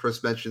Paws.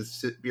 Chris mentioned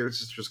Bearded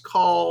Sister's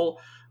Call.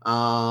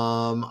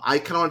 I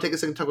kind of want to take a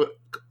second to talk about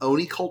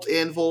Oni Cult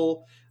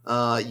Anvil.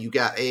 You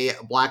got a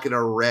black and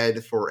a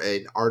red for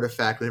an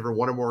artifact. Whenever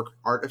one or more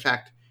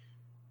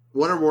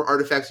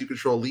artifacts you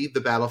control leave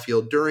the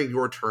battlefield during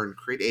your turn,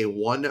 create a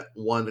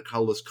 1/1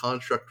 colorless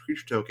construct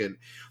creature token.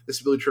 This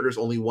ability triggers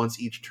only once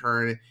each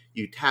turn.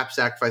 You tap,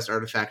 sacrifice an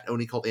artifact.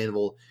 Oni Cult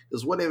Anvil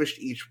deals 1 damage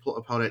to each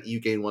opponent. You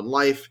gain 1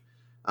 life.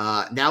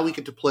 Now we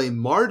get to play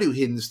Mardu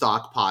Hidden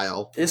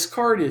Stockpile. This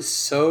card is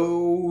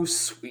so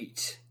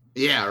sweet.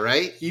 Yeah,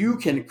 right? You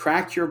can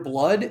crack your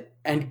blood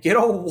and get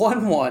a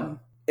 1/1.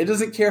 It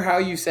doesn't care how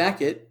you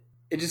sack it.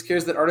 It just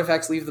cares that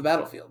artifacts leave the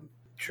battlefield.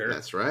 Sure.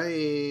 That's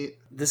right.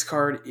 This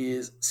card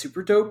is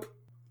super dope.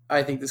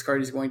 I think this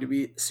card is going to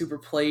be super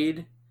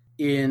played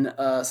in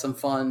some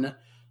fun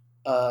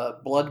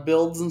blood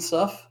builds and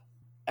stuff.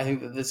 I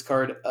think that this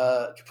card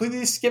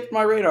completely skipped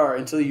my radar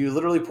until you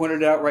literally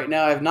pointed it out right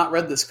now. I have not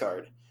read this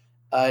card.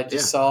 I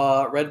just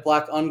saw red,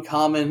 black,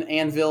 uncommon,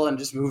 anvil, and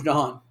just moved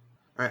on. All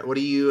right. What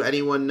do you?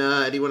 Anyone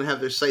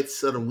have their sights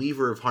set on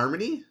Weaver of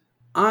Harmony?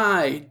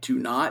 I do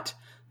not,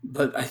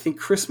 but I think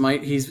Chris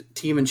might. He's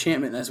Team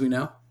Enchantment, as we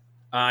know.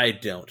 I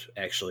don't,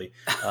 actually.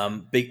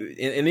 And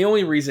the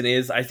only reason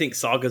is I think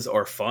sagas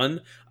are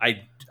fun.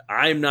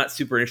 I'm not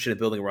super interested in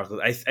building around.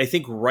 I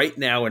think right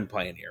now in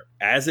Pioneer,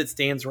 as it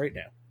stands right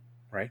now,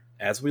 right,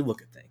 as we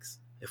look at things,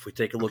 if we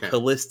take a look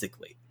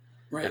holistically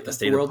at the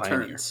state of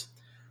Pioneer,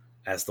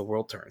 as the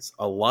world turns,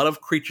 a lot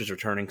of creatures are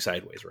turning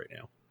sideways right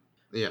now.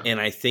 Yeah.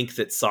 And I think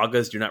that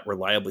sagas do not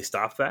reliably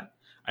stop that.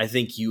 I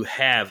think you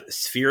have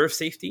Sphere of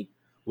Safety,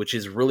 which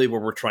is really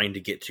where we're trying to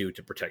get to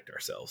protect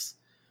ourselves.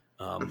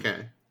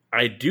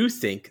 I do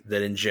think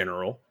that in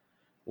general,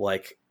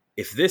 like,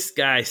 if this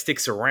guy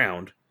sticks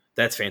around,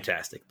 that's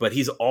fantastic. But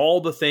he's all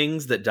the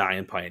things that die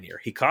in Pioneer.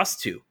 He costs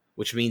 2,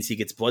 which means he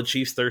gets Blood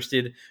Chiefs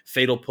Thirsted,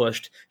 Fatal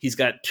Pushed. He's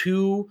got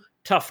 2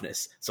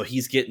 toughness. So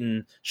he's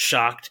getting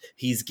shocked.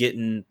 He's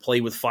getting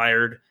Play with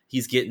Fired.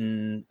 He's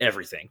getting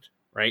everything,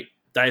 right?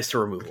 Dies to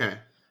removal. Okay.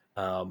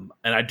 And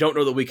I don't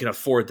know that we can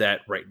afford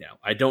that right now.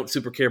 I don't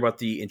super care about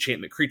the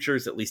enchantment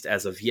creatures, at least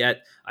as of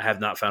yet. I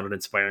have not found an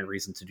inspiring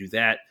reason to do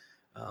that.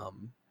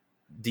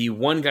 The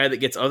one guy that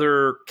gets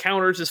other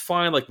counters is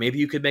fine. Like, maybe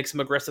you could make some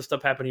aggressive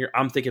stuff happen here.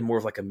 I'm thinking more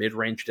of like a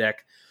mid-range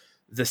deck.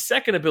 The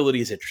second ability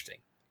is interesting.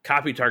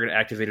 Copy target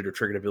activated or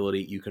triggered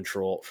ability you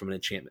control from an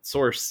enchantment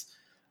source.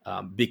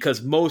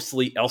 Because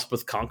mostly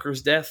Elspeth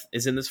Conquers Death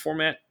is in this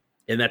format,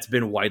 and that's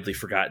been widely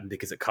forgotten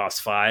because it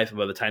costs 5. And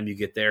by the time you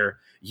get there,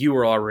 you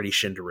are already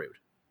Shindaru'd.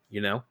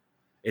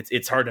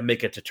 It's hard to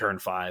make it to turn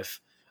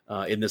 5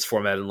 in this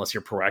format unless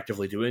you're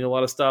proactively doing a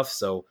lot of stuff.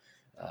 So,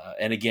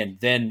 and again,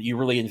 then you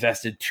really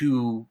invested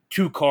two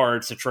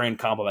cards to try and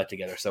combo that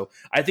together. So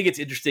I think it's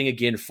interesting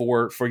again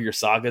for your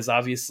sagas,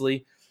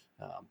 obviously.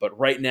 But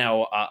right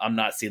now, I'm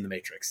not seeing the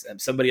Matrix.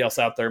 And somebody else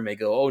out there may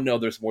go, "Oh no,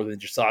 there's more than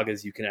just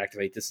sagas. You can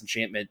activate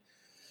Disenchantment."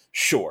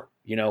 Sure,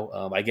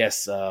 I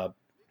guess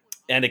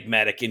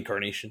Enigmatic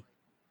Incarnation.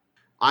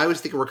 I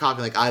was thinking we're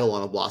copying like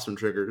Eidolon of Blossom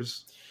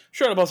triggers.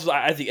 Sure,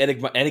 I think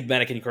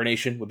Enigmatic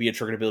Incarnation would be a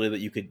triggered ability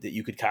that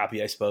you could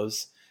copy, I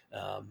suppose.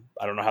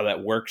 I don't know how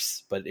that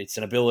works, but it's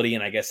an ability,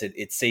 and I guess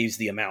it saves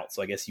the amount.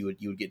 So I guess you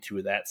would get 2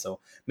 of that. So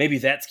maybe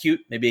that's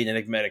cute. Maybe an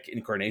Enigmatic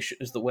Incarnation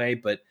is the way.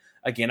 But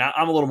again,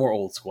 I'm a little more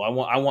old school.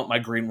 I want my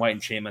green-white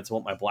enchantments. I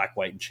want my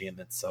black-white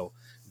enchantments. So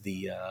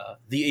the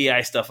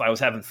AI stuff, I was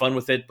having fun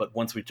with it, but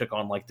once we took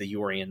on like the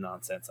Yorian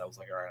nonsense, I was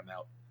like, all right, I'm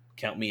out.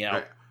 Count me out.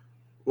 Right.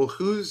 Well,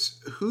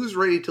 who's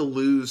ready to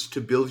lose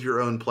to build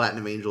your own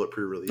Platinum Angel at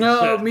pre-release?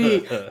 Oh,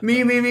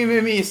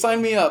 me.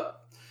 Sign me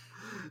up.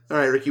 All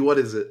right, Ricky, what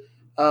is it?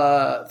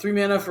 3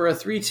 mana for a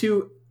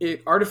 3/2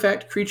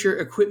 artifact creature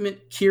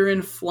equipment.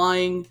 Kieran,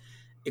 flying.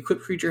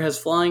 Equipped creature has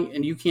flying,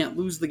 and you can't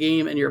lose the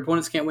game, and your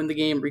opponents can't win the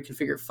game.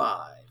 Reconfigure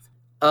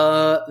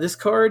 5. This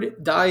card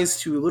dies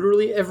to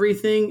literally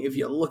everything. If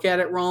you look at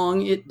it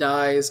wrong, it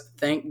dies.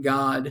 Thank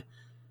God.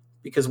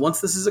 Because once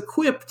this is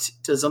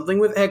equipped to something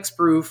with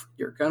hexproof,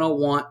 you're gonna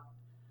want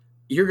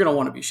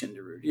to be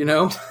Shindaru'd,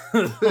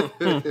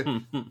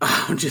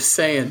 I'm just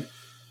saying.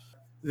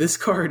 This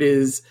card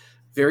is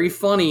very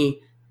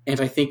funny, and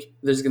I think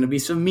there's gonna be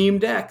some meme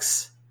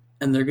decks,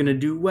 and they're gonna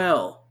do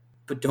well.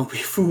 But don't be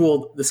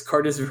fooled. This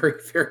card is very,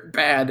 very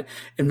bad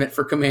and meant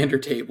for commander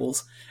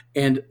tables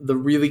and the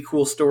really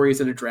cool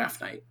stories at a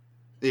draft night.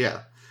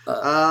 Yeah. Who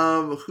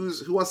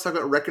wants to talk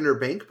about Reckoner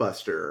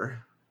Bankbuster?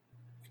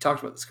 We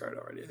talked about this card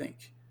already, I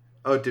think.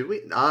 Oh, did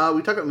we? We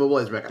talked about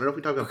Mobilized Mech. I don't know if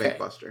we talked about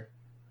Bankbuster.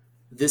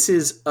 This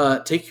is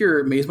take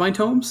your Maze Mind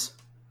Tomes.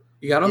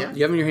 You got them? Yeah.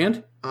 You have them in your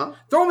hand? Uh-huh.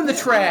 Throw them in the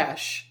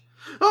trash.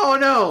 Oh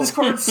no! This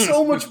card's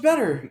so much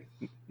better.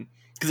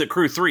 Because it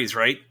crew 3s,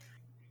 right?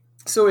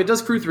 So it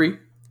does crew 3,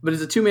 but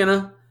it's a 2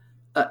 mana,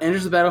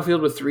 enters the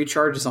battlefield with 3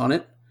 charges on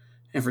it,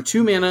 and for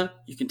 2 mana,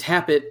 you can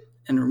tap it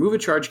and remove a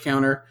charge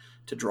counter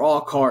to draw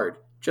a card,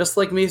 just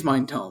like Maze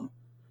Mind Tome.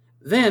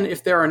 Then,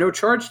 if there are no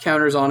charge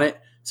counters on it,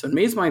 so in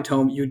Maze Mind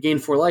Tome, you would gain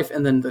 4 life,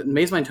 and then the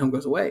Maze Mind Tome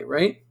goes away,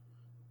 right?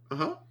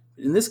 Uh-huh.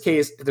 In this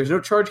case, if there's no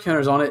charge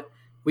counters on it,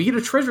 we get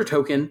a treasure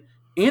token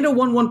and a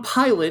 1/1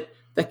 pilot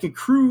that can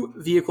crew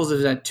vehicles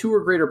that have 2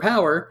 or greater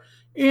power,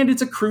 and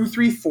it's a crew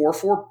 3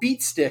 4/4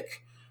 beat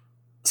stick.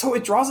 So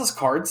it draws us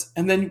cards,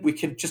 and then we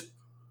can just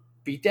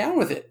beat down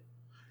with it.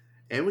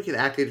 And we can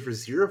activate it for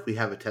 0 if we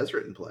have a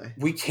Tezzeret in play.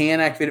 We can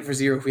activate it for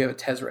 0 if we have a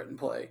Tezzeret in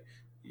play.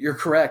 You're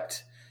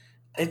correct.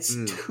 It's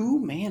 2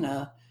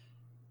 mana.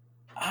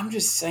 I'm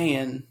just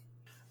saying.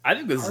 I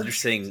think this is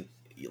interesting,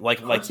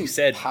 like you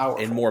said,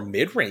 powerful. in more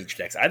mid-range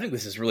decks. I think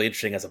this is really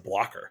interesting as a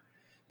blocker.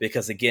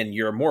 Because, again,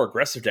 your more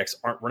aggressive decks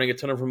aren't running a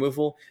ton of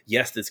removal.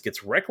 Yes, this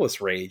gets Reckless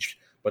Raged,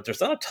 but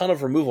there's not a ton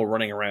of removal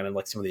running around in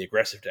like some of the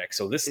aggressive decks.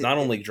 So this not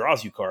only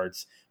draws you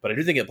cards, but I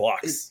do think it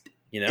blocks.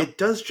 It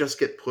does just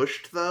get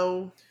pushed,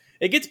 though.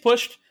 It gets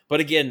pushed, but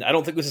again, I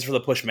don't think this is for the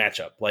push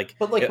matchup. We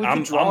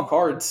can draw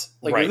cards.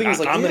 Like, right, the thing is,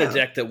 I'm in a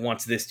deck that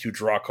wants this to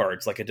draw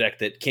cards, like a deck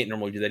that can't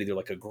normally do that, either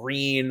like a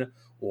green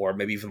or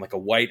maybe even like a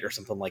white or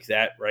something like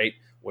that, right?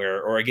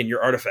 Or again,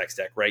 your artifacts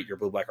deck, right? Your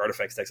blue-black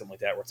artifacts deck, something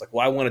like that, where it's like,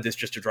 well, I wanted this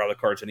just to draw the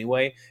cards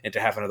anyway and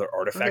to have another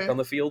artifact on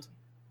the field.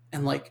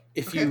 And like,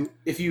 if you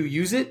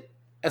use it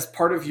as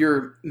part of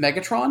your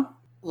Megatron,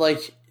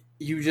 like,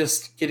 you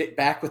just get it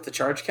back with the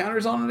charge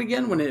counters on it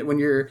again when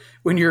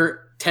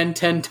your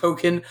 10/10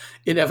 token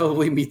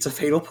inevitably meets a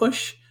fatal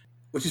push,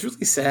 which is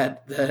really sad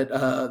that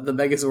the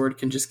Megazord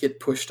can just get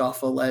pushed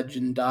off a ledge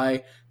and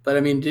die. But I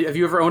mean, have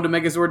you ever owned a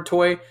Megazord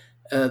toy?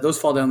 Those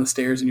fall down the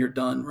stairs and you're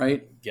done,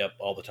 right? Yep,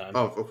 all the time.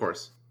 Oh, of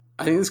course.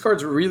 I think this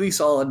card's really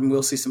solid and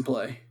we'll see some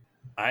play.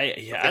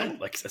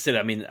 Like I said,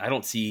 I mean, I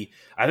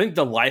think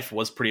the life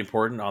was pretty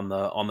important on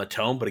the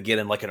tome, but again,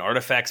 in like an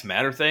artifacts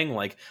matter thing,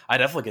 like I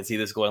definitely can see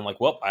this going like,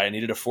 well, I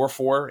needed a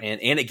 4/4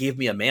 and it gave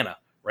me a mana,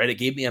 right? It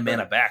gave me a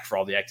mana back for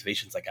all the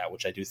activations I got,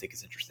 which I do think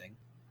is interesting.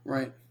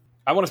 Right.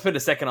 I want to spend a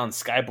second on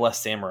Skyblessed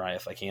Samurai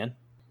if I can.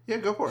 Yeah,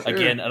 go for it.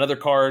 Again, another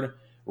card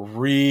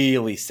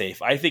really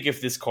safe. I think if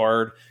this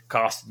card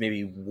cost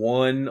maybe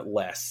 1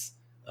 less,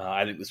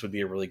 I think this would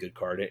be a really good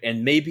card.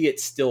 And maybe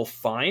it's still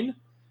fine.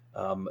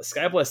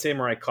 Skyblessed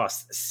Samurai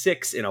costs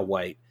 6 in a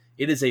white.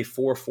 It is a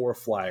 4/4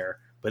 flyer,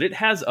 but it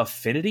has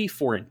affinity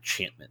for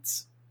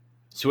enchantments.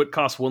 So it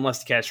costs 1 less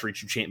to cast for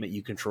each enchantment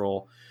you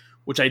control,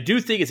 which I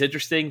do think is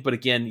interesting. But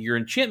again, your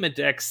enchantment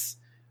decks,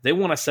 they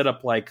want to set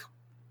up like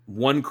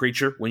 1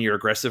 creature when you're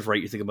aggressive,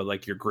 right? You think about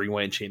like your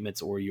green-white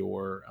enchantments or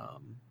your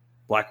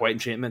black-white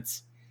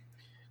enchantments.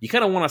 You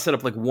kind of want to set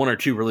up like 1 or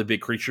 2 really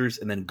big creatures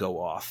and then go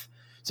off.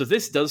 So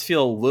this does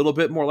feel a little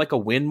bit more like a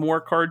win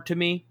more card to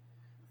me.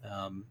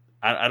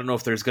 I don't know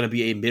if there's going to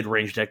be a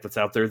mid-range deck that's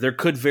out there. There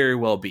could very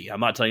well be.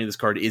 I'm not telling you this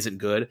card isn't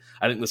good.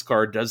 I think this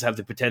card does have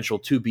the potential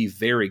to be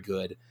very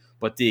good.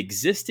 But the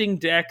existing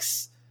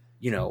decks,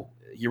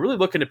 you're really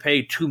looking to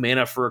pay 2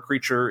 mana for a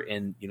creature.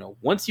 And,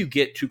 once you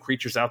get 2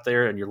 creatures out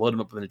there and you're loading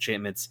them up with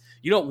enchantments,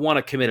 you don't want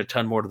to commit a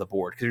ton more to the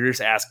board because you're just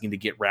asking to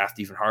get Wrath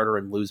even harder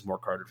and lose more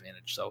card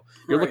advantage. So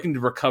you're looking to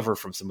recover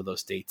from some of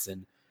those states.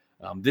 And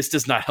this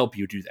does not help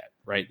you do that,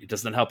 right? It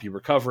does not help you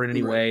recover in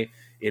any way.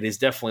 It is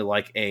definitely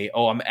like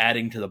I'm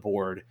adding to the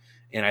board.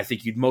 And I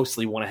think you'd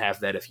mostly want to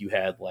have that if you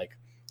had like,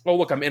 oh,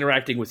 look, I'm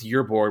interacting with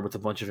your board with a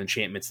bunch of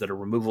enchantments that are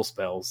removal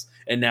spells,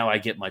 and now I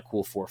get my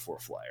cool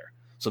 4/4 flyer.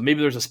 So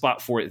maybe there's a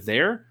spot for it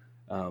there,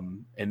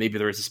 and maybe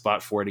there is a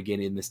spot for it again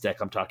in this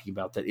deck I'm talking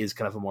about that is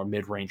kind of a more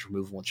mid-range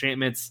removal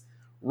enchantments.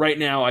 Right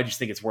now, I just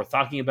think it's worth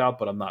talking about,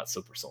 but I'm not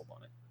super sold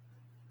on it.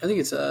 I think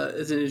it's an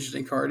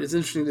interesting card. It's an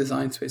interesting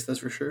design space, that's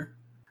for sure.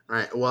 All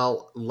right,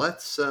 well,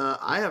 let's...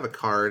 I have a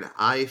card,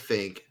 I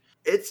think...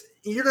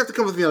 You're going to have to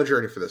come with me on a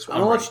journey for this one.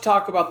 I'm going to let you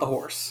talk about the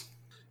horse.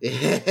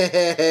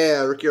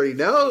 Yeah, Ricky already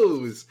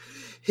knows.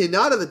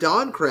 Hinata the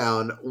Dawn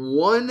Crown,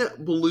 1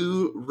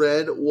 blue,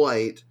 red,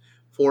 white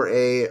for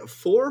a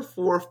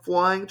 4/4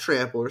 flying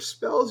trampler.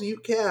 Spells you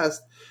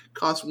cast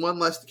cost 1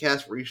 less to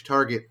cast for each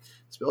target.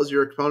 Spells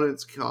your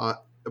opponents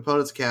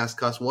cast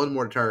cost 1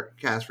 more to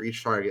cast for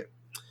each target.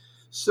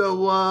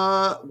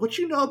 So, what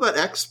you know about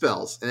X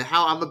spells and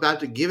how I'm about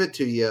to give it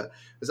to you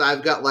is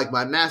I've got like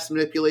my Mass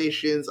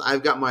Manipulations,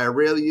 I've got my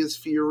Aurelia's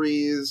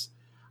Furies.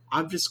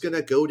 I'm just going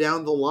to go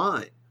down the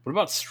line. What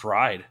about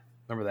Stride?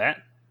 Remember that?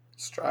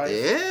 Stride?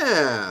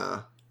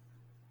 Yeah.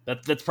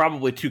 That's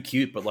probably too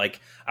cute, but like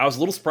I was a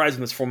little surprised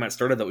when this format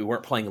started that we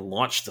weren't playing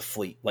Launch the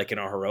Fleet like in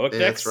our heroic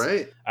decks. That's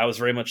right. I was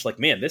very much like,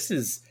 man, this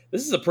is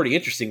a pretty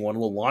interesting one.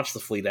 We'll launch the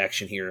Fleet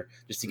action here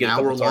just to get now a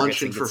couple we're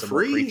targets launching and get for some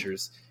free. More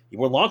creatures.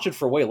 We're launching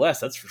for way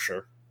less, that's for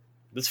sure.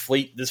 This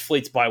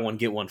fleet's buy one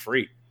get one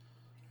free.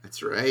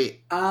 That's right.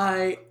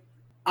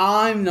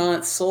 I'm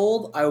not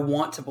sold. I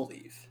want to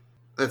believe.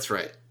 That's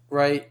right.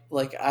 Right?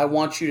 Like I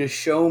want you to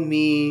show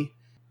me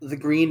the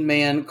green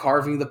man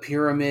carving the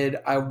pyramid.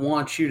 I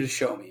want you to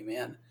show me,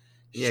 man.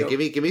 Yeah,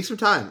 give me some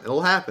time.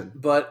 It'll happen.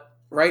 But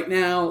right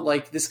now,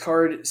 like this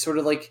card sort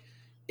of like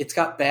it's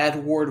got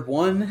bad ward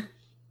 1 and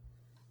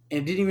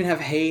it didn't even have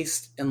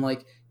haste, and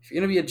like if you're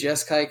gonna be a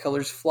Jeskai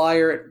colors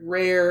flyer at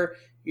rare,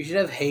 You should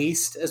have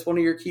haste as one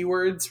of your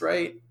keywords,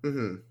 right?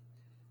 Mm-hmm.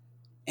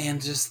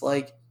 And just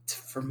like,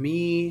 for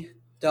me,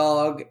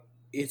 dog,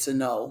 it's a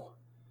no. All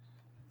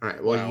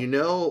right. Well, Wow. you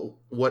know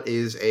what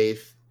is a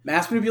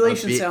Mass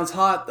manipulation A bit- sounds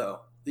hot, though.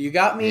 You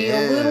got me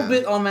a little Yeah.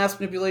 bit on mass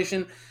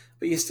manipulation,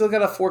 but you still got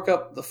to fork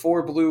up the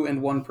 4 blue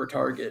and 1 per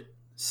target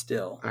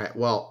still. all right.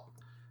 Well,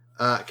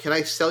 can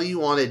I sell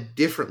you on a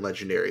different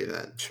legendary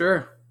then?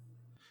 Sure.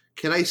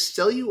 Can I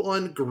sell you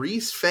on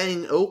Grease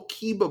Fang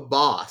Okiba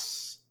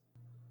Boss?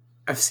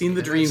 I've seen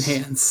the dream Yes.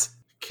 hands.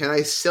 Can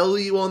I sell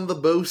you on the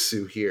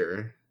Bosu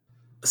here?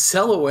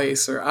 Sell away,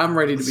 sir. I'm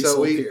ready to be So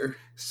sold we- here.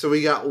 So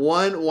we got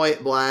 1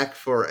 white-black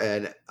for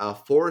a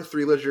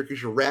 4/3 legendary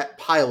creature Rat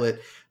Pilot.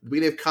 At the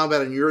beginning of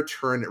combat on your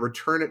turn,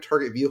 return a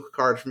target vehicle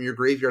card from your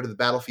graveyard to the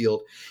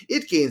battlefield.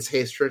 It gains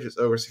haste to its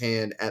owner's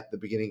hand at the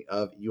beginning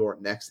of your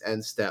next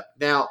end step.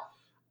 Now,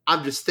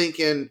 I'm just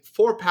thinking,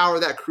 4 power,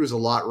 that accrues a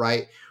lot,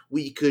 right?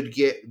 We could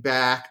get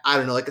back, I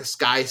don't know, like a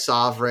Sky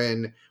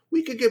Sovereign.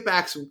 We could get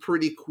back some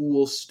pretty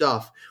cool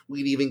stuff.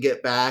 We'd even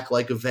get back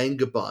like a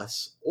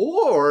Vengabus.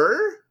 Or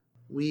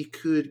we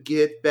could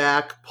get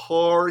back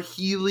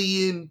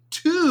Parhelion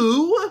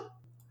 2.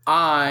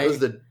 I Was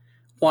the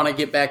want to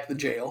get back to the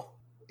jail.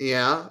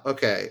 Yeah,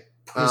 okay.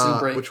 Prison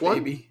break, which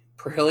one? baby.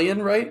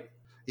 Perhelion, right?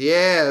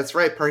 Yeah, that's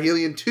right.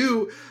 Parhelion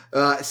 2,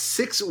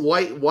 6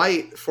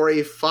 white for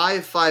a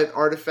 5/5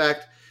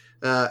 artifact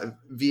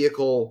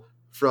vehicle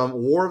from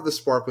War of the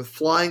Spark with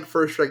flying,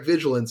 first strike,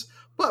 vigilance.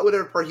 But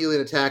whenever Parhelion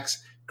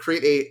attacks,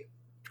 create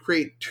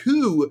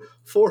 2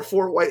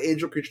 4/4 white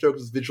angel creature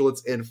tokens with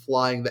vigilance and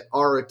flying that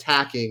are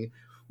attacking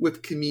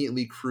with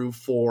conveniently crew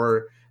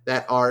 4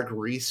 that our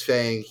Grease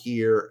Fang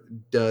here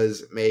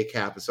does make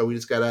happen. So we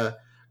just gotta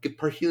get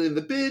Parhelion in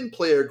the bin,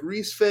 play our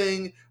Grease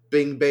Fang,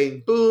 bing,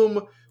 bang,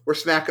 boom. We're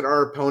smacking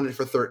our opponent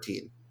for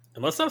 13.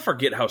 And let's not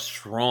forget how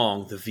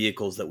strong the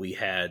vehicles that we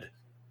had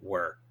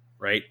were,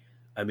 right?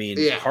 I mean,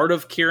 Yeah. Heart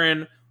of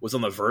Kirin was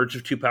on the verge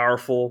of too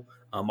powerful.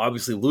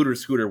 Obviously, Looter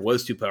Scooter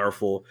was too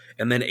powerful.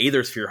 And then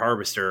Aethersphere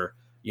Harvester,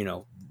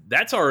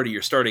 that's already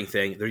your starting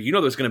thing.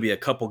 There's going to be a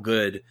couple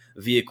good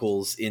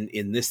vehicles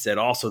in this set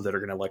also that are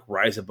going to like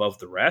rise above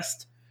the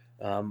rest.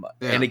 And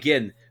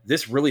again,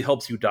 this really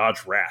helps you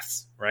dodge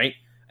wraths, right?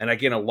 And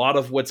again, a lot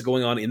of what's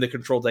going on in the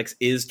control decks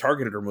is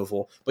targeted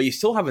removal, but you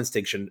still have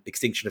extinction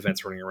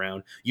events running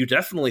around. You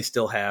definitely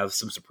still have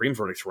some Supreme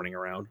Verdicts running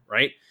around,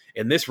 right?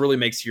 And this really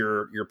makes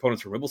your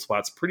opponent's removal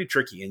spots pretty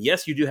tricky. And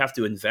yes, you do have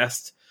to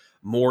invest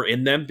more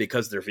in them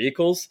because they're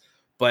vehicles,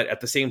 but at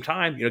the same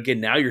time,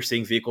 again, now you're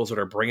seeing vehicles that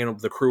are bringing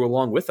the crew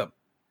along with them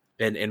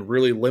and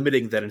really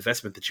limiting that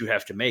investment that you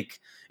have to make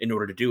in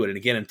order to do it. And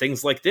again, in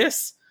things like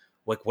this,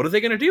 like, what are they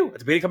going to do? At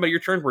the beginning of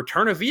your turn,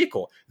 return a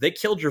vehicle. They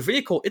killed your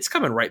vehicle. It's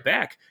coming right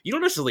back. You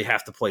don't necessarily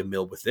have to play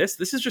mill with this.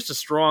 This is just a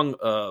strong,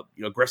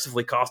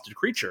 aggressively costed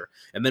creature.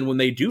 And then when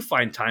they do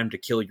find time to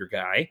kill your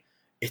guy,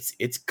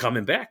 it's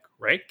coming back,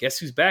 right? Guess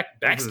who's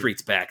back?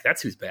 Backstreet's back.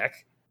 That's who's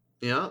back.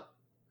 Yeah.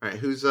 All right.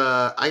 Who's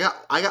I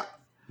got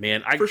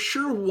Man, for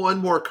sure one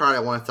more card I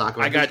want to talk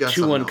about. I got 2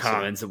 something else?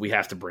 uncommons that we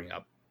have to bring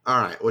up.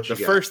 All right. What you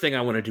The got? first thing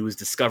I want to do is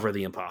discover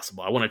the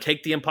impossible. I want to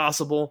take the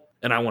impossible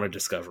and I want to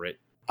discover it.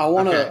 I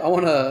want to Okay. I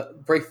want to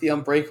break the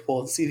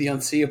unbreakable and see the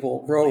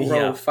unseeable. Row,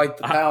 Yeah. fight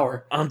the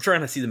power. I'm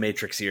trying to see the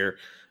matrix here.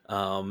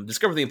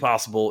 Discover the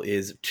Impossible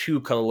is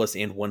 2 colorless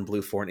and 1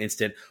 blue for an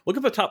instant. Look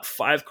at the top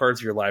 5 cards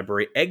of your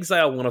library,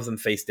 exile one of them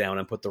face down,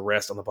 and put the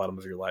rest on the bottom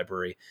of your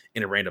library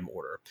in a random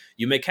order.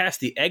 You may cast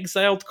the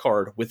exiled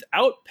card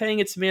without paying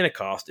its mana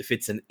cost if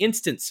it's an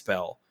instant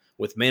spell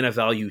with mana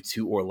value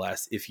 2 or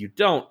less. If you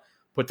don't,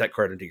 put that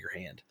card into your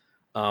hand.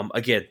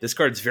 Again, this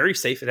card's very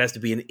safe. It has to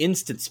be an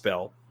instant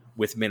spell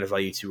with mana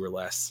value 2 or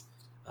less.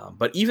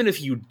 But even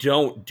if you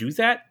don't do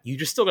that, you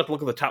just still got to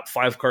look at the top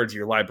 5 cards of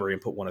your library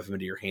and put one of them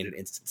into your hand at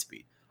instant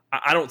speed.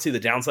 I don't see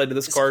the downside to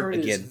this card.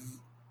 Again, is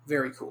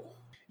very cool.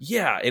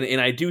 yeah, and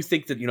I do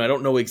think that, I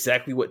don't know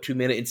exactly what 2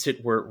 mana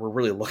instant we're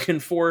really looking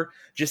for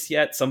just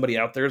yet. Somebody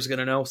out there is going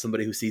to know,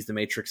 somebody who sees the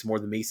Matrix more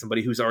than me,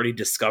 somebody who's already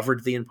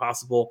discovered the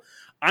impossible.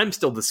 I'm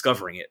still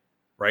discovering it,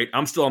 right?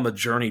 I'm still on the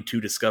journey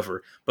to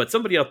discover, but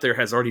somebody out there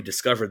has already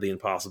discovered the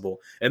impossible,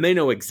 and they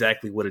know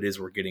exactly what it is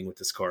we're getting with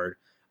this card.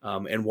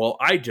 And while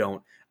I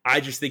don't,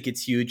 I just think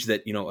it's huge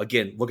that,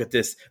 again, look at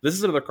this. This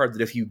is another card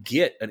that if you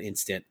get an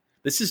instant,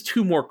 this is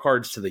 2 more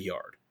cards to the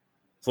yard.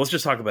 So let's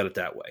just talk about it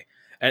that way.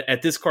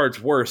 At this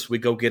card's worst, we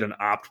go get an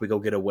opt, we go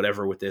get a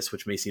whatever with this,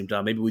 which may seem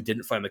dumb. Maybe we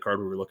didn't find the card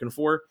we were looking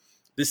for.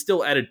 This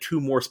still added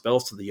 2 more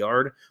spells to the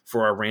yard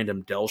for our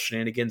random Dell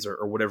shenanigans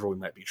or whatever we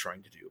might be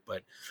trying to do.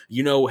 But,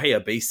 hey,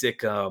 a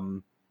basic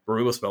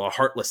removal spell, a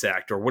Heartless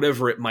Act, or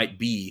whatever it might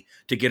be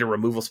to get a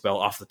removal spell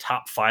off the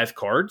top 5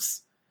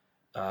 cards,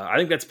 I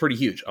think that's pretty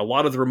huge. A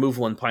lot of the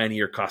removal in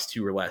Pioneer costs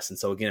 2 or less. And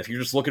so, again, if you're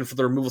just looking for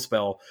the removal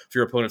spell for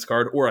your opponent's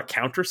card or a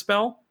counter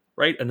spell,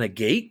 right, a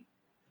negate,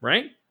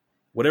 right,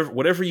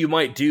 whatever you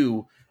might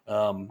do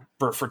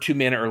for 2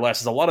 mana or less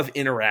is a lot of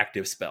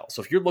interactive spells.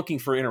 So if you're looking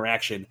for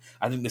interaction,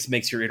 I think this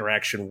makes your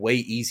interaction way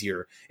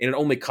easier, and it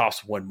only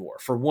costs 1 more.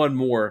 For 1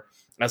 more,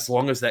 as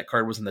long as that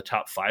card was in the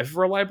top 5 of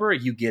our library,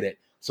 you get it.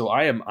 So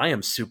I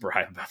am super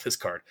hyped about this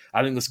card.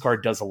 I think this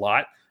card does a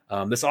lot.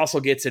 This also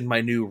gets in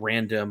my new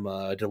random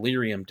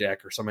Delirium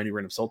deck, or some of my new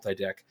random Sultai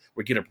deck,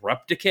 where you get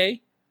Abrupt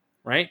Decay,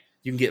 right?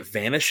 You can get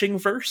Vanishing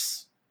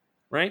Verse,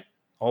 right?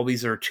 All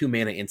these are 2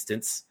 mana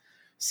instants.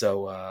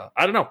 So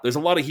I don't know. There's a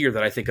lot of here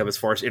that I think of as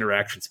far as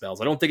interaction spells.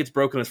 I don't think it's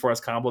broken as far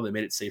as combo. They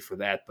made it safe for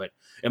that. But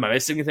am I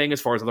missing anything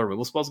as far as other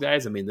removal spells,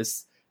 guys? I mean,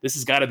 this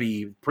has got to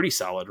be pretty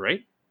solid,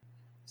 right?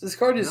 So this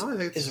card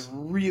is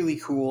really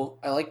cool.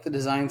 I like the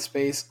design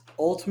space.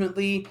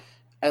 Ultimately,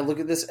 I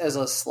look at this as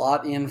a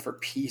slot in for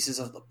pieces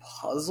of the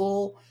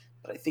puzzle,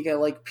 but I think I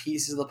like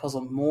pieces of the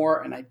puzzle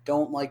more, and I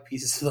don't like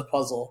pieces of the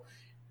puzzle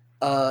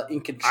in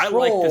Control. I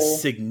like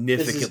this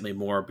significantly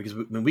more because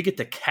we get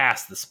to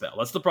cast the spell.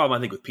 That's the problem, I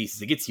think, with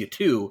pieces. It gets you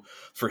 2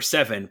 for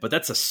 7, but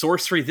that's a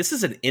sorcery. This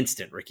is an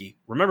instant, Ricky.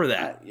 Remember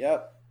that.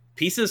 Yep.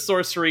 Pieces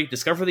sorcery,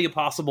 discover the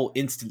impossible,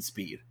 instant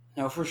speed.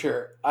 No, for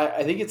sure.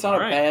 I think it's not a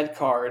bad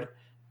card.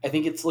 I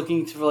think it's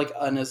looking for like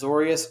an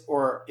Azorius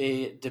or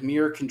a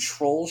Dimir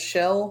Control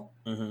Shell.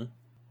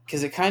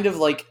 Because it kind of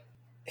lets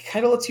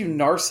you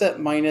Narset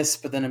minus,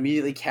 but then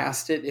immediately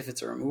cast it if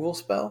it's a removal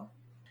spell.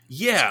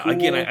 Yeah, cool.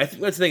 Again, I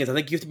think that's the thing is I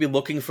think you have to be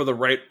looking for the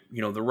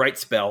right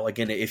spell.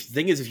 Again, the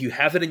thing is, if you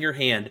have it in your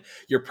hand,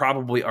 you're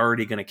probably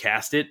already going to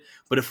cast it.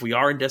 But if we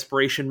are in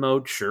desperation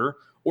mode, sure.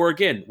 Or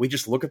again, we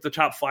just look at the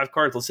top 5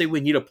 cards. Let's say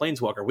we need a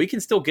Planeswalker. We can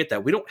still get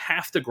that. We don't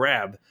have to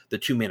grab the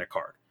 2 mana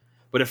card.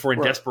 But if we're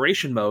in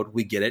desperation mode,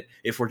 we get it.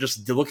 If we're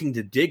just looking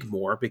to dig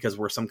more because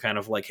we're some kind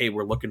of like, hey,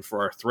 we're looking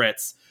for our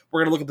threats,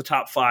 we're going to look at the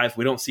top 5.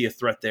 We don't see a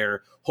threat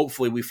there.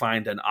 Hopefully we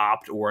find an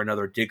opt or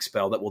another dig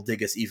spell that will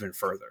dig us even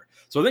further.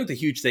 So I think the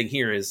huge thing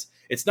here is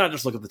it's not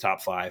just look at the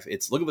top 5.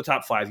 It's look at the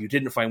top 5. You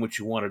didn't find what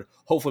you wanted.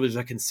 Hopefully there's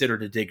a consider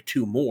to dig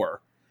 2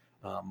 more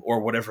or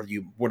whatever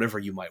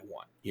you might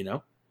want, you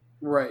know?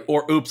 Right.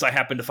 Or, oops, I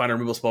happened to find a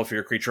removal spell for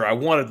your creature. I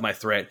wanted my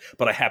threat,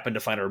 but I happened to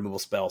find a removal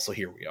spell, so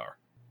here we are.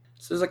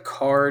 So there's a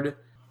card,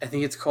 I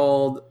think it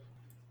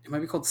might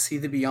be called See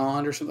the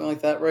Beyond or something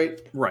like that, right?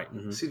 Right.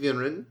 See the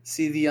Unwritten?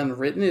 See the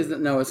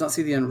Unwritten? No, it's not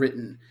See the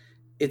Unwritten.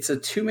 It's a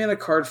 2-mana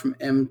card from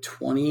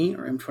M20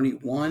 or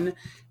M21.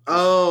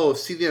 Oh,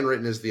 See the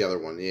Unwritten is the other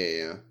one.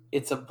 Yeah.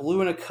 It's a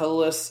blue and a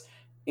colorless,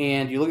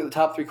 and you look at the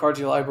top 3 cards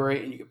of your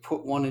library, and you can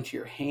put one into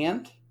your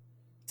hand.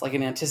 It's like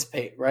an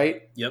Anticipate,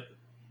 right? Yep.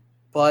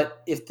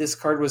 But if this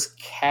card was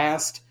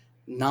cast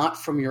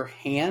not from your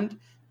hand,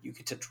 you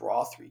get to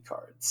draw 3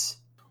 cards.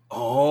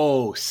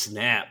 Oh,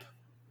 snap.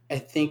 I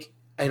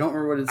don't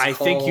remember what it's called. I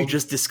think you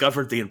just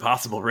discovered the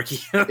impossible, Ricky.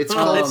 It's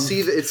called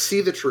See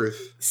the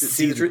Truth.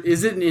 See the Truth.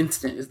 Is it an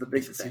instant is the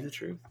big thing. See the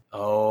Truth?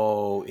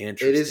 Oh,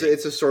 interesting.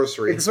 It's a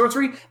sorcery. It's a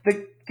sorcery.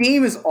 The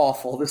game is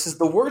awful. This is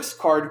the worst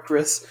card,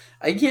 Chris.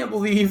 I can't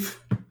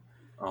believe...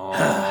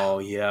 Oh,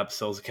 yep.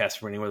 Cells a cast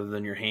from anywhere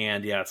than your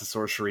hand. Yeah, it's a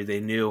sorcery. They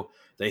knew.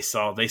 They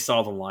saw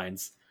the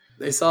lines.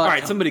 They saw. All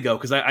right, somebody go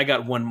because I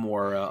got one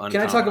more.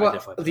 Can I talk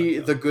about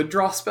the good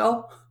draw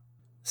spell?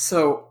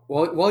 So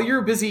while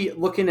you're busy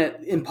looking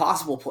at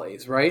impossible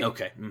plays, right?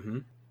 Okay. Mm-hmm.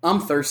 I'm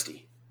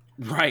thirsty.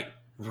 Right.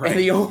 And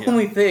the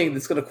only thing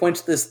that's going to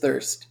quench this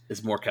thirst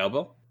is more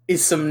cowbell.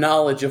 Is some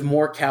knowledge of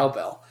more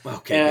cowbell.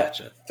 Okay,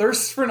 gotcha.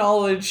 Thirst for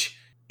knowledge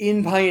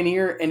in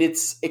Pioneer, and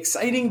it's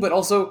exciting, but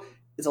also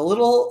it's a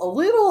little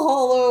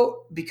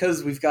hollow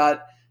because we've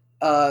got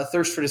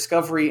Thirst for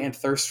Discovery and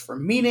Thirst for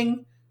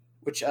Meaning,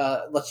 which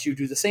lets you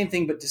do the same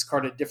thing but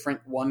discard a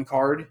different 1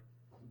 card.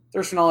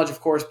 Thirst for Knowledge, of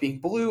course, being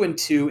blue and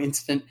 2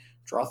 instant,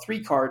 draw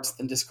 3 cards,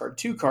 then discard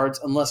 2 cards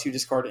unless you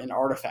discard an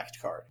artifact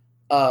card.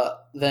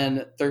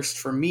 Then Thirst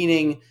for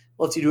Meaning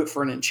lets you do it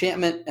for an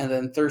enchantment, and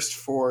then Thirst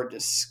for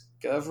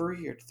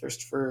Discovery or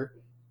Thirst for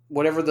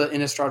whatever the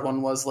Innistrad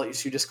one was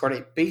lets you discard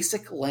a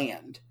basic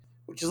land,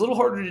 which is a little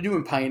harder to do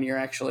in Pioneer,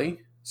 actually,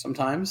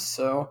 sometimes.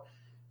 So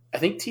I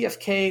think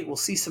TFK will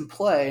see some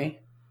play.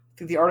 I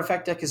think the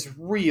artifact deck is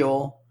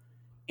real,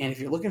 and if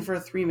you're looking for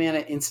a 3-mana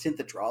instant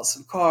that draws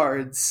some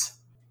cards,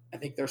 I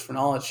think Thirst for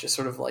Knowledge just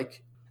sort of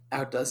like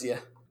outdoes you.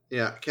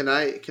 Yeah, can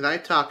I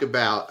talk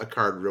about a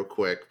card real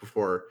quick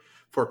before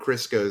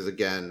Chris goes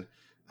again?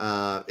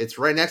 It's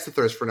right next to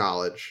Thirst for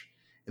Knowledge,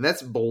 and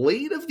that's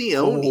Blade of the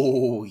Oni.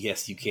 Oh,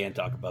 yes, you can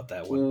talk about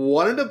that one.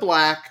 1 and a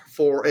black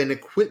for an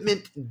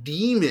Equipment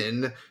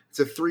Demon. It's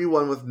a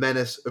 3/1 with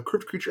Menace. A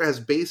crypt creature has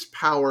base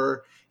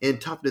power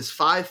and toughness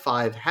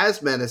 5/5,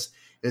 has Menace,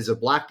 and is a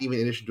black demon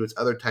in addition to its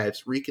other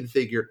types.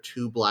 Reconfigure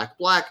 2 black.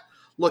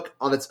 Look,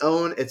 on its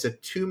own, it's a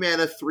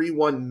 2-mana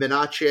 3/1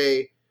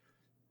 Menace.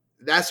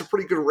 That's a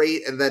pretty good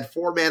rate. And then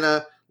 4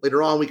 mana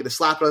later on, we can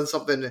slap it on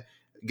something,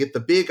 get the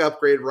big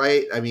upgrade,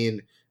 right? I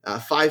mean,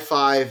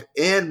 5/5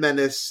 and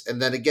Menace.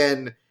 And then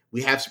again,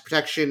 we have some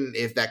protection.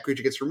 If that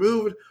creature gets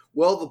removed,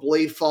 well, the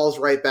blade falls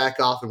right back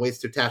off and waits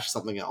to attach to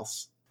something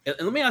else. And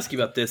let me ask you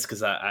about this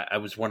because I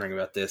was wondering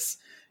about this.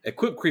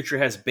 Equipped creature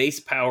has base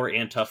power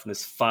and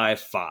toughness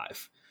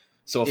 5/5.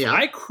 So if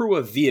I crew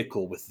a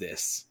vehicle with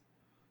this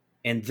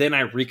and then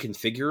I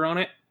reconfigure on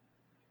it,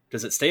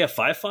 does it stay a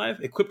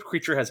 5/5? Equipped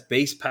creature has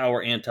base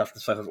power and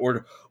toughness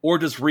 5/5. Or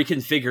does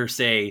reconfigure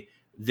say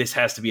this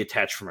has to be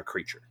attached from a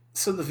creature?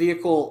 So the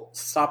vehicle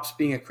stops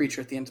being a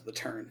creature at the end of the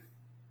turn.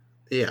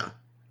 Yeah.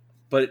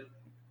 But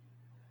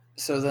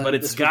So then but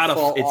it's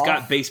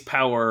got base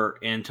power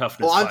and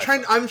toughness. Well,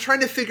 I'm trying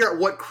to figure out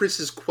what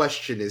Chris's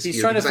question is. He's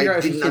here trying to figure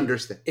out didn't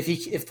understand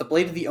if the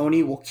Blade of the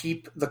Oni will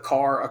keep the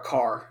car a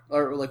car,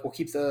 or like will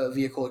keep the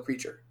vehicle a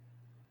creature.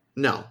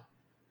 No.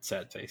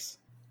 Sad face.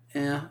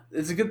 Yeah,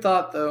 it's a good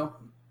thought though.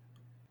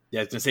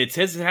 Yeah, I was gonna say it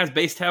says it has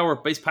base power,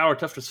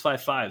 toughness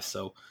 5/5,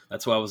 so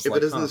that's why I was If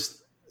like, it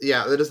doesn't,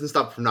 that doesn't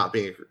stop from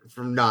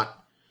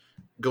not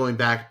going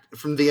back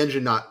from the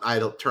engine not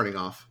idle turning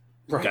off.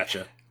 Right.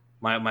 Gotcha.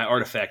 My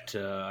artifact,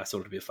 I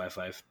sold it to be a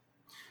 5/5.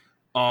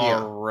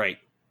 All right.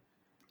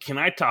 Can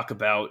I talk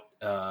about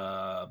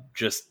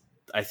just,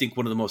 I think,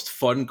 one of the most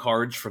fun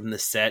cards from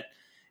this set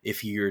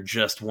if you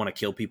just want to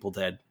kill people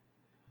dead?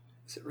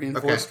 Is it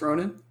Reinforced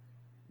Ronin?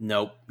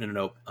 Nope.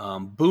 No.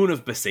 Boon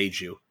of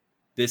Beseiju.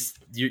 This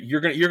you're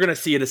gonna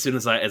see it as soon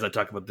as I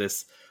talk about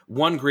this.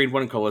 1 green,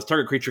 1 colorless.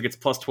 Target creature gets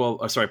plus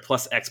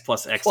X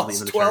plus X. Plus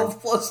 12,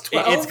 plus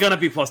 12? It's going to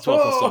be plus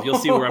 12, plus 12. You'll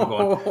see where I'm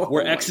going.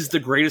 Where X is the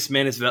greatest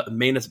mana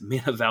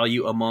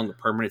value among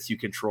permanents you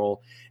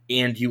control,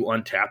 and you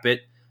untap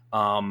it.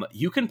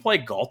 You can play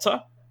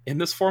Galta in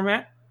this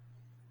format.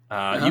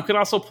 You can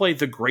also play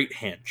the Great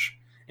Henge.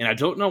 And I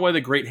don't know why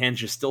the Great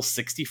Henge is still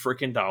 $60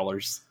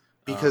 freaking.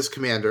 Because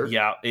Commander.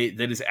 Yeah,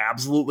 that is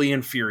absolutely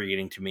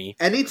infuriating to me.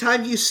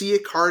 Anytime you see a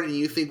card and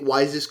you think,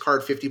 why is this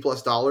card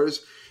 $50+?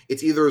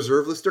 It's either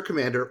Reserve List or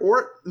Commander,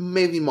 or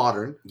maybe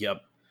Modern.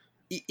 Yep.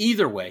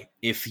 Either way,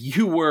 if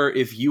you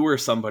were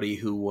somebody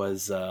who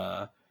was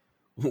a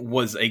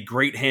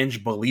Great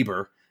Henge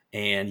believer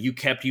and you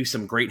kept you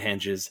some Great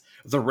Henges,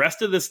 the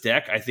rest of this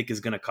deck I think is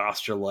going to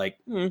cost you like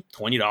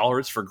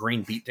 $20 for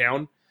green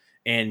beatdown,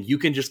 and you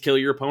can just kill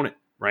your opponent,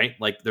 right?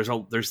 Like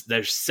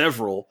there's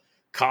several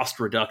cost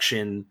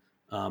reduction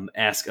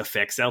esque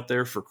effects out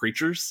there for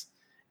creatures,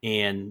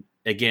 and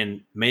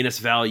again, manus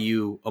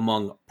value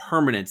among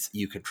permanents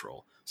you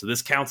control. So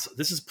this counts.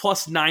 This is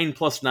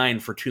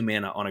 +9/+9 for 2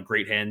 mana on a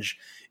Great Henge.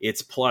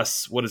 It's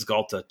plus, what is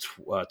Galta?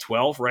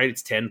 12, right?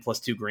 It's 10 plus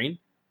 2 green.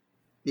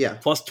 Yeah.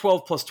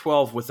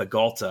 +12/+12 with a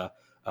Galta.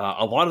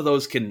 A lot of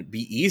those can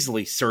be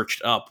easily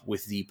searched up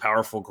with the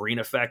powerful green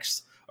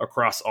effects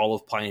across all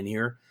of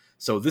Pioneer.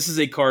 So this is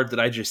a card that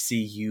I just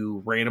see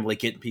you randomly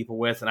getting people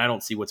with, and I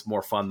don't see what's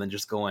more fun than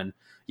just going,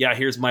 yeah,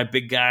 here's my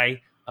big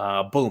guy.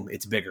 Boom,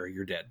 it's bigger.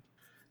 You're dead.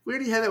 We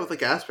already had that with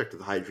like Aspect of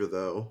the Hydra,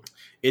 though.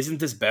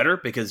 Isn't this better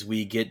because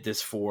we get this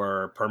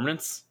for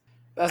permanents?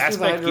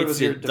 Aspect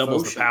gets it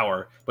doubles the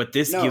power, but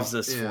this gives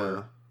us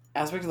for...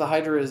 Aspect of the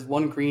Hydra is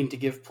 1 green to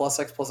give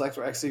 +X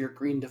or X to your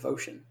green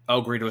devotion. Oh,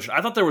 green devotion.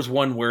 I thought there was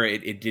one where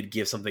it did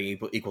give something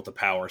equal to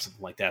power or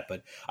something like that,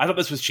 but I thought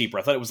this was cheaper.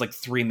 I thought it was like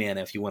 3 mana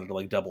if you wanted to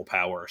like double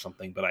power or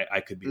something, but I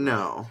could be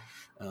wrong.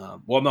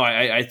 No.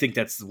 I think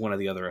that's one of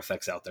the other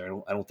effects out there.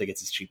 I don't think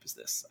it's as cheap as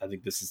this. I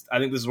think this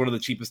is one of the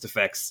cheapest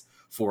effects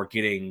for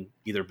getting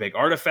either big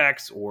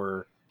artifacts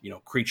or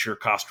creature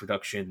cost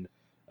reduction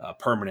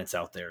permanents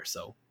out there.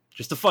 So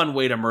just a fun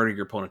way to murder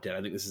your opponent dead.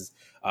 I think this is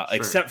Sure.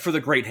 except for the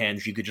Great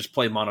Henge, you could just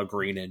play mono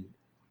green and.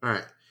 All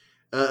right.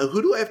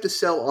 Who do I have to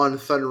sell on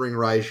Thundering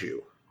Raiju?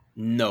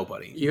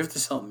 Nobody. You have to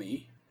sell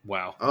me.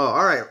 Wow. Oh,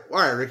 all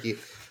right, Ricky.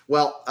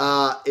 Well,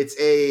 it's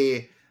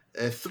a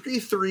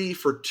 3/3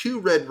 for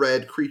 2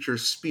 red creature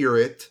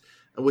spirit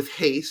with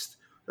haste.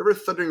 Whenever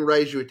Thundering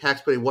Raiju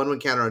attacks, put a 1/1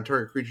 counter on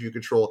target creature you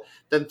control.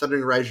 Then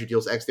Thundering Raiju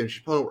deals X damage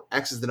to your opponent, where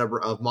X is the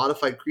number of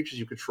modified creatures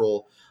you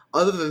control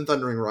other than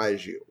Thundering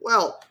Raiju.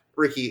 Well,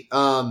 Ricky,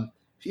 have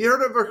you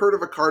ever heard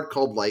of a card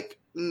called like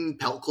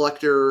Pelt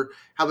Collector?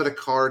 How about a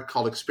card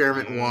called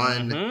Experiment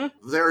 1?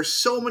 There are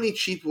so many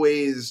cheap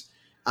ways.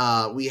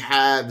 We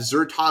have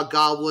Zertog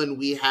Goblin.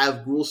 We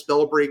have Gruul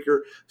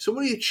Spellbreaker. So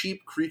many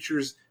cheap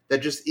creatures that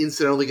just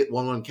incidentally get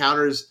 1/1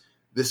 counters.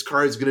 This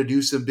card is going to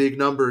do some big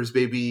numbers,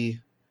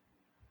 baby.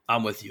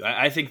 I'm with you.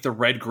 I think the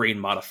red-green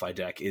modify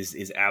deck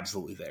is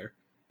absolutely there.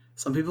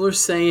 Some people are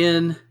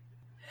saying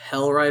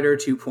Hellrider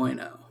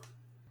 2.0.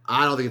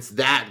 I don't think it's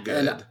that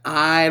good. And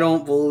I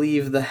don't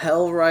believe the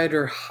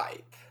Hellrider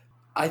hype.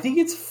 I think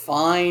it's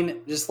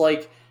fine, just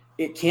like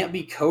it can't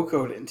be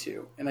Coco'd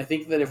into. And I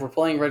think that if we're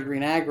playing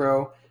red-green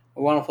aggro,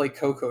 we want to play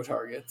Coco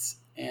targets.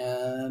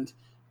 And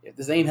if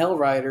this ain't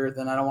Hellrider,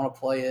 then I don't want to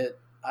play it.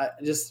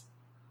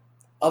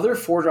 Other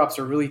 4-drops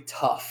are really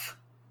tough.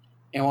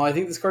 And while I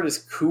think this card is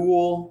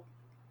cool,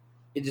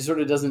 it just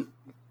sort of doesn't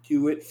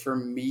do it for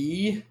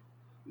me.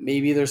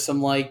 Maybe there's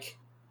some like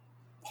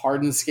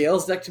Hardened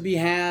Scales deck to be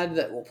had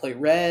that will play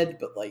red,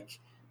 but like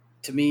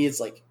to me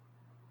it's like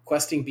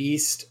Questing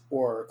Beast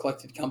or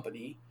Collected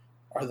Company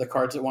are the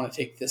cards that want to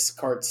take this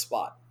card's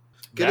spot.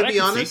 Gonna be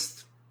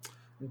honest,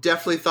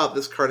 definitely thought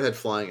this card had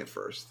flying at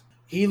first.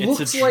 He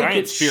looks like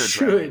it should.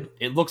 Dragon.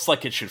 It looks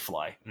like it should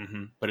fly,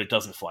 but it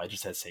doesn't fly. It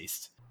just has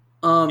haste.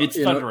 It's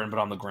thundering, but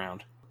on the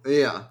ground.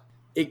 Yeah.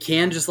 It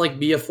can just like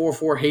be a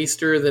 4/4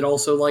 haster that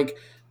also like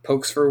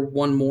pokes for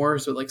 1 more,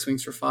 so it like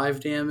swings for 5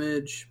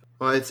 damage.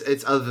 Well,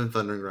 it's other than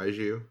Thundering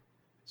Raiju,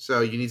 so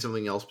you need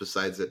something else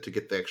besides it to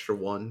get the extra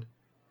 1.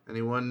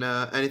 Anyone?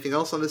 Anything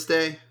else on this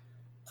day?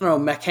 I don't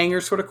know, Mech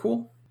Hanger's sort of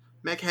cool.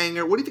 Mech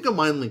Hanger. What do you think of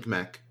Mind Link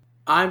Mech?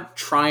 I'm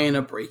trying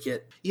to break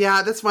it.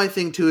 Yeah, that's my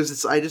thing too.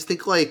 I just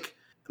think like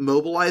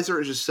Mobilizer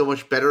is just so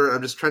much better.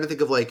 I'm just trying to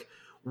think of like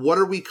what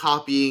are we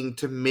copying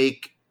to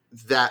make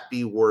that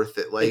be worth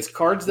it? Like it's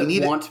cards that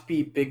want to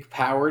be big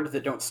powered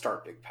that don't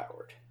start big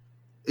powered.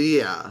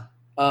 Yeah.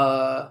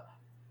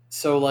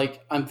 So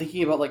like I'm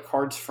thinking about like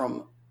cards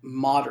from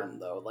Modern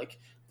though. Like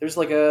there's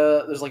like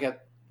a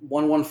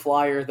 1/1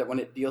 flyer that when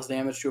it deals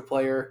damage to a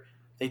player,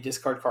 they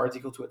discard cards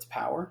equal to its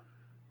power.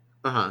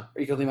 Or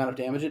equal to the amount of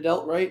damage it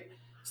dealt, right?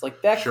 It's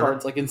like that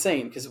card's like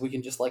insane because we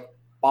can just like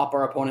bop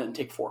our opponent and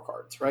take 4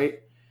 cards,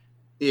 right?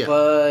 Yeah.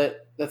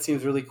 But that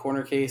seems really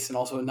corner case and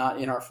also not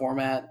in our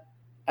format.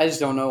 I just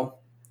don't know.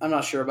 I'm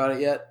not sure about it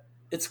yet.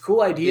 It's a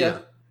cool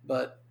idea,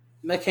 but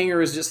Mech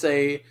Hanger is just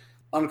a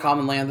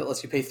uncommon land that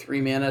lets you pay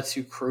 3 mana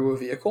to crew a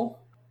vehicle.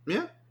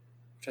 Yeah.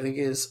 Which I think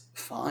is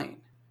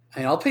fine. I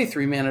mean, I'll pay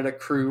 3 mana to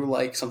crew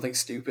like something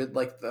stupid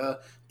like the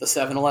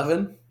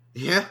 7-Eleven.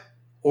 Yeah.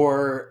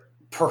 Or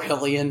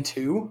Perillion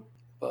 2,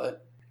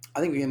 but I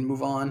think we can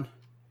move on.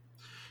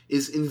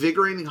 Is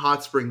Invigorating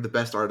Hot Spring the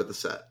best art of the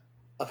set?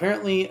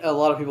 Apparently, a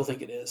lot of people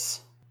think it is.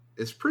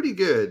 It's pretty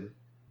good,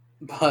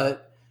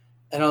 but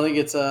I don't think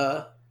it's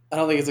a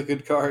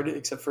good card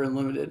except for in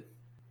limited.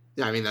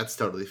 Yeah, I mean that's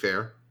totally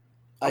fair.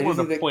 I want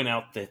to point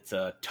out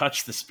that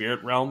Touch the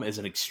Spirit Realm is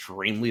an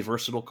extremely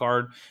versatile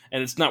card,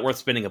 and it's not worth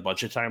spending a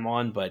bunch of time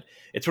on, but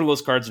it's one of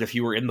those cards that if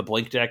you were in the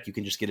Blink deck, you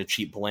can just get a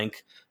cheap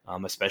Blink,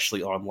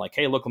 especially on like,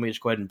 hey, look, let me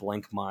just go ahead and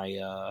Blink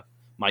my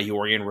my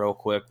Yorion real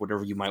quick,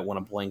 whatever you might want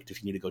to Blink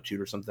if you need to go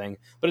toot or something.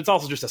 But it's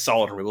also just a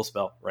solid removal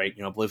spell, right?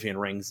 You know, Oblivion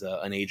Ring's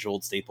an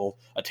age-old staple,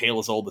 a tale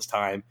as old as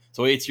time.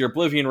 So it's your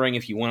Oblivion Ring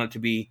if you want it to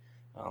be.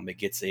 It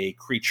gets a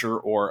creature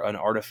or an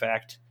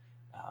artifact.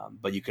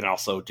 But you can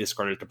also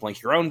discard it to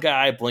blink your own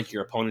guy, blink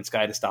your opponent's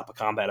guy to stop a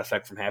combat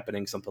effect from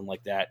happening, something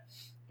like that.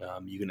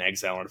 You can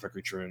exile an artifact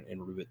creature and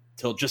remove it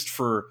till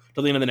the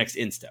end of the next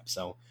end step.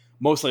 So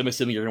mostly I'm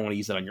assuming you're going to want to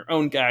use it on your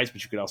own guys,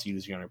 but you could also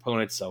use it on your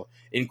opponents. So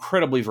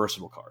incredibly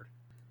versatile card.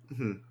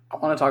 Mm-hmm. I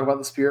want to talk about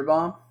the Spirit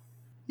Bomb.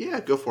 Yeah,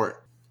 go for it.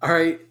 All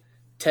right.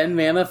 10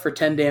 mana for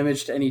 10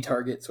 damage to any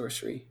target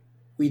sorcery.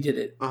 We did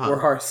it. We're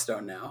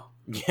Hearthstone now.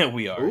 Yeah,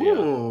 we are.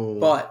 Ooh.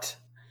 Yeah.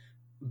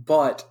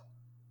 But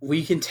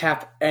we can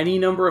tap any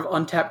number of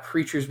untapped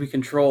creatures we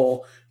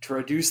control to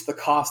reduce the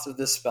cost of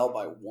this spell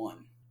by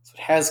 1. So it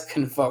has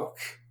Convoke.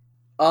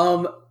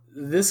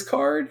 This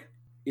card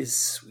is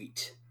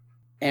sweet.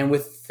 And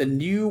with the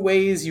new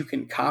ways you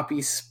can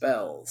copy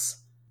spells,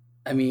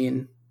 I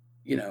mean,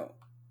 you know,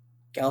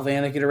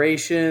 Galvanic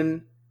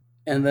Iteration,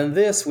 and then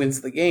this wins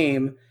the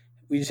game.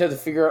 We just have to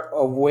figure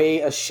out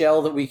a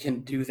shell that we can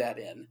do that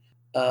in.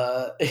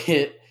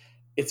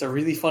 It's a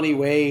really funny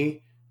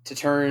way to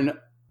turn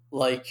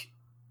like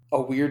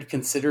a weird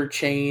Consider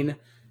chain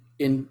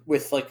in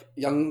with like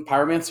Young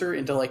Pyromancer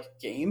into like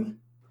game.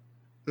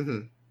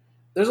 Mm-hmm.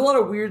 There's a lot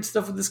of weird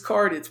stuff with this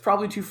card. It's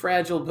probably too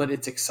fragile, but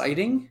it's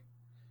exciting.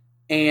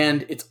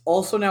 And it's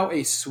also now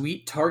a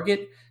sweet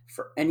target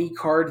for any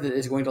card that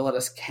is going to let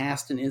us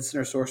cast an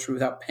instant or sorcery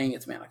without paying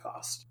its mana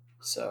cost.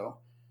 So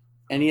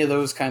any of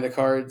those kind of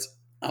cards,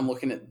 I'm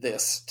looking at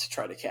this to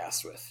try to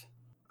cast with.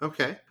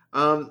 Okay.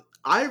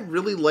 I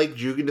really like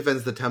Jugan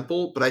Defends the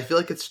Temple, but I feel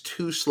like it's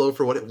too slow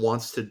for what it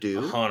wants to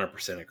do.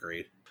 100%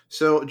 agreed.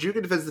 So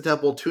Jugan Defends the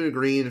Temple, 2 and a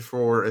green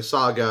for a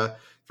saga.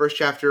 First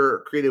chapter,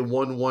 created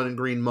 1/1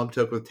 green monk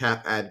token with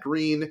tap, add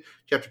green.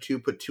 Chapter 2,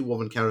 put 2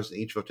 woven counters in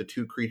each of up to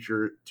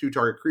 2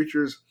 target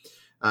creatures.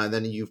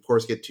 Then you, of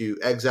course, get to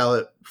exile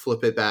it,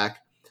 flip it back.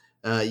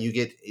 You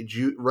get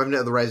Revenant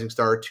of the Rising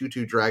Star,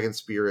 2/2 Dragon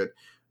Spirit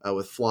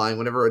with flying.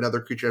 Whenever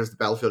another creature enters the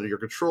battlefield of your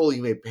control,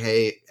 you may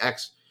pay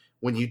X.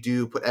 When you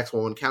do, put X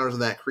 1/1 counters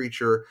on that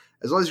creature.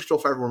 As long as you control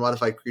 5 or more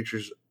modified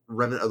creatures,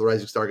 Revenant of the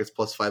Rising Star gets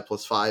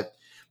 +5/+5.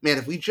 Man,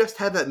 if we just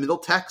had that middle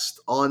text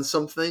on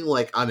something,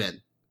 like, I'm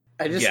in.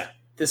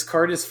 This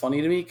card is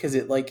funny to me because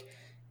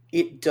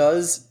it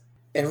does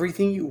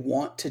everything you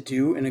want to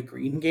do in a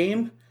green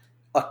game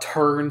a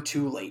turn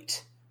too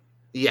late.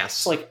 Yes.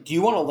 It's like, do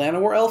you want a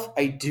Llanowar Elf?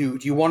 I do.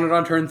 Do you want it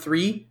on turn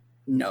 3?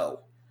 No.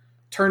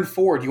 Turn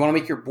 4, do you want to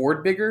make your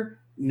board bigger?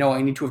 No,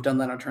 I need to have done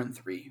that on turn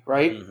 3,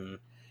 right? Mm-hmm.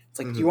 It's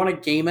like, do you want a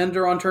Game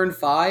Ender on turn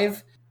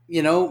 5?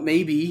 You know,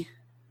 maybe.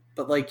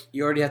 But, like,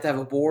 you already have to have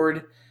a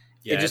board.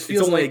 Yeah, it just it's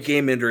only a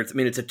Game Ender. It's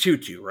a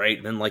 2/2, right?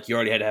 And then, like, you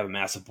already had to have a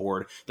massive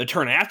board. The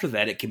turn after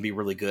that, it can be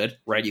really good,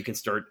 right? You can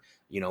start,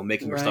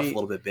 making your stuff a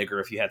little bit bigger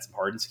if you had some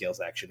Hardened Scales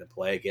action in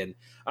play again.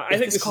 I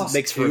think this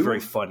makes for a very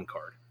fun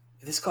card.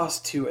 If this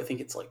costs 2, I think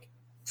it's, like,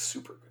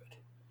 super good.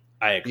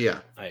 I agree. Yeah.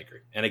 I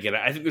agree. And again,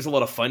 I think there's a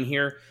lot of fun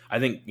here. I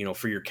think,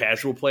 for your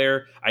casual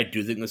player, I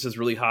do think this is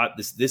really hot.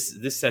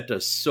 This set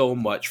does so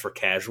much for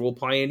casual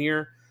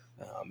Pioneer,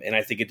 and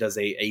I think it does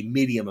a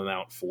medium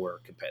amount for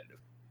competitive.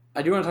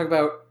 I do want to talk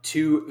about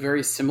 2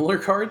 very similar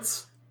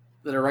cards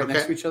that are right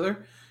next to each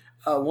other.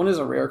 One is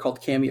a rare called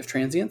Cameo of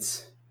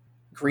Transience.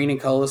 Green and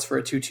colorless for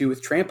a 2/2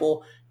 with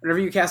Trample. Whenever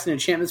you cast an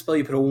enchantment spell,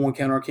 you put a 1/1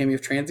 counter on Cameo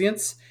of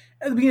Transience.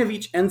 At the beginning of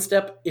each end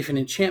step, if an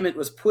enchantment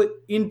was put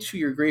into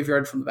your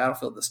graveyard from the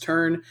battlefield this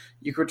turn,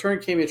 you can return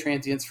Cameo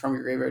Transients from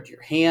your graveyard to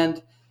your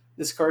hand.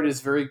 This card is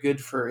very good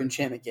for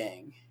Enchantment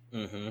Gang.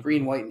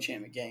 Green-white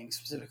Enchantment Gang,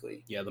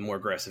 specifically. Yeah, the more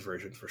aggressive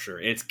version, for sure.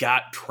 It's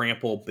got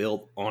Trample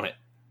built on it.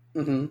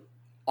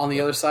 On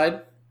the other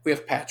side, we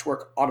have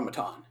Patchwork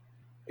Automaton.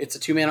 It's a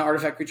 2-mana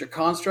artifact creature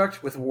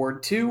construct with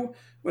Ward 2.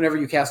 Whenever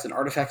you cast an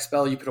artifact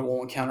spell, you put a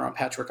 1/1 counter on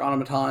Patchwork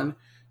Automaton.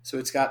 So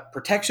it's got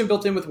protection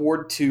built in with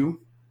Ward 2.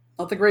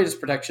 Not the greatest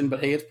protection, but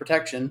hey, it's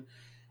protection.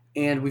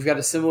 And we've got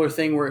a similar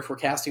thing where if we're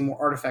casting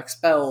more artifact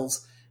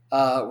spells,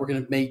 we're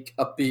going to make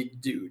a big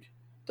dude.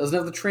 Doesn't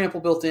have the trample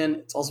built in.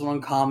 It's also an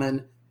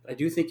uncommon. But I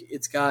do think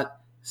it's got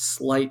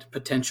slight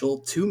potential.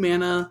 2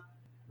 mana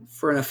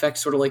for an effect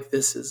sort of like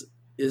this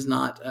is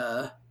not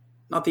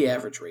the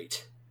average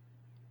rate.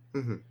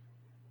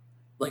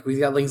 Like we've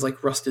got things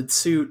like Rusted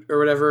Suit or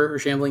whatever, or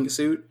Shambling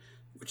Suit,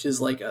 which is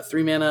like a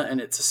 3 mana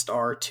and it's a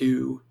star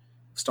 2.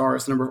 Star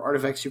is the number of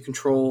artifacts you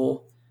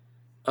control.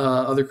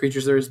 Other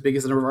creatures that are as big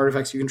as the number of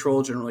artifacts you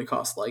control generally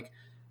cost like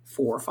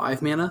 4 or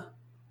 5 mana,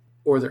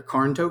 or they're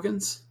Karn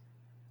tokens.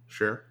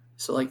 Sure.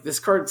 So like this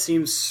card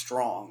seems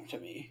strong to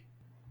me.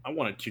 I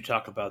wanted to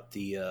talk about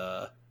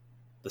the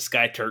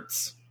Sky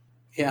Turts.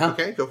 Yeah.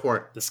 Okay, go for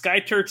it. The Sky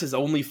Turts is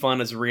only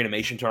fun as a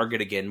reanimation target,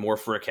 again, more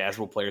for a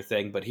casual player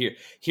thing. But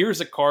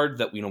here's a card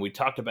that we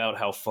talked about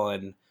how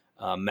fun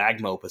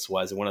Magma Opus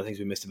was, and one of the things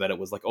we missed about it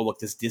was like, oh look,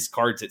 this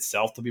discards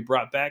itself to be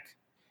brought back.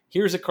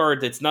 Here's a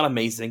card that's not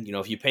amazing.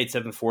 If you paid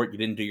 7 for it, you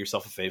didn't do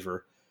yourself a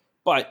favor.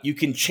 But you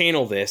can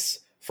channel this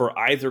for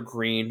either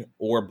green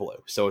or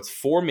blue. So it's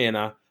 4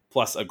 mana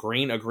plus a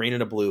green,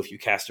 and a blue if you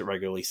cast it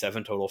regularly,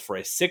 7 total for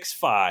a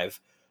 6/5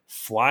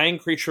 flying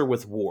creature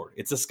with ward.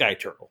 It's a Sky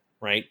Turtle,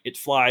 right? It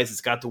flies,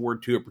 it's got the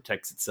ward 2, it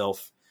protects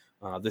itself.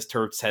 This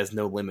Turts has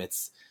no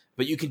limits.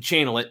 But you can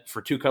channel it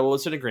for 2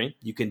 colorless and a green.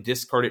 You can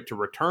discard it to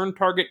return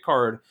target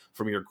card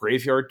from your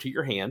graveyard to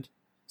your hand.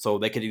 So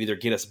they could either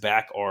get us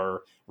back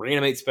our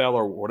reanimate spell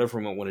or whatever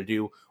we might want to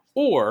do.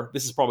 Or,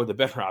 this is probably the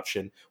better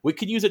option, we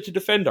could use it to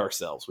defend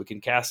ourselves. We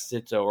can cast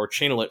it or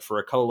channel it for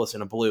a colorless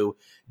and a blue,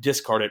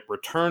 discard it,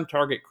 return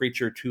target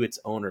creature to its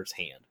owner's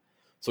hand.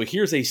 So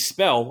here's a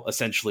spell,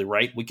 essentially,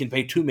 right? We can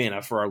pay 2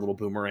 mana for our little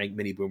boomerang,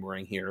 mini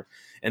boomerang here,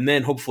 and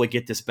then hopefully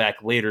get this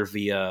back later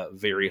via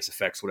various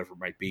effects, whatever it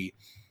might be.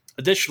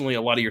 Additionally,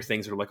 a lot of your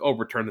things are like, oh,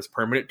 return this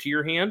permanent to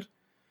your hand.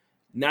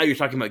 Now you're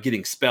talking about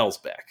getting spells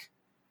back.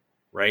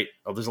 Right?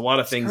 Oh, there's a lot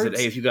of things that,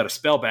 hey, if you got a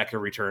spell back in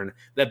return,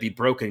 that'd be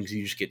broken because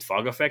you just get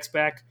fog effects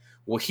back.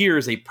 Well,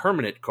 here's a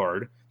permanent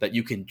card that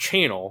you can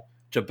channel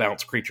to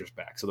bounce creatures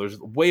back. So there's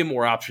way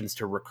more options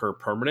to recur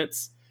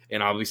permanents.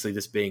 And obviously,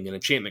 this being an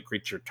enchantment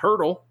creature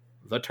turtle,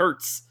 the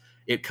Turts,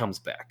 it comes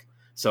back.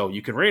 So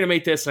you can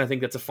reanimate this, and I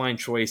think that's a fine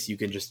choice. You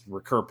can just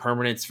recur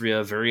permanents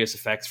via various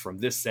effects from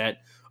this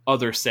set,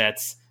 other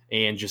sets,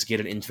 and just get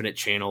an infinite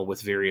channel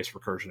with various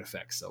recursion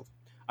effects. So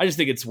I just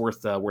think it's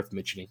worth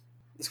mentioning.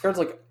 This card's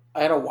like,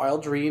 I had a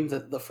wild dream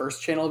that the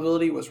first channel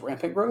ability was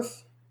Rampant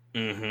Growth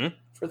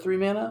for 3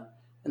 mana,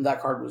 and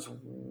that card was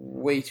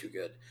way too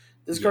good.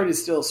 This card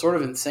is still sort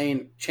of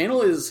insane.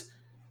 Channel is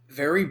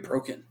very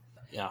broken.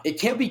 Yeah. It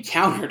can't be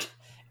countered.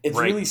 It's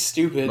really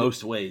stupid.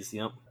 Most ways,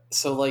 yep.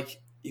 So,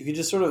 like, you can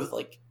just sort of,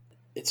 like,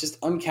 it's just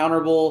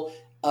uncounterable,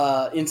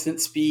 instant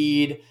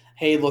speed.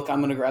 Hey, look, I'm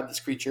going to grab this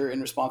creature in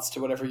response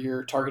to whatever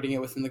you're targeting it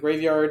with in the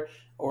graveyard.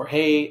 Or,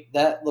 hey,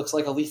 that looks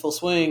like a lethal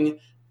swing.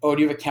 Oh,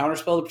 do you have a counter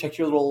spell to protect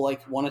your little,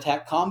 like,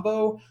 1-attack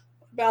combo?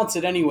 Bounce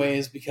it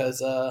anyways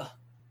because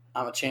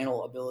I'm a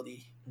channel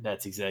ability.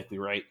 That's exactly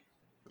right.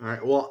 All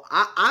right. Well,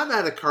 I'm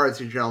out of cards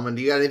here, gentlemen.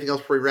 Do you got anything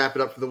else before we wrap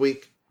it up for the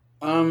week?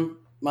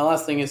 My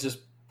last thing is just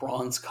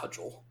Bronze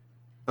Cudgel.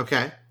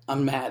 Okay.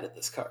 I'm mad at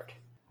this card.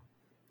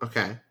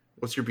 Okay.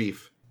 What's your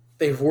beef?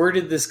 They've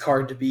worded this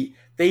card to be...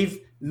 They've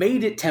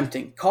made it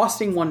tempting.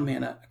 Costing 1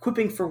 mana,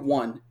 equipping for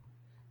 1,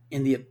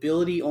 and the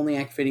ability only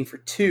activating for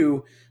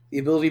 2... The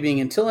ability being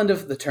until end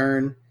of the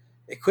turn,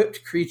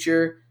 equipped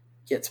creature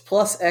gets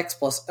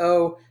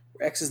 +X+O,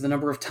 where X is the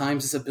number of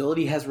times this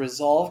ability has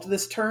resolved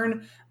this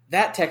turn.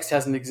 That text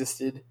hasn't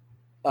existed,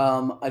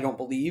 I don't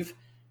believe.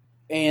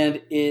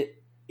 And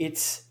it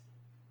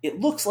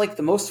looks like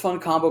the most fun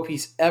combo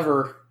piece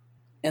ever,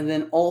 and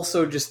then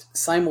also just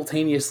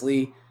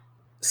simultaneously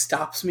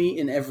stops me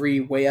in every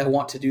way I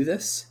want to do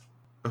this.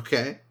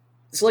 Okay.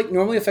 So like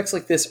normally effects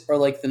like this are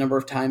like the number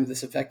of times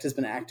this effect has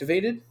been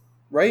activated,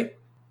 right?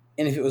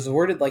 And if it was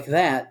worded like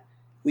that,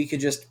 we could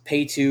just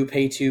pay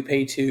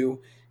 2,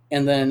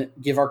 and then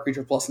give our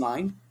creature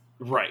 +9.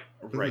 Right.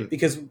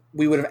 Because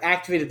we would have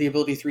activated the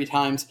ability 3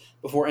 times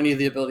before any of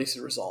the abilities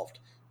had resolved.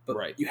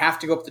 But you have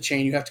to go up the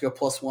chain, you have to go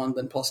 +1,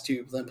 then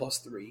 +2, then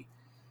 +3.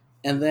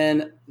 And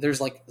then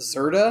there's like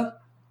Zerda,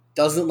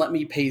 doesn't let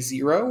me pay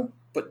 0,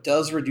 but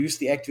does reduce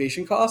the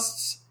activation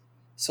costs.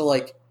 So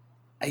like,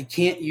 I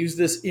can't use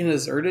this in a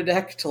Zerda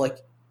deck to like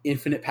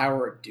infinite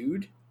power a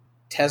dude.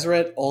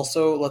 Tezzeret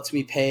also lets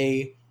me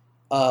pay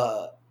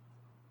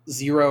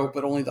 0,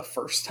 but only the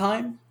first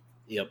time.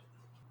 Yep.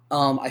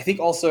 I think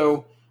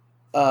also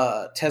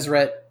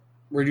Tezzeret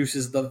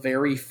reduces the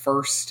very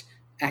first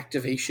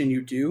activation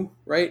you do,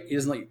 right? He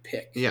doesn't let you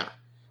pick. Yeah.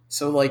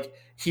 So, like,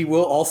 he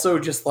will also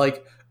just,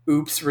 like,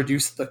 oops,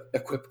 reduce the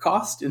equip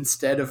cost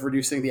instead of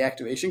reducing the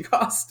activation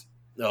cost.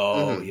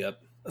 Oh, Mhm.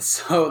 yep.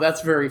 So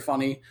that's very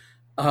funny.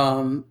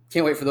 Can't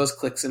wait for those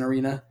clicks in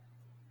Arena.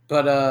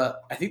 But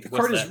I think the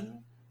What's card is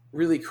that?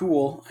 really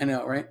cool. I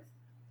know, right?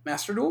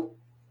 Master Duel?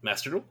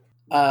 Master Duel?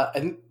 I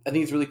think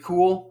it's really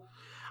cool.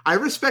 I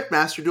respect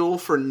Master Duel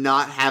for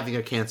not having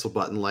a cancel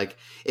button. Like,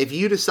 if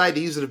you decide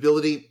to use an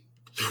ability,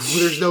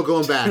 there's no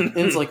going back. And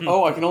it's like,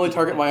 oh, I can only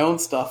target my own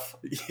stuff.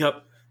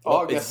 Yep.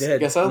 Oh, it's I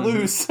guess I dead.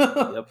 lose.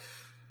 Yep.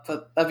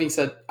 But that being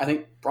said, I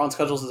think Bronze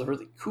Cudgels is a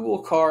really cool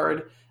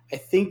card. I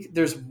think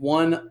there's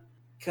one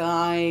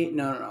guy.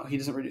 No. He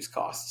doesn't reduce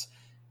costs.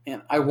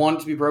 And I want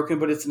it to be broken,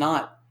 but it's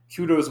not.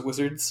 Kudos,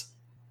 Wizards.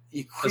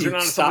 Is there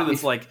not somebody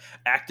that's like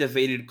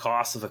activated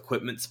costs of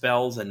equipment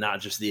spells and not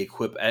just the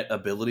equip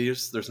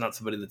abilities? There's not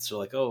somebody that's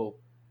like, oh.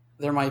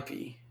 There might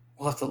be.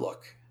 We'll have to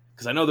look.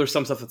 Because I know there's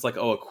some stuff that's like,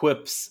 oh,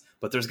 equips,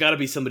 but there's got to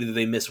be somebody that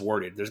they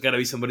misworded. There's got to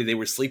be somebody they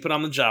were sleeping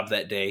on the job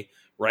that day,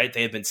 right?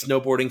 They had been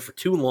snowboarding for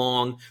too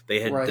long. They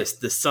had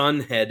the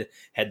sun had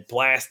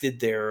blasted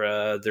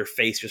their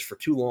face just for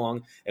too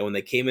long, and when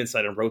they came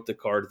inside and wrote the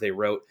card, they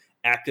wrote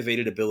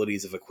activated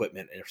abilities of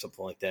equipment or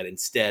something like that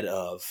instead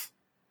of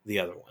the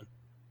other one.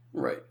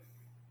 Right.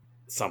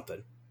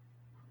 Something.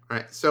 All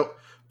right. So,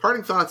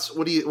 parting thoughts.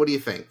 What do you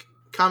think?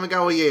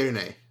 Kamigawa, yay or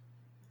nay?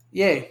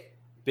 Yay.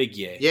 Big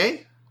yay.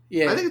 Yay?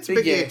 Yeah. I think it's a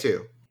big yay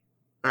too.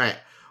 All right.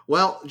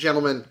 Well,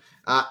 gentlemen,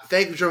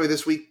 thank you for joining me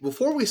this week.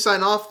 Before we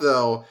sign off,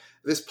 though,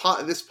 this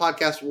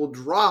podcast will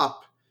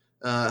drop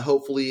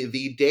hopefully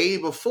the day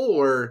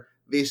before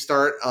the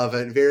start of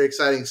a very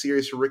exciting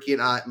series for Ricky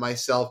and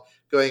myself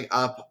going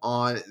up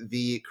on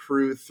the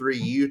Crew 3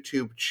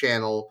 YouTube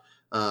channel.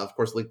 Of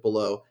course, link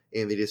below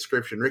in the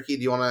description. Ricky,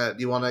 do you want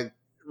to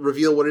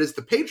reveal what it is?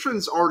 The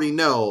patrons already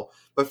know,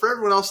 but for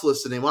everyone else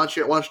listening, why don't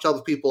you tell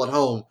the people at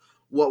home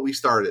what we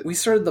started? We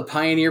started the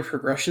Pioneer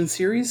Progression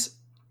Series,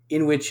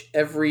 in which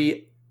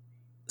every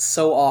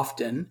so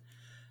often,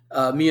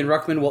 me and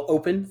Ruckman will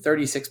open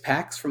 36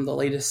 packs from the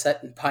latest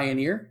set in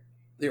Pioneer,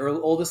 the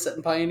oldest set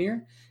in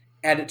Pioneer,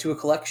 add it to a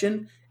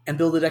collection, and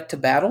build a deck to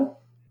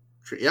battle.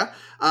 Yeah.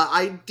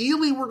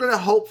 Ideally, we're going to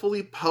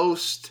hopefully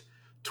post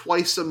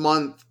twice a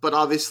month, but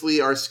obviously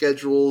our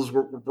schedules,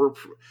 we're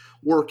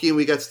working,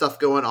 we got stuff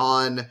going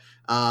on,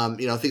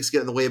 things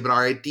get in the way, but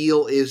our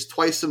ideal is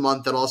twice a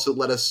month. That also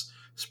let us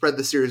spread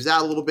the series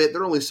out a little bit.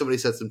 There are only so many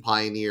sets in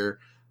Pioneer.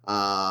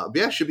 But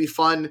yeah, it should be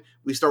fun.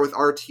 We start with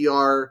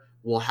RTR.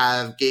 We'll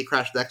have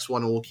Gatecrash next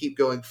one, and we'll keep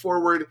going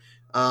forward.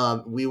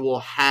 We will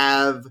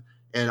have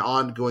an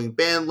ongoing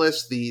ban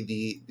list.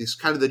 This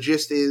kind of the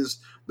gist is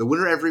the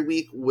winner every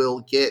week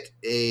will get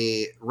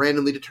a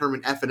randomly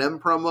determined F&M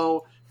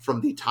promo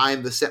from the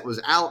time the set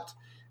was out.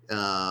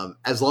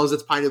 As long as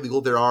it's Pioneer legal,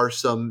 there are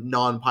some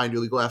non-Pioneer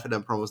legal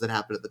F&M promos that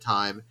happen at the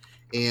time.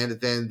 And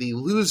then the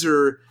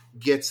loser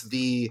gets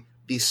the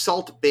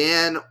salt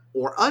ban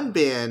or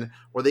unban,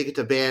 where they get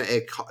to ban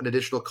an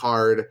additional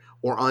card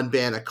or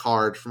unban a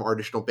card from our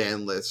additional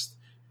ban list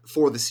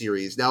for the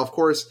series. Now, of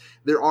course,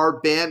 there are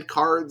banned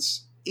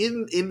cards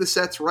in the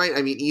sets, right?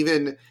 I mean,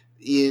 even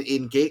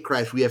in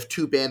Gatecrash, we have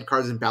 2 banned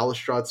cards in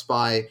Balustrade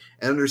Spy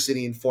and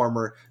Undercity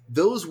Informer.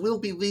 Those will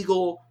be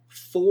legal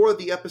for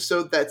the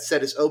episode that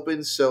set is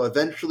open, so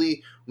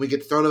eventually when we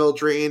get Throne of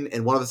Eldraine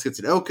and one of us gets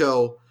an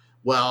Oko,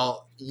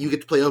 well, you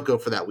get to play Oko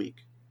for that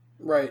week.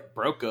 Right.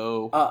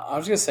 Broco. I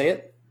was going to say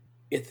it.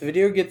 If the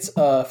video gets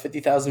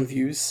 50,000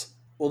 views,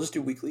 we'll just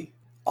do weekly.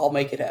 I'll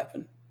make it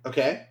happen.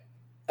 Okay.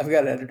 I've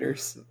got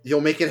editors.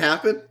 You'll make it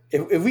happen?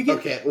 If we can,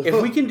 Okay.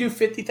 if we can do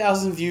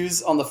 50,000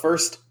 views on the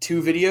first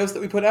 2 videos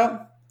that we put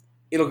out,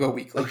 it'll go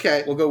weekly.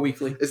 Okay. We'll go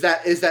weekly. Is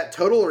that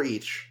total or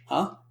each?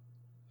 Huh?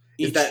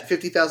 Is that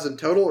 50,000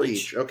 total or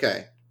each?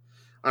 Okay.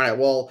 All right.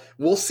 Well,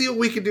 we'll see what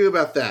we can do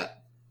about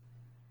that.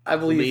 I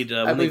believe. We'll need in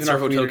our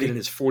Servo community. Token and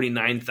his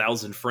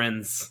 49,000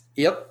 friends.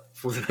 Yep.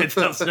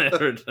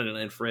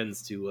 49,099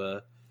 friends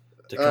to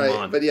come All right,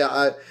 on. but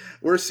yeah,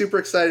 we're super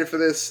excited for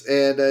this,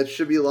 and it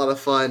should be a lot of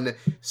fun.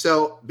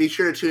 So be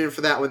sure to tune in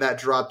for that when that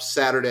drops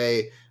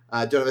Saturday.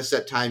 Don't have a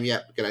set time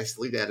yet because I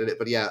still need to edit it,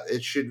 but yeah,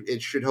 it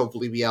should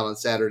hopefully be out on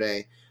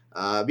Saturday.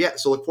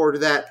 So look forward to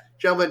that,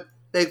 gentlemen.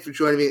 Thanks for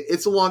joining me.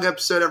 It's a long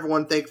episode,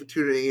 everyone. Thanks for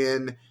tuning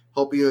in.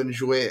 Hope you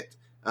enjoy it,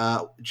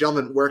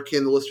 gentlemen. Where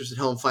can the listeners at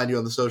home find you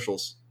on the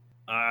socials?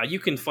 You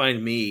can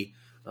find me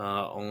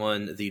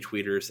on the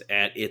tweeters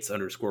at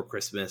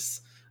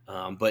its_Christmas.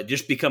 But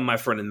just become my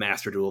friend in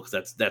Master Duel,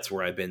 because that's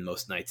where I've been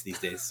most nights these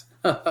days.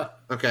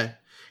 Okay.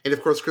 And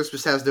of course,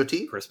 Christmas has no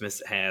tea.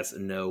 Christmas has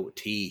no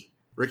tea.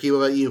 Ricky, what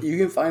about you? You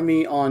can find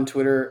me on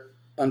Twitter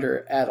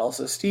under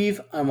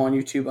 @AlsoSteve. I'm on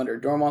YouTube under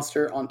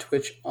Dormonster, on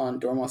Twitch on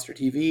Dormonster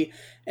TV,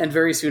 and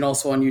very soon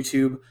also on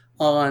YouTube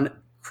on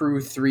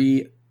Crew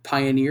 3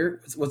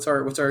 Pioneer. What's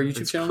our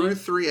YouTube channel Crew name?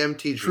 3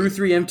 MTG. Crew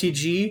 3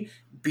 MTG,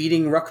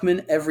 beating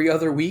Ruckman every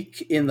other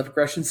week in the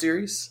progression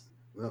series.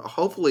 Well,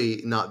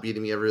 hopefully not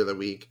beating me every other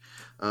week.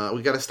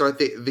 We got to start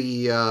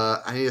the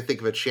I need to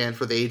think of a chant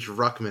for the Age of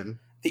Ruckman.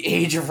 The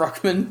Age of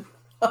Ruckman.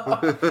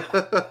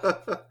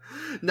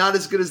 Not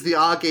as good as the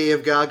Age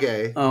of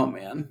Gage. Oh,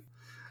 man.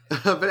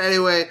 But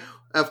anyway,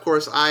 of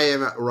course, I am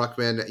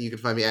Ruckman. You can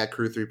find me at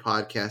Crew3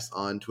 Podcast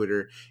on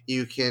Twitter.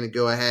 You can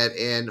go ahead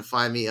and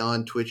find me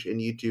on Twitch and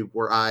YouTube,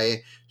 where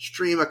I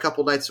stream a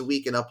couple nights a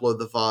week and upload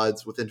the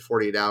VODs within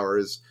 48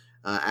 hours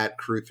at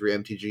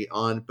Crew3MTG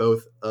on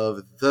both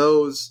of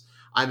those.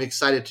 I'm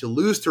excited to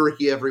lose to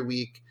Ricky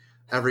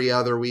every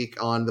other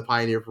week on the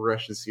Pioneer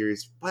Progression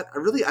series. But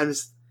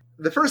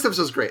the first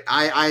episode was great.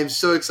 I am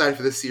so excited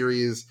for this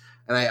series.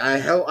 And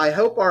I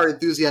hope our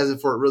enthusiasm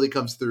for it really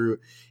comes through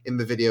in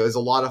the video. It's a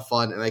lot of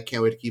fun, and I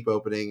can't wait to keep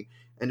opening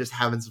and just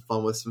having some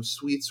fun with some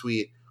sweet,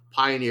 sweet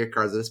Pioneer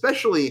cards. And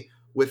especially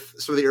with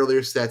some of the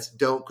earlier sets,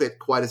 don't get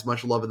quite as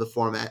much love in the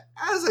format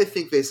as I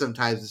think they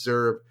sometimes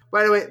deserve.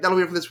 But anyway, that'll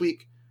be it for this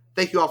week.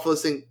 Thank you all for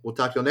listening. We'll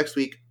talk to you all next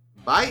week.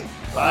 Bye.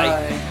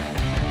 Bye.